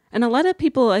 And a lot of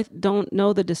people don't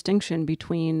know the distinction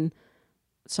between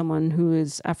someone who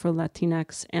is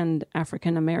Afro-Latinx and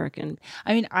African-American.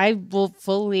 I mean, I will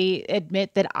fully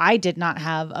admit that I did not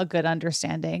have a good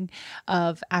understanding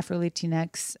of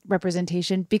Afro-Latinx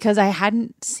representation because I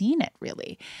hadn't seen it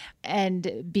really.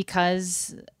 And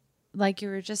because, like you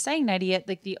were just saying, Nydia,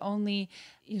 like the only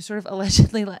sort of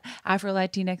allegedly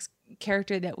Afro-Latinx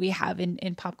character that we have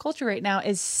in pop culture right now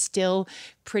is still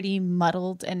pretty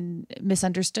muddled and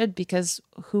misunderstood because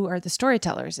who are the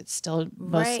storytellers? It's still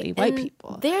mostly white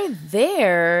people. They're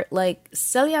there. Like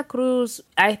Celia Cruz,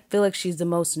 I feel like she's the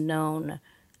most known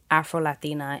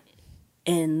Afro-Latina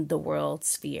in the world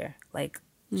sphere. Like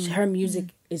her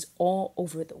music is all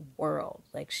over the world.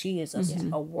 Like she is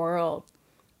a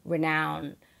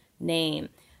world-renowned name.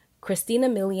 Christina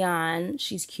Milian,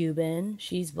 she's Cuban,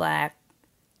 she's Black,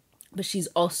 but she's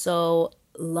also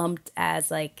lumped as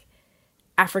like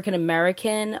African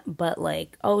American, but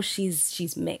like, oh,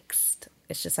 she's mixed.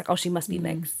 It's just like, oh, she must be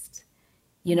mixed,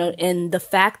 you know. And the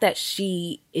fact that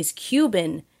she is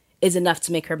Cuban is enough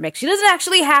to make her mixed. She doesn't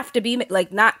actually have to be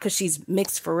like, not because she's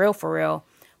mixed for real,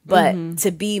 but to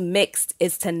be mixed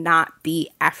is to not be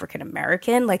African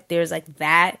American. Like there's like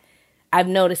that. I've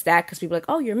noticed that because people are like,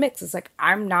 oh, you're mixed. It's like,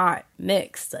 I'm not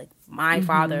mixed. Like, my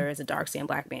father is a dark-skinned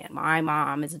Black man. My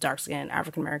mom is a dark-skinned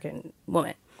African-American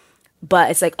woman.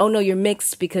 But it's like, oh, no, you're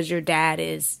mixed because your dad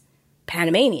is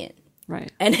Panamanian.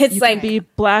 Right. And it's you like, can be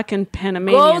Black and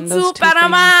Panamanian. Go to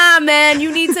Panama, man.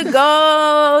 You need to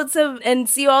go to and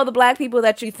see all the Black people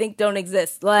that you think don't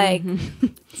exist. Like,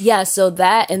 yeah, so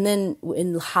that. And then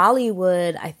in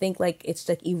Hollywood, I think, like, it's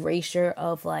like erasure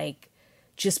of, like,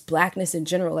 just Blackness in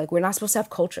general. Like, we're not supposed to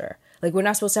have culture. Like, we're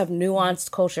not supposed to have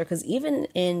nuanced culture. Because even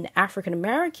in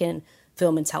African-American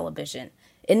film and television,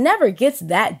 it never gets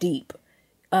that deep.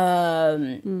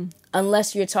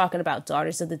 Unless you're talking about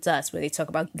Daughters of the Dust, where they talk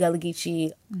about Gullah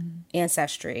Geechee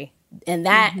ancestry. And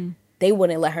that, they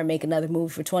wouldn't let her make another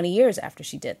movie for 20 years after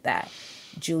she did that.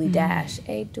 Julie Dash.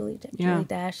 Hey, Julie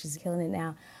Dash is killing it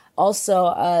now.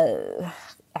 Also,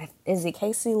 is it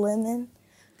Casey Lemon?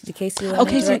 Casey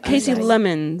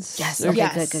Lemons. Yes.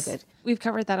 Okay, good. We've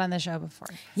covered that on the show before.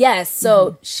 Yes.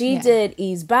 So she did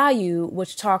East Bayou,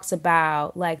 which talks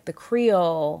about like the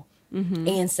Creole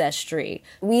ancestry.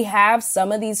 We have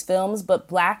some of these films, but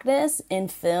Blackness in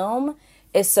film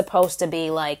is supposed to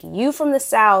be like you from the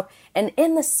South, and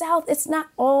in the South, it's not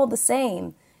all the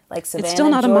same. Like Savannah, it's still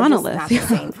not Georgia's a monolith. Not the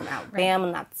same from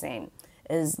Alabama. Not the same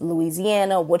as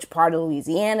Louisiana. Which part of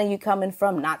Louisiana you coming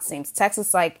from? Not the same as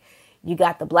Texas. Like. You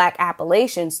got the Black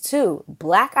Appalachians, too.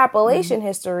 Black Appalachian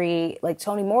history, like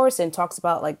Toni Morrison talks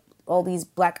about, like, all these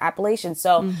Black Appalachians.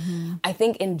 So I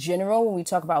think in general, when we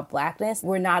talk about Blackness,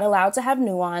 we're not allowed to have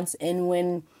nuance. And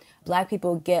when Black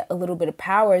people get a little bit of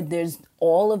power, there's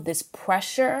all of this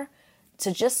pressure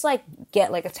to just, like,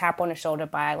 get, like, a tap on the shoulder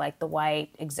by, like, the white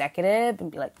executive and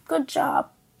be like, good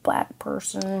job, Black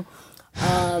person.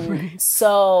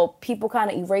 So people kind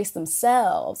of erase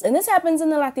themselves, and this happens in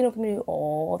the Latino community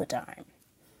all the time.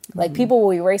 Like people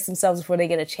will erase themselves before they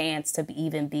get a chance to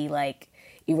even be like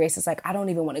erases, like, I don't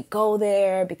even want to go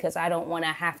there because I don't want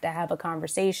to have a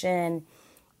conversation,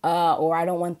 or I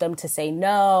don't want them to say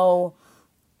no,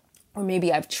 or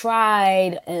maybe I've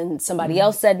tried and somebody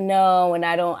else said no, and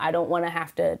I don't want to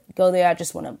have to go there. I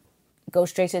just want to go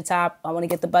straight to the top. I want to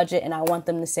get the budget, and I want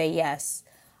them to say yes.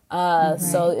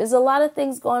 So there's a lot of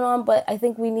things going on, but I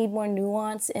think we need more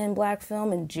nuance in Black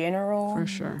film in general. For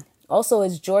sure. Also,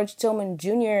 is George Tillman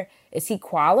Jr., is he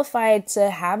qualified to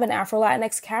have an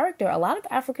Afro-Latinx character? A lot of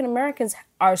African Americans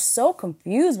are so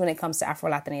confused when it comes to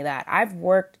Afro-Latinidad. I've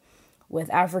worked with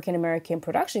African American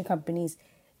production companies.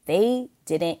 They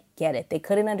didn't get it. They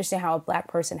couldn't understand how a Black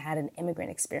person had an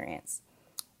immigrant experience.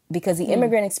 Because the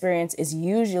immigrant experience is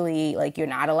usually like, you're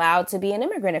not allowed to be an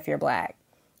immigrant if you're Black.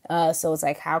 So it's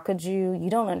like, how could you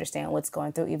don't understand what's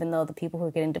going through, even though the people who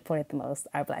are getting deported the most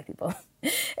are Black people.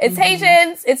 It's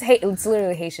Haitians. It's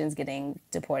literally Haitians getting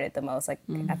deported the most, like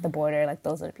at the border, like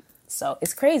those are the people. So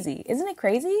it's crazy. Isn't it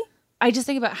crazy? I just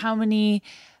think about how many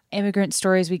immigrant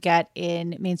stories we get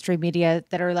in mainstream media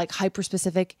that are like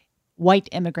hyper-specific white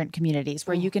immigrant communities,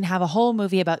 where you can have a whole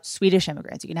movie about Swedish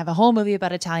immigrants. You can have a whole movie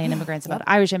about Italian immigrants, about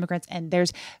Irish immigrants. And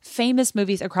there's famous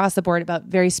movies across the board about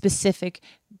very specific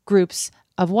groups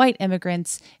of white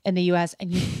immigrants in the U.S.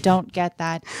 And you don't get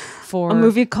that for a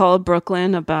movie called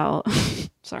Brooklyn about,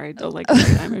 sorry, the like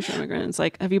Irish immigrants.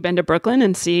 Like, have you been to Brooklyn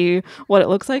and see what it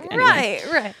looks like? Anyway.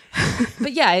 Right.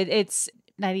 But yeah, it's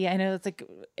Nydia, I know it's like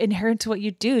inherent to what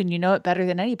you do and you know it better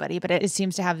than anybody, but it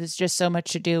seems to have this just so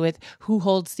much to do with who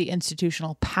holds the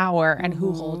institutional power and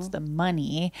who holds the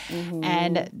money.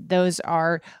 And those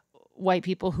are white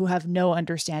people who have no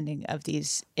understanding of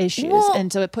these issues.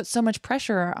 And so it puts so much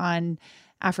pressure on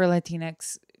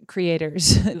Afro-Latinx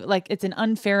creators. Like, it's an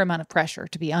unfair amount of pressure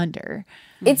to be under.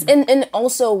 It's and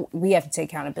also we have to take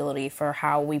accountability for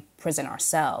how we present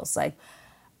ourselves. Like,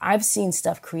 I've seen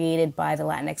stuff created by the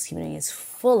Latinx community is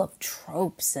full of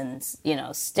tropes and,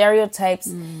 stereotypes.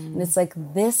 And it's like,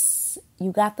 this,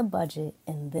 you got the budget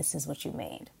and this is what you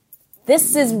made.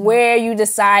 This is where you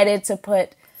decided to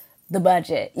put the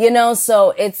budget,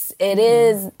 So it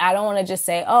is, I don't want to just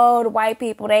say, oh, the white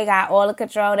people, they got all the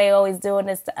control. They always doing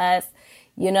this to us.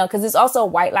 Because it's also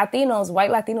white Latinos.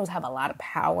 White Latinos have a lot of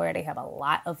power. They have a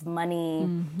lot of money.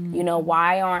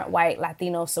 Why aren't white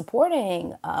Latinos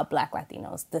supporting Black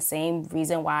Latinos? The same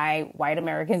reason why white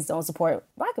Americans don't support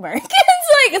Black Americans.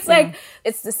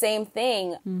 It's the same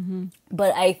thing.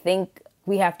 But I think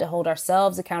we have to hold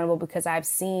ourselves accountable, because I've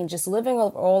seen, just living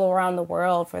all around the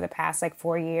world for the past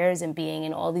 4 years and being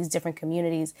in all these different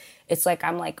communities, it's like,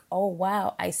 I'm like, oh,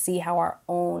 wow, I see how our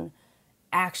own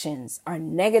actions are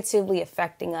negatively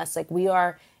affecting us. Like, we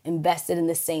are invested in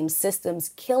the same systems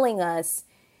killing us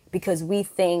because we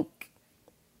think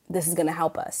this is going to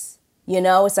help us.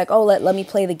 It's like, oh, let me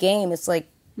play the game. It's like,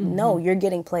 no, you're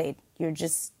getting played. You're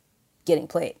just getting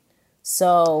played.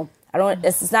 So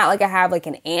it's not like I have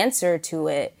an answer to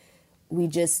it. We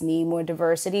just need more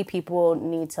diversity. People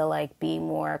need to be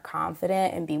more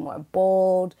confident and be more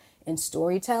bold in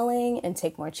storytelling and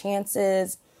take more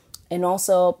chances. And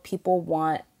also, people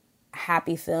want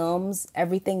happy films.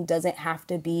 Everything doesn't have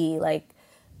to be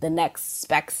the next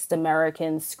Specs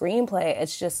American screenplay.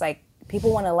 It's just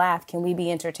people want to laugh. Can we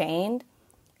be entertained?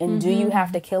 And do you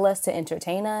have to kill us to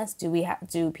entertain us?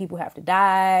 Do people have to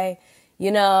die?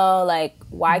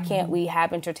 Why can't we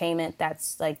have entertainment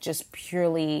that's just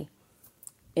purely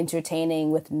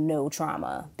entertaining with no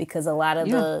trauma? Because a lot of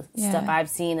the stuff I've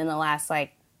seen in the last 5-8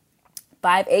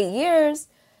 years,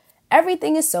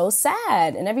 everything is so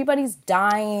sad and everybody's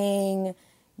dying,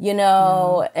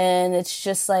 and it's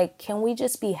just can we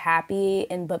just be happy?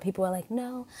 But people are like,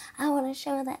 no, I want to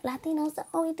show that Latinos, the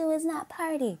only do is not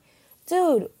party.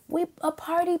 Dude, we are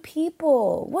party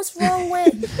people. What's wrong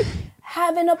with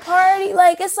having a party?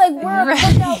 We're a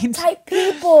cookout type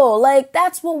people.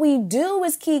 That's what we do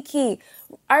is kiki.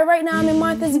 Right now I'm in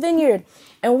Martha's Vineyard.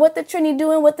 And what the Trini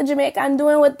doing, what the Jamaican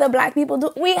doing, what the Black people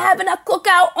do, we having a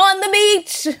cookout on the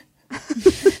beach.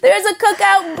 There's a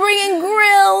cookout, bringing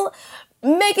grill,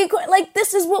 making,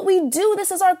 this is what we do.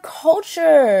 This is our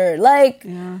culture.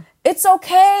 It's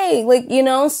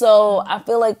okay. So I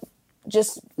feel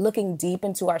just looking deep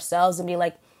into ourselves and be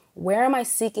where am I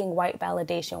seeking white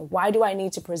validation? Why do I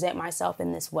need to present myself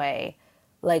in this way?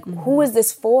 Who is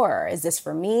this for? Is this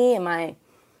for me? And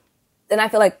I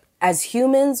feel as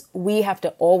humans, we have to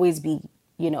always be,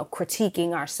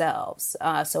 critiquing ourselves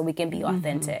so we can be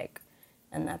authentic.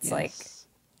 And that's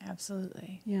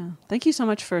Absolutely. Yeah. Thank you so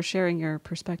much for sharing your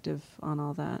perspective on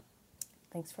all that.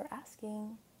 Thanks for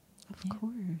asking. Of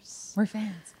course. We're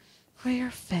fans.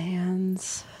 We're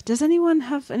fans. Does anyone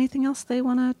have anything else they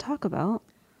want to talk about?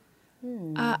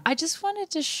 I just wanted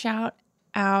to shout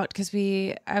out, because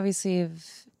we obviously have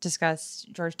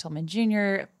discussed George Tillman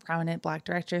Jr., prominent Black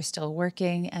director, still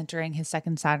working, entering his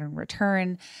second Saturn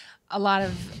return. A lot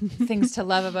of things to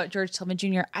love about George Tillman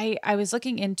Jr. I was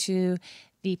looking into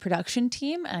the production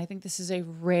team, and I think this is a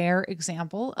rare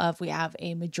example of we have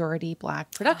a majority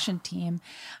Black production team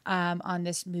on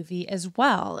this movie as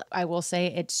well. I will say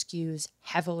it skews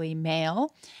heavily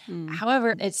male.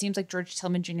 However, it seems like George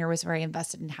Tillman Jr. was very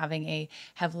invested in having a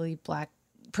heavily Black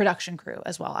production crew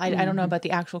as well. I don't know about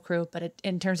the actual crew, but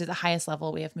in terms of the highest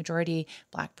level, we have majority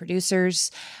Black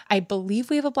producers. I believe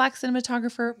we have a Black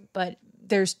cinematographer, but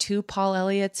there's 2 Paul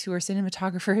Elliots who are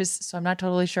cinematographers, so I'm not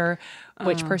totally sure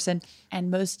which person. And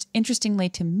most interestingly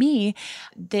to me,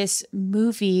 this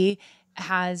movie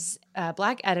has a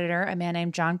Black editor, a man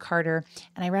named John Carter,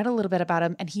 and I read a little bit about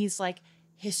him, and he's like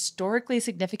historically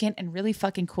significant and really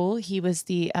fucking cool. He was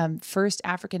the first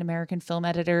African-American film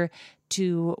editor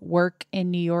to work in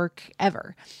New York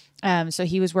ever. So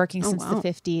he was working since the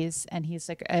 50s, and he's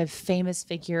like a famous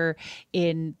figure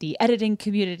in the editing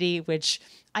community, which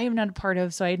I am not a part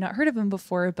of, so I had not heard of him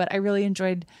before, but I really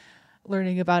enjoyed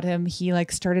learning about him. He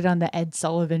like started on the Ed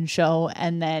Sullivan Show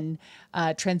and then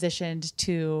transitioned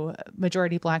to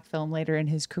majority Black film later in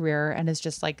his career, and is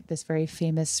just like this very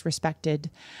famous, respected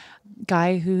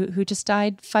guy who just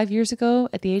died 5 years ago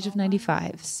at the age of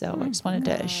 95. So I just wanted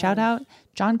to shout out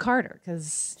John Carter,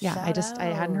 because I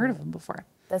hadn't heard of him before.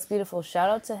 That's beautiful. Shout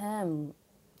out to him.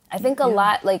 I think a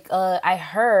lot, like I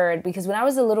heard, because when I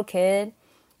was a little kid,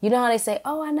 you know how they say,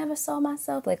 oh, I never saw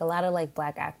myself? Like a lot of like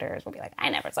Black actors will be like, I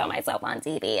never saw myself on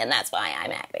TV, and that's why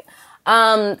I'm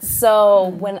acting. So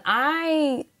when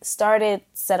I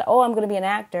said, oh, I'm going to be an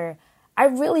actor, I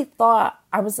really thought,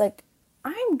 I was like,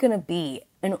 I'm going to be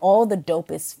in all the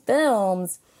dopest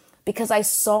films, because I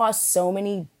saw so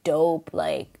many dope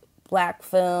like Black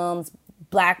films,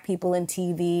 Black people in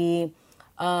TV.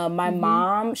 My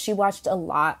mom, she watched a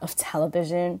lot of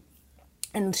television,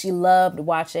 and she loved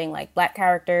watching like Black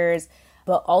characters,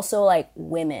 but also like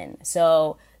women.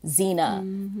 So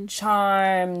Xena,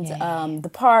 Charmed, The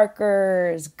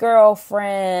Parkers,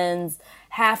 Girlfriends,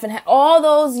 Half and Half, all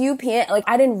those UPN. Like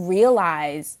I didn't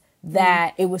realize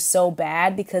that it was so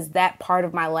bad, because that part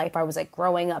of my life, I was like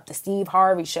growing up, the Steve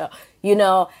Harvey Show, you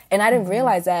know, and I didn't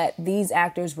realize that these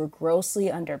actors were grossly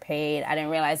underpaid. I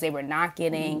didn't realize they were not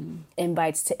getting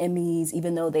invites to Emmys,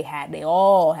 even though they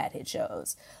all had hit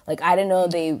shows. Like I didn't know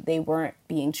they weren't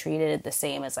being treated the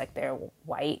same as like their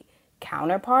white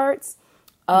counterparts.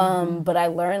 But I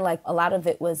learned like a lot of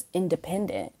it was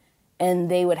independent,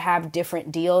 and they would have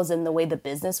different deals, and the way the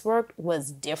business worked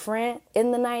was different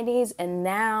in the 90s. And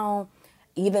now,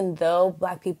 even though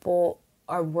Black people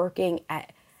are working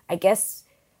at, I guess,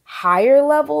 higher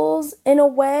levels in a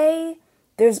way,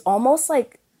 there's almost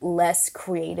like less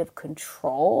creative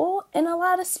control in a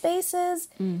lot of spaces.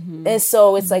 And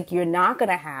so it's like you're not going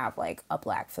to have like a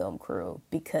Black film crew,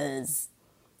 because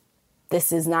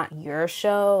this is not your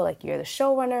show. Like you're the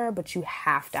showrunner, but you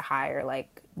have to hire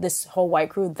like this whole white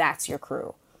crew. That's your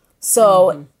crew.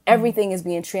 So everything is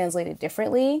being translated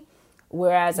differently.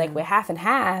 Whereas like with Half and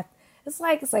Half, it's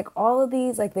like all of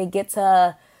these, like they get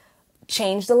to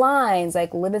change the lines,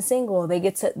 like Living Single.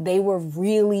 They were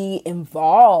really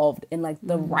involved in like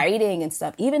the writing and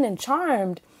stuff. Even in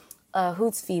Charmed,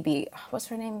 who's Phoebe? What's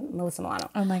her name? Melissa Milano.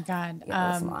 Oh my God.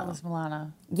 Yeah, Melissa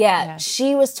Milano. Yeah,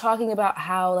 she was talking about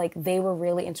how like they were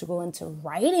really integral into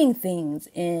writing things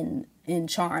in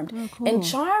Charmed. Oh, cool. And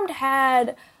Charmed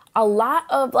had a lot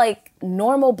of like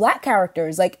normal Black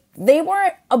characters. Like they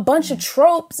weren't a bunch of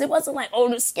tropes. It wasn't like, oh,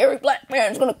 this scary Black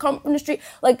man is going to come from the street.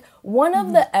 Like one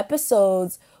of the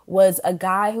episodes was a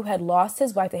guy who had lost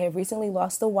his wife. They had recently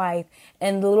lost the wife,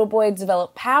 and the little boy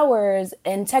developed powers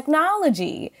and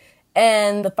technology.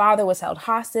 And the father was held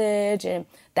hostage, and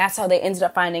that's how they ended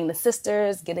up finding the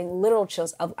sisters, getting literal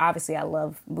chills. Obviously, I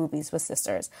love movies with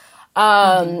sisters.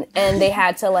 And they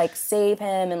had to like save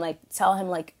him and like tell him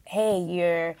like, hey,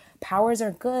 your powers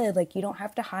are good. Like you don't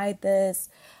have to hide this.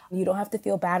 You don't have to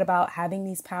feel bad about having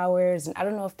these powers. And I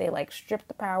don't know if they like stripped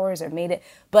the powers or made it,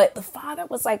 but the father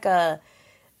was like a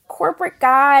corporate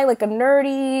guy, like a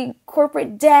nerdy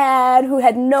corporate dad who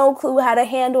had no clue how to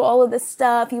handle all of this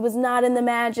stuff. He was not in the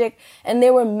magic. And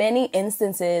there were many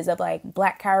instances of like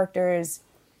Black characters,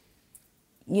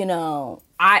 you know,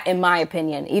 in my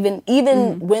opinion,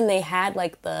 even when they had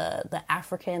like the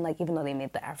African, like even though they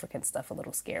made the African stuff a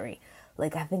little scary,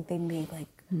 like I think they made like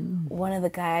one of the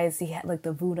guys, he had like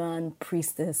the Voodoo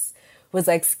priestess was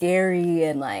like scary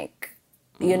and like,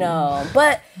 you know,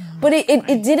 but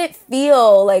it didn't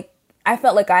feel like I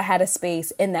felt like I had a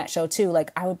space in that show too.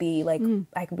 Like I would be like,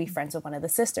 I could be friends with one of the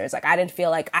sisters. Like I didn't feel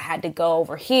like I had to go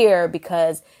over here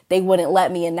because they wouldn't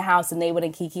let me in the house and they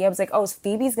wouldn't kiki. I was like, oh,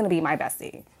 Phoebe's going to be my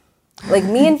bestie. Like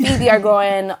me and Phoebe are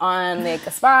going on like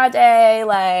a spa day.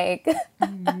 Like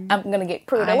I'm going to get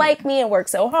Prue to like me and work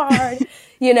so hard,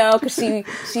 you know, because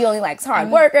she only likes hard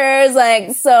workers.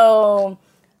 Like, so.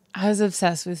 I was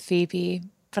obsessed with Phoebe,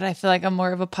 but I feel like I'm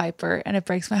more of a Piper and it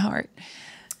breaks my heart.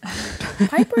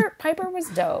 Piper was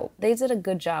dope. They did a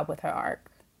good job with her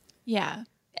arc. Yeah.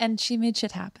 And she made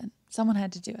shit happen. Someone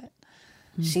had to do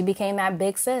it. She became that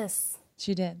big sis.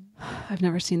 She did. I've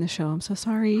never seen the show. I'm so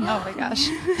sorry. Oh my gosh.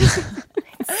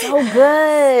 It's so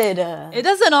good. It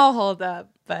doesn't all hold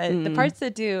up, but the parts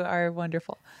that do are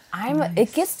wonderful.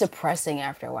 It gets depressing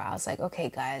after a while. It's like, okay,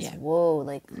 guys, whoa,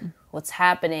 like, what's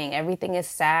happening? Everything is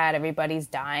sad. Everybody's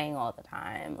dying all the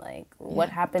time. Like, what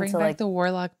happened to, back like... the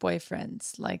warlock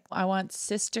boyfriends. Like, I want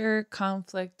sister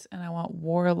conflict, and I want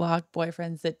warlock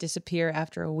boyfriends that disappear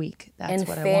after a week. That's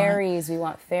what fairies. I want. We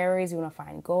want fairies. We want to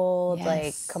find gold. Yes.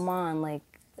 Like, come on. Like,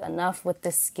 enough with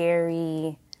this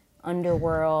scary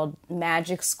underworld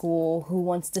magic school. Who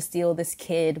wants to steal this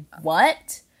kid?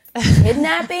 What?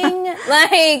 Kidnapping?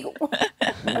 Like,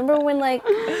 remember when like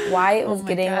Wyatt was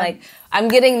getting God. Like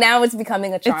now it's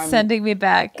becoming a charm. It's sending me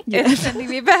back. It's sending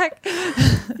me back.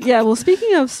 Yeah, well,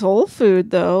 speaking of soul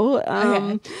food though,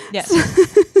 yes.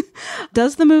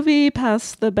 Does the movie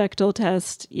pass the Bechdel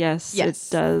test? Yes, it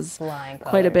does.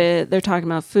 Quite a bit. They're talking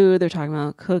about food, they're talking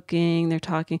about cooking,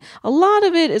 a lot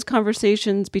of it is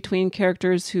conversations between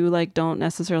characters who like don't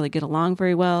necessarily get along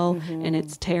very well, and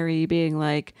it's Terry being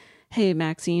like, hey,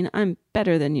 Maxine, I'm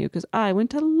better than you because I went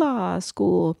to law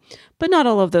school. But not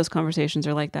all of those conversations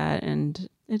are like that. And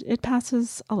it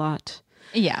passes a lot.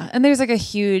 Yeah. And there's like a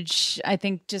huge, I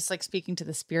think just like speaking to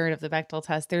the spirit of the Bechdel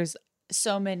test, there's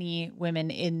so many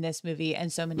women in this movie and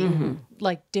so many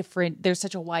like different, there's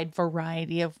such a wide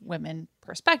variety of women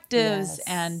perspectives.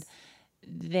 And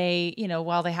they, you know,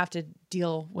 while they have to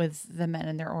deal with the men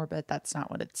in their orbit, that's not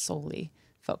what it's solely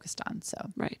focused on. So,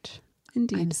 right.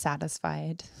 Indeed. I'm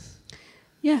satisfied.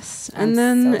 Yes. And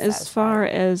then as far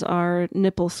as our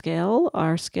nipple scale,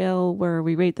 our scale where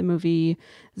we rate the movie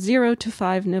 0 to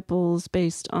 5 nipples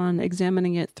based on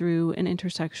examining it through an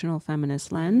intersectional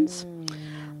feminist lens,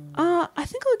 I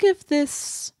think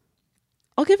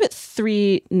I'll give it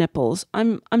 3 nipples.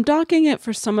 I'm docking it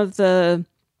for some of the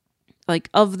like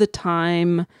of the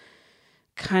time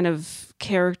kind of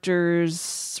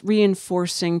characters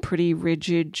reinforcing pretty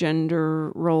rigid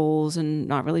gender roles and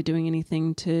not really doing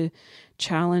anything to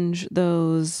challenge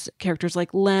those. Characters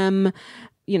like Lem,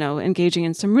 you know, engaging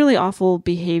in some really awful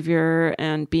behavior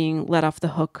and being let off the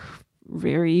hook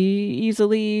very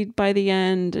easily by the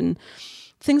end and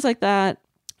things like that.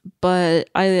 But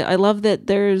I love that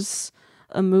there's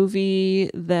a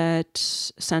movie that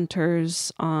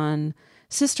centers on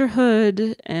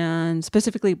sisterhood and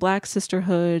specifically Black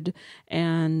sisterhood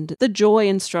and the joy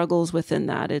and struggles within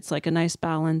that. It's like a nice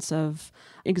balance of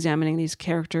examining these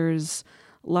characters'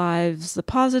 lives, the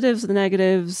positives, the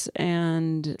negatives,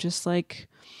 and just like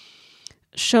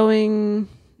showing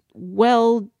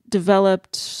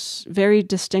well-developed, very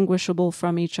distinguishable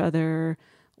from each other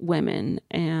women.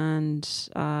 And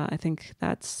I think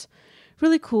that's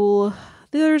really cool.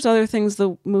 There's other things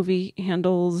the movie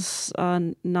handles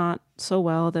not so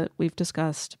well that we've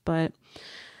discussed, but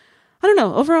I don't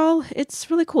know. Overall,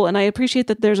 it's really cool. And I appreciate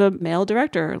that there's a male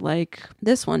director like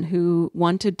this one who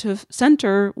wanted to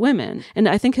center women. And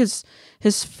I think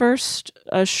his first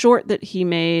short that he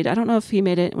made, I don't know if he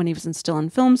made it when he was still in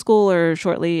film school or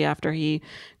shortly after he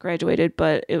graduated,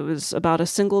 but it was about a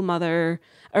single mother.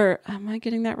 Or am I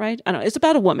getting that right? I don't know. It's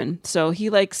about a woman. So he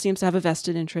like seems to have a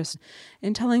vested interest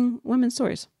in telling women's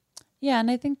stories. Yeah.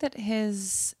 And I think that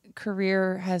his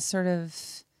career has sort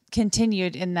of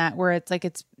continued in that where it's like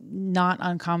it's not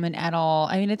uncommon at all.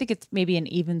 I mean, I think it's maybe an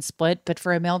even split, but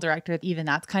for a male director, even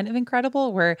that's kind of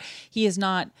incredible where he is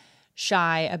not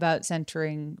shy about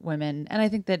centering women. And I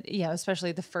think that, yeah,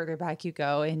 especially the further back you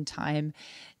go in time,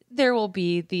 there will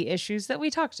be the issues that we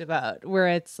talked about where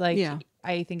it's like,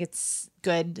 I think it's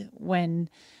good when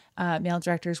male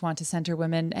directors want to center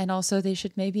women, and also they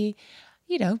should maybe,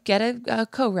 you know, get a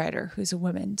co-writer who's a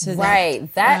woman so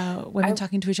that women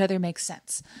talking to each other makes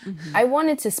sense. Mm-hmm. I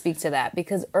wanted to speak to that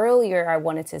because earlier I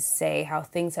wanted to say how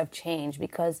things have changed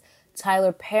because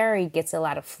Tyler Perry gets a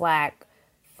lot of flack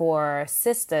for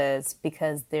sisters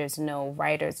because there's no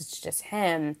writers, it's just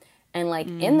him. And like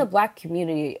in the Black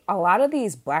community, a lot of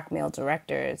these Black male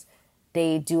directors,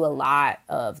 they do a lot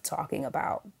of talking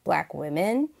about Black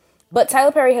women. But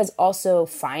Tyler Perry has also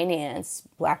financed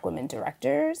Black women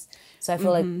directors. So I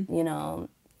feel like, you know,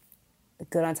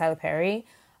 good on Tyler Perry.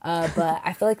 But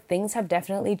I feel like things have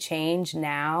definitely changed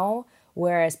now.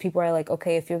 Whereas people are like,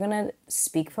 okay, if you're going to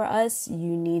speak for us,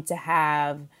 you need to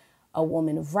have a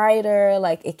woman writer.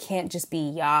 Like, it can't just be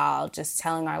y'all just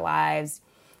telling our lives.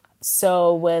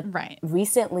 So with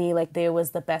recently, like, there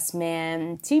was the Best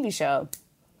Man TV show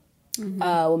with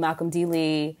Malcolm D.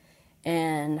 Lee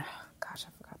and, gosh,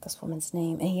 I forgot this woman's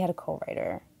name. And he had a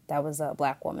co-writer that was a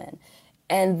Black woman.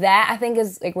 And that, I think,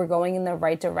 is, like, we're going in the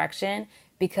right direction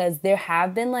because there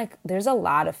have been, like, there's a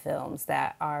lot of films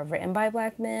that are written by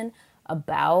Black men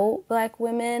about Black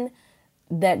women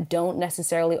that don't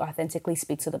necessarily authentically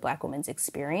speak to the Black woman's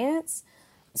experience.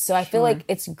 So I feel like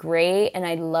it's great, and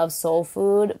I love soul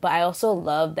food, but I also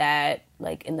love that,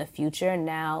 like, in the future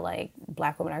now, like,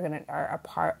 Black women are a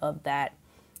part of that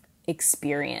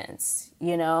experience,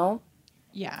 you know?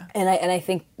 Yeah. And I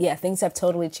think, yeah, things have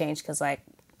totally changed because, like,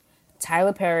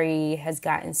 Tyler Perry has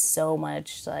gotten so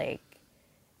much, like,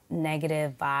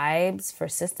 negative vibes for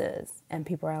sisters, and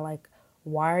people are like,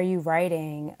 why are you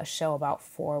writing a show about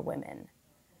 4 women?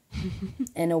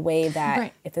 In a way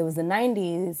that if it was the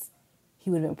 90s, he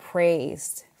would have been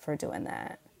praised for doing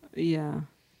that. Yeah,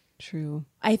 true.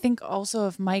 I think also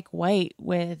of Mike White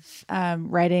with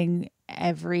writing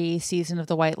every season of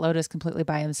The White Lotus completely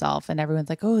by himself. And everyone's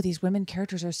like, oh, these women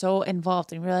characters are so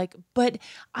involved. And we're like, but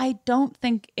I don't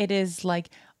think it is like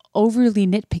overly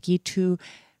nitpicky to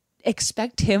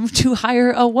expect him to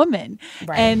hire a woman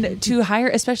and to hire,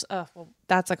 especially, well,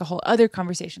 that's like a whole other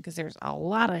conversation because there's a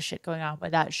lot of shit going on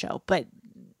with that show. But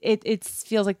it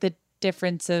feels like the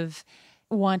difference of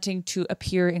wanting to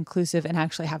appear inclusive and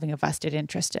actually having a vested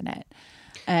interest in it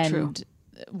and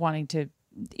wanting to,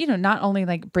 you know, not only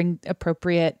like bring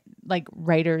appropriate like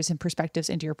writers and perspectives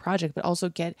into your project, but also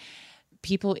get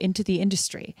people into the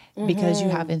industry because you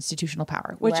have institutional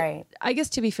power, which I guess,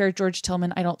 to be fair, George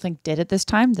Tillman, I don't think did at this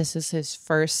time. This is his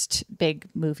first big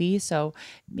movie. So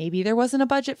maybe there wasn't a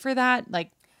budget for that,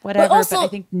 like whatever. But, also, but I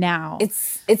think now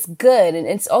it's good. And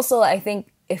it's also, I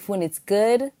think when it's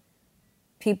good,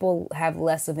 people have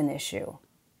less of an issue.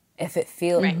 If it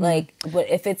feels like,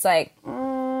 but if it's like,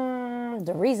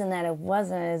 the reason that it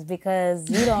wasn't is because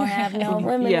you don't have no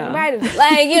women writers,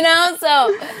 like, you know,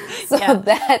 so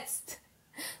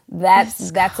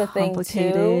that's a thing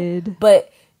too.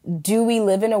 But do we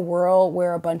live in a world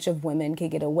where a bunch of women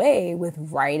could get away with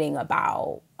writing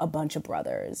about a bunch of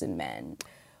brothers and men?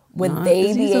 Would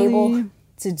they be able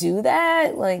to do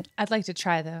that? Like, I'd like to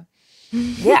try though.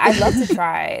 Yeah, I'd love to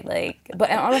try. Like, but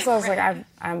honestly, I was like,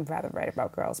 I'm rather write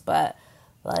about girls, but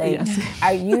like,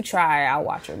 you try, I'll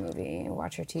watch your movie,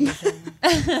 watch your TV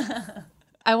show.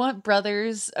 I want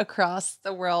brothers across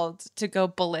the world to go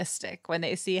ballistic when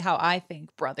they see how I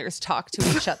think brothers talk to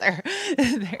each other.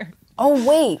 Oh,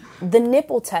 wait, the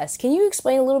nipple test. Can you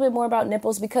explain a little bit more about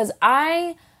nipples? Because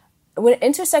with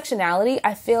intersectionality,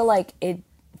 I feel like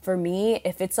for me,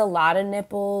 if it's a lot of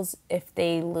nipples, if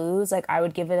they lose, like I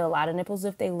would give it a lot of nipples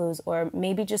if they lose, or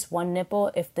maybe just one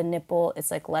nipple if the nipple, it's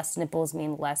like less nipples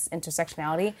mean less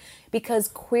intersectionality. Because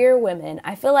queer women,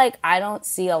 I feel like I don't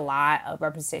see a lot of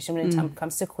representation when it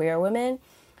comes to queer women.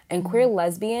 And queer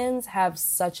lesbians have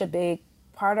such a big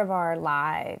part of our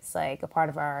lives, like a part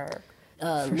of our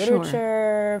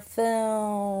literature,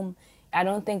 film. I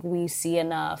don't think we see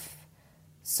enough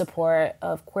support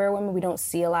of queer women. We don't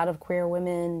see a lot of queer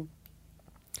women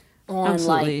on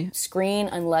like screen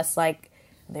unless like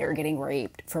they're getting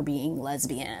raped for being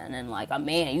lesbian and like a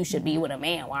man, you should be with a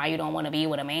man. Why you don't want to be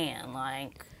with a man?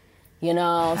 Like, you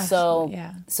know, so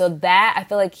that I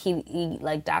feel like he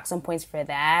like docked some points for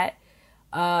that.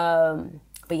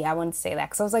 But yeah, I wanted to say that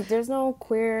because I was like, there's no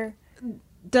queer.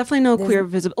 Definitely no queer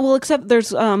visible. Well, except there's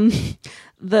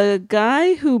the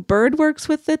guy who Bird works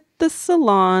with at the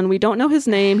salon. We don't know his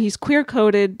name. He's queer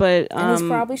coded, but and he's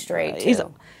probably straight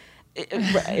too.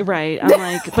 Right. I'm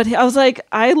like, but I was like,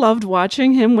 I loved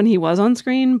watching him when he was on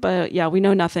screen, but yeah, we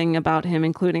know nothing about him,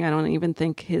 including I don't even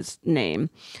think his name.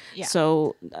 Yeah.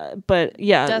 So, but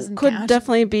yeah,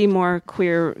 definitely be more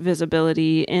queer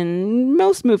visibility in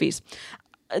most movies.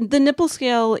 The nipple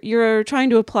scale, you're trying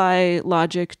to apply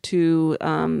logic to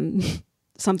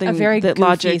something a very that goofy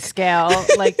logic scale.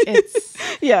 Like it's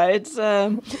it's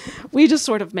we just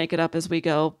sort of make it up as we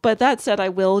go. But that said, I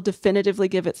will definitively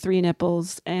give it 3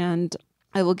 nipples, and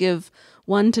I will give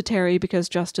one to Terry because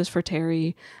justice for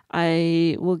Terry.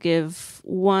 I will give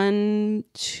one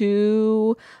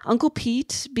to Uncle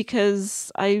Pete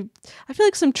because I feel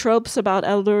like some tropes about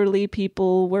elderly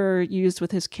people were used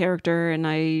with his character, and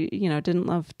I, didn't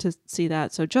love to see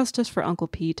that. So justice for Uncle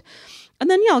Pete. And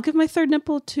then, I'll give my third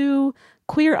nipple to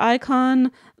queer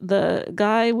icon, the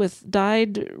guy with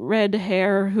dyed red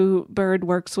hair who Bird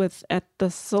works with at the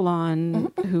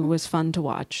salon, who was fun to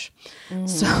watch.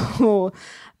 So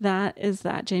that is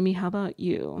that. Jamie, how about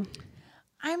you?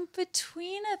 I'm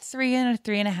between a 3 and a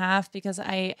 3.5 because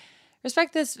I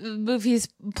respect this movie's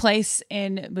place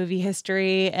in movie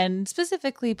history and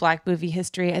specifically Black movie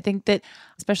history. I think that,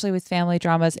 especially with family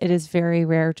dramas, it is very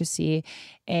rare to see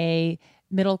a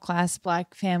middle-class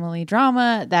Black family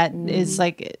drama that is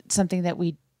like something that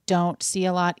we don't see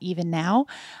a lot even now.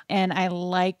 And I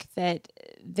like that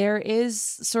there is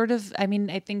sort of, I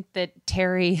think that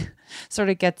Terry sort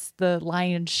of gets the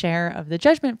lion's share of the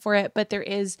judgment for it, but there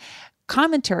is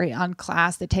commentary on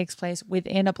class that takes place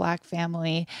within a Black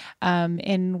family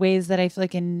in ways that I feel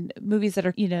like in movies that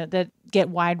are, that get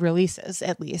wide releases,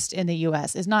 at least in the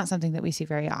US, is not something that we see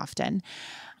very often.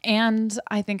 And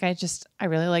I think I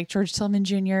really like George Tillman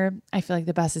Jr. I feel like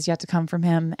the best is yet to come from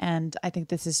him. And I think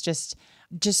this is just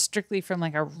strictly from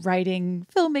like a writing,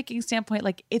 filmmaking standpoint,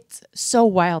 like it's so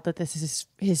wild that this is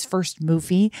his first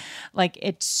movie. Like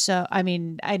it's so, I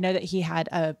know that he had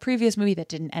a previous movie that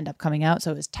didn't end up coming out. So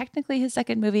it was technically his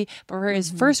second movie, but for his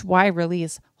first wide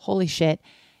release, holy shit,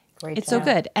 it's so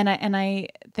good. And I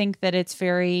think that it's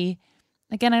very,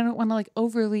 again, I don't want to like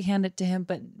overly hand it to him,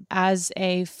 but as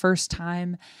a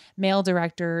first-time male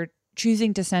director,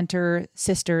 choosing to center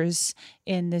sisters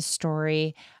in this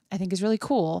story, I think is really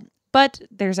cool. But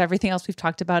there's everything else we've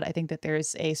talked about. I think that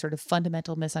there's a sort of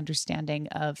fundamental misunderstanding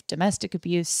of domestic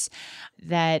abuse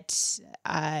that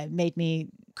made me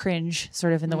cringe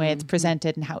sort of in the way it's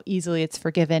presented and how easily it's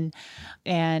forgiven.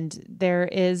 And there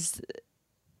is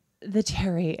the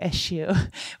Terry issue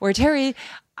where Terry,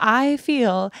 I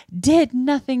feel, did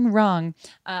nothing wrong,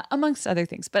 amongst other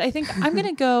things. But I think I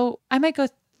might go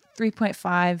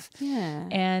 3.5. Yeah.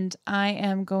 And I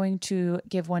am going to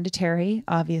give one to Terry,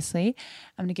 obviously.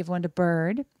 I'm going to give one to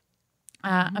Bird.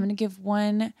 I'm going to give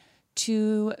one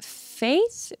to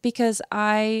Faith because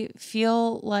I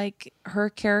feel like her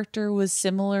character was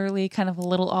similarly kind of a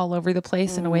little all over the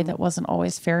place in a way that wasn't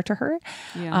always fair to her.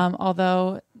 Yeah.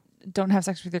 Although don't have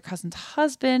sex with your cousin's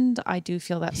husband, I do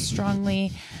feel that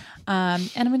strongly. And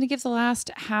I'm going to give the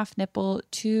last half nipple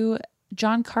to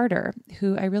John Carter,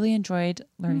 who I really enjoyed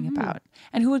learning about,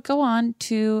 and who would go on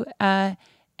to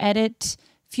edit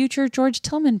future George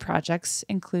Tillman projects,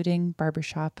 including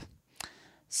Barbershop.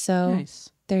 So nice.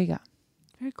 There you go.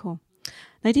 Very cool.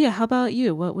 Nydia, how about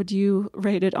you? What would you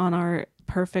rate it on our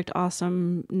perfect,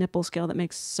 awesome nipple scale that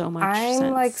makes so much sense?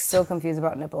 I'm like so confused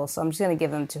about nipples, so I'm just going to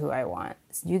give them to who I want.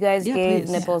 So you guys gave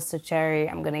nipples to Cherry.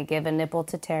 I'm going to give a nipple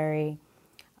to Terry.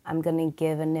 I'm going to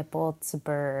give a nipple to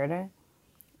Bird.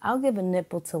 I'll give a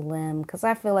nipple to Lim because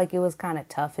I feel like it was kind of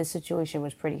tough. His situation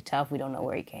was pretty tough. We don't know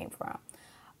where he came from.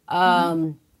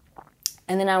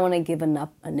 And then I want to give a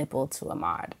nipple to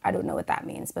Ahmad. I don't know what that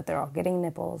means, but they're all getting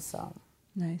nipples, so.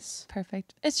 Nice.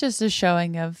 Perfect. It's just a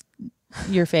showing of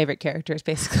your favorite characters,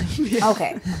 basically.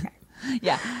 Okay.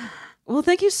 Yeah. Well,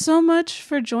 thank you so much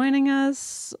for joining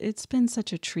us. It's been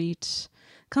such a treat.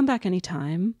 Come back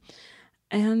anytime.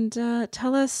 And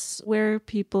tell us where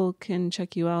people can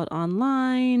check you out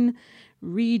online,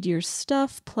 read your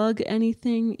stuff, plug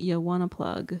anything you want to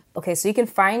plug. Okay, so you can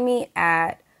find me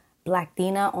at Black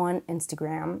Dina on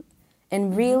Instagram.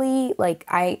 And really, like,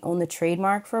 I own the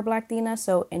trademark for Black Dina,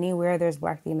 so anywhere there's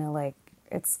Black Dina, like,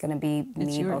 it's going to be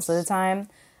me most of the time.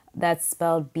 That's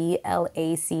spelled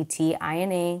BLACTINA.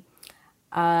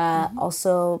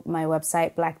 Also, my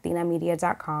website,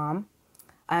 blackdinamedia.com.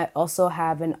 I also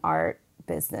have an art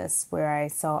business where I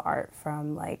sell art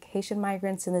from, like, Haitian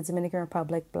migrants in the Dominican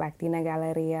Republic, Black Dina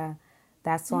Galleria.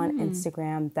 That's on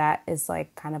Instagram. That is,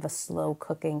 like, kind of a slow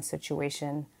cooking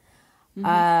situation.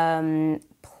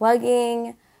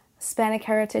 Plugging Hispanic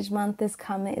Heritage Month is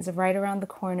right around the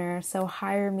corner. So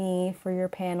hire me for your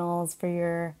panels, for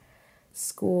your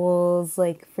schools,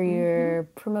 like for your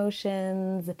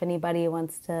promotions. If anybody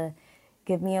wants to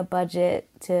give me a budget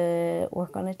to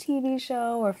work on a TV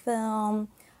show or film,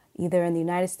 either in the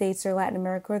United States or Latin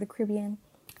America or the Caribbean,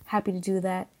 happy to do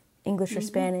that. English or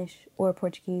Spanish or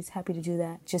Portuguese, happy to do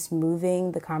that. Just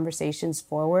moving the conversations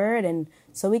forward, and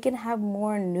so we can have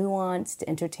more nuanced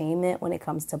entertainment when it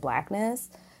comes to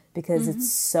Blackness, because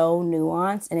it's so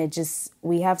nuanced, and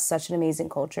we have such an amazing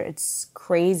culture. It's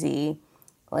crazy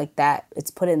like that it's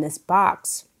put in this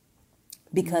box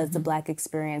because the Black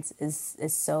experience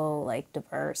is so like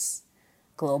diverse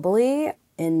globally.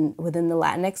 Within the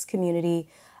Latinx community,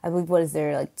 I believe, what is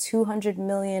there, like 200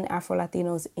 million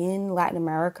Afro-Latinos in Latin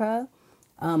America.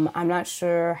 I'm not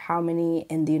sure how many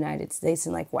in the United States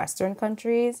and like Western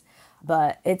countries,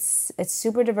 but it's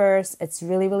super diverse. It's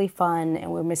really, really fun,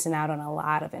 and we're missing out on a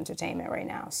lot of entertainment right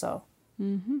now. So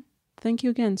Thank you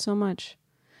again so much.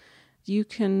 You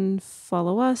can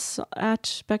follow us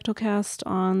at Bechtelcast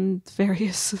on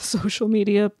various social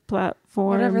media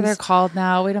platforms. Whatever they're called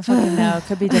now. We don't fucking know. It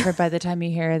could be different by the time you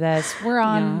hear this. We're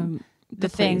on the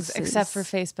things except for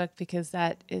Facebook, because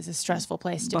that is a stressful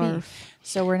place to be.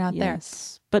 So we're not there.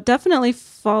 But definitely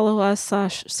follow us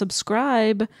 /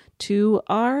 subscribe to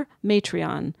our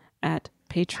Matreon at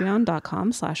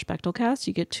patreon.com/Bechtelcast.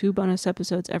 You get 2 bonus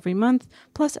episodes every month,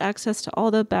 plus access to all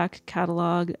the back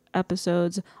catalog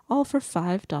episodes, all for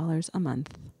 $5 a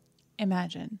month.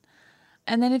 Imagine.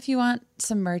 And then if you want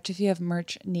some merch, if you have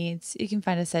merch needs, you can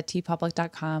find us at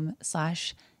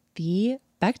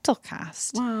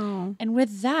tpublic.com/TheBechtelcast. Wow. And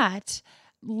with that,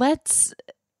 let's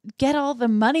get all the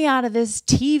money out of this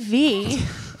TV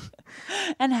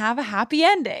and have a happy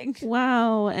ending.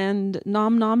 Wow. And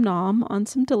nom nom nom on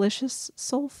some delicious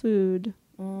soul food.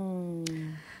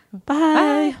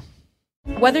 Bye.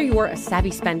 Whether you're a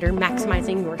savvy spender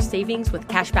maximizing your savings with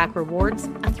cashback rewards,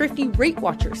 a thrifty rate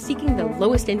watcher seeking the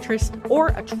lowest interest, or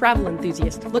a travel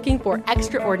enthusiast looking for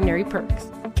extraordinary perks,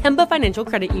 Kemba Financial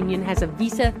Credit Union has a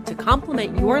visa to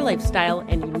complement your lifestyle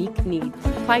and unique needs.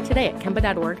 Apply today at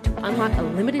Kemba.org to unlock a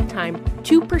limited time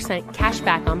 2% cash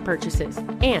back on purchases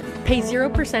and pay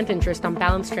 0% interest on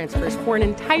balance transfers for an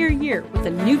entire year with a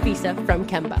new visa from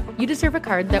Kemba. You deserve a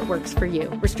card that works for you.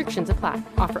 Restrictions apply.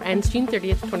 Offer ends June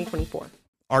 30th, 2024.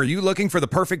 Are you looking for the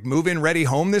perfect move-in ready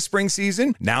home this spring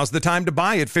season? Now's the time to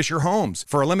buy at Fisher Homes.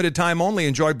 For a limited time only,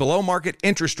 enjoy below-market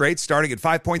interest rates starting at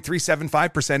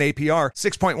 5.375% APR,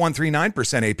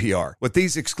 6.139% APR. With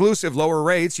these exclusive lower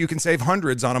rates, you can save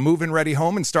hundreds on a move-in ready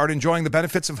home and start enjoying the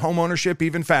benefits of home ownership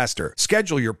even faster.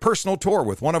 Schedule your personal tour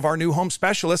with one of our new home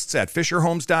specialists at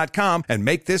FisherHomes.com and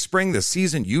make this spring the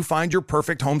season you find your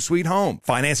perfect home sweet home.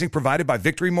 Financing provided by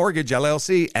Victory Mortgage,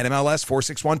 LLC, NMLS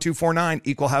 461249,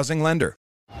 Equal Housing Lender.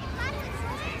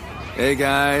 Hey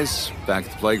guys, back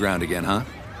at the playground again, huh?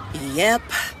 Yep.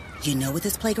 You know what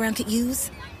this playground could use?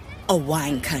 A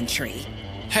wine country.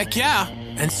 Heck yeah,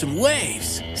 and some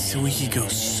waves, so we could go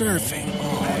surfing.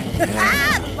 Oh,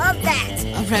 yeah. Love that.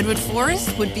 A redwood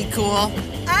forest would be cool.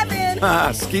 I'm in.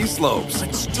 Ski slopes.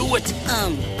 Let's do it.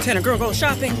 Can a girl go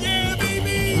shopping? Yeah,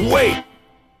 baby. Wait.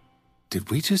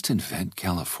 Did we just invent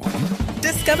California?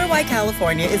 Discover why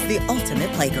California is the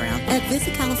ultimate playground at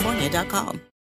visitcalifornia.com.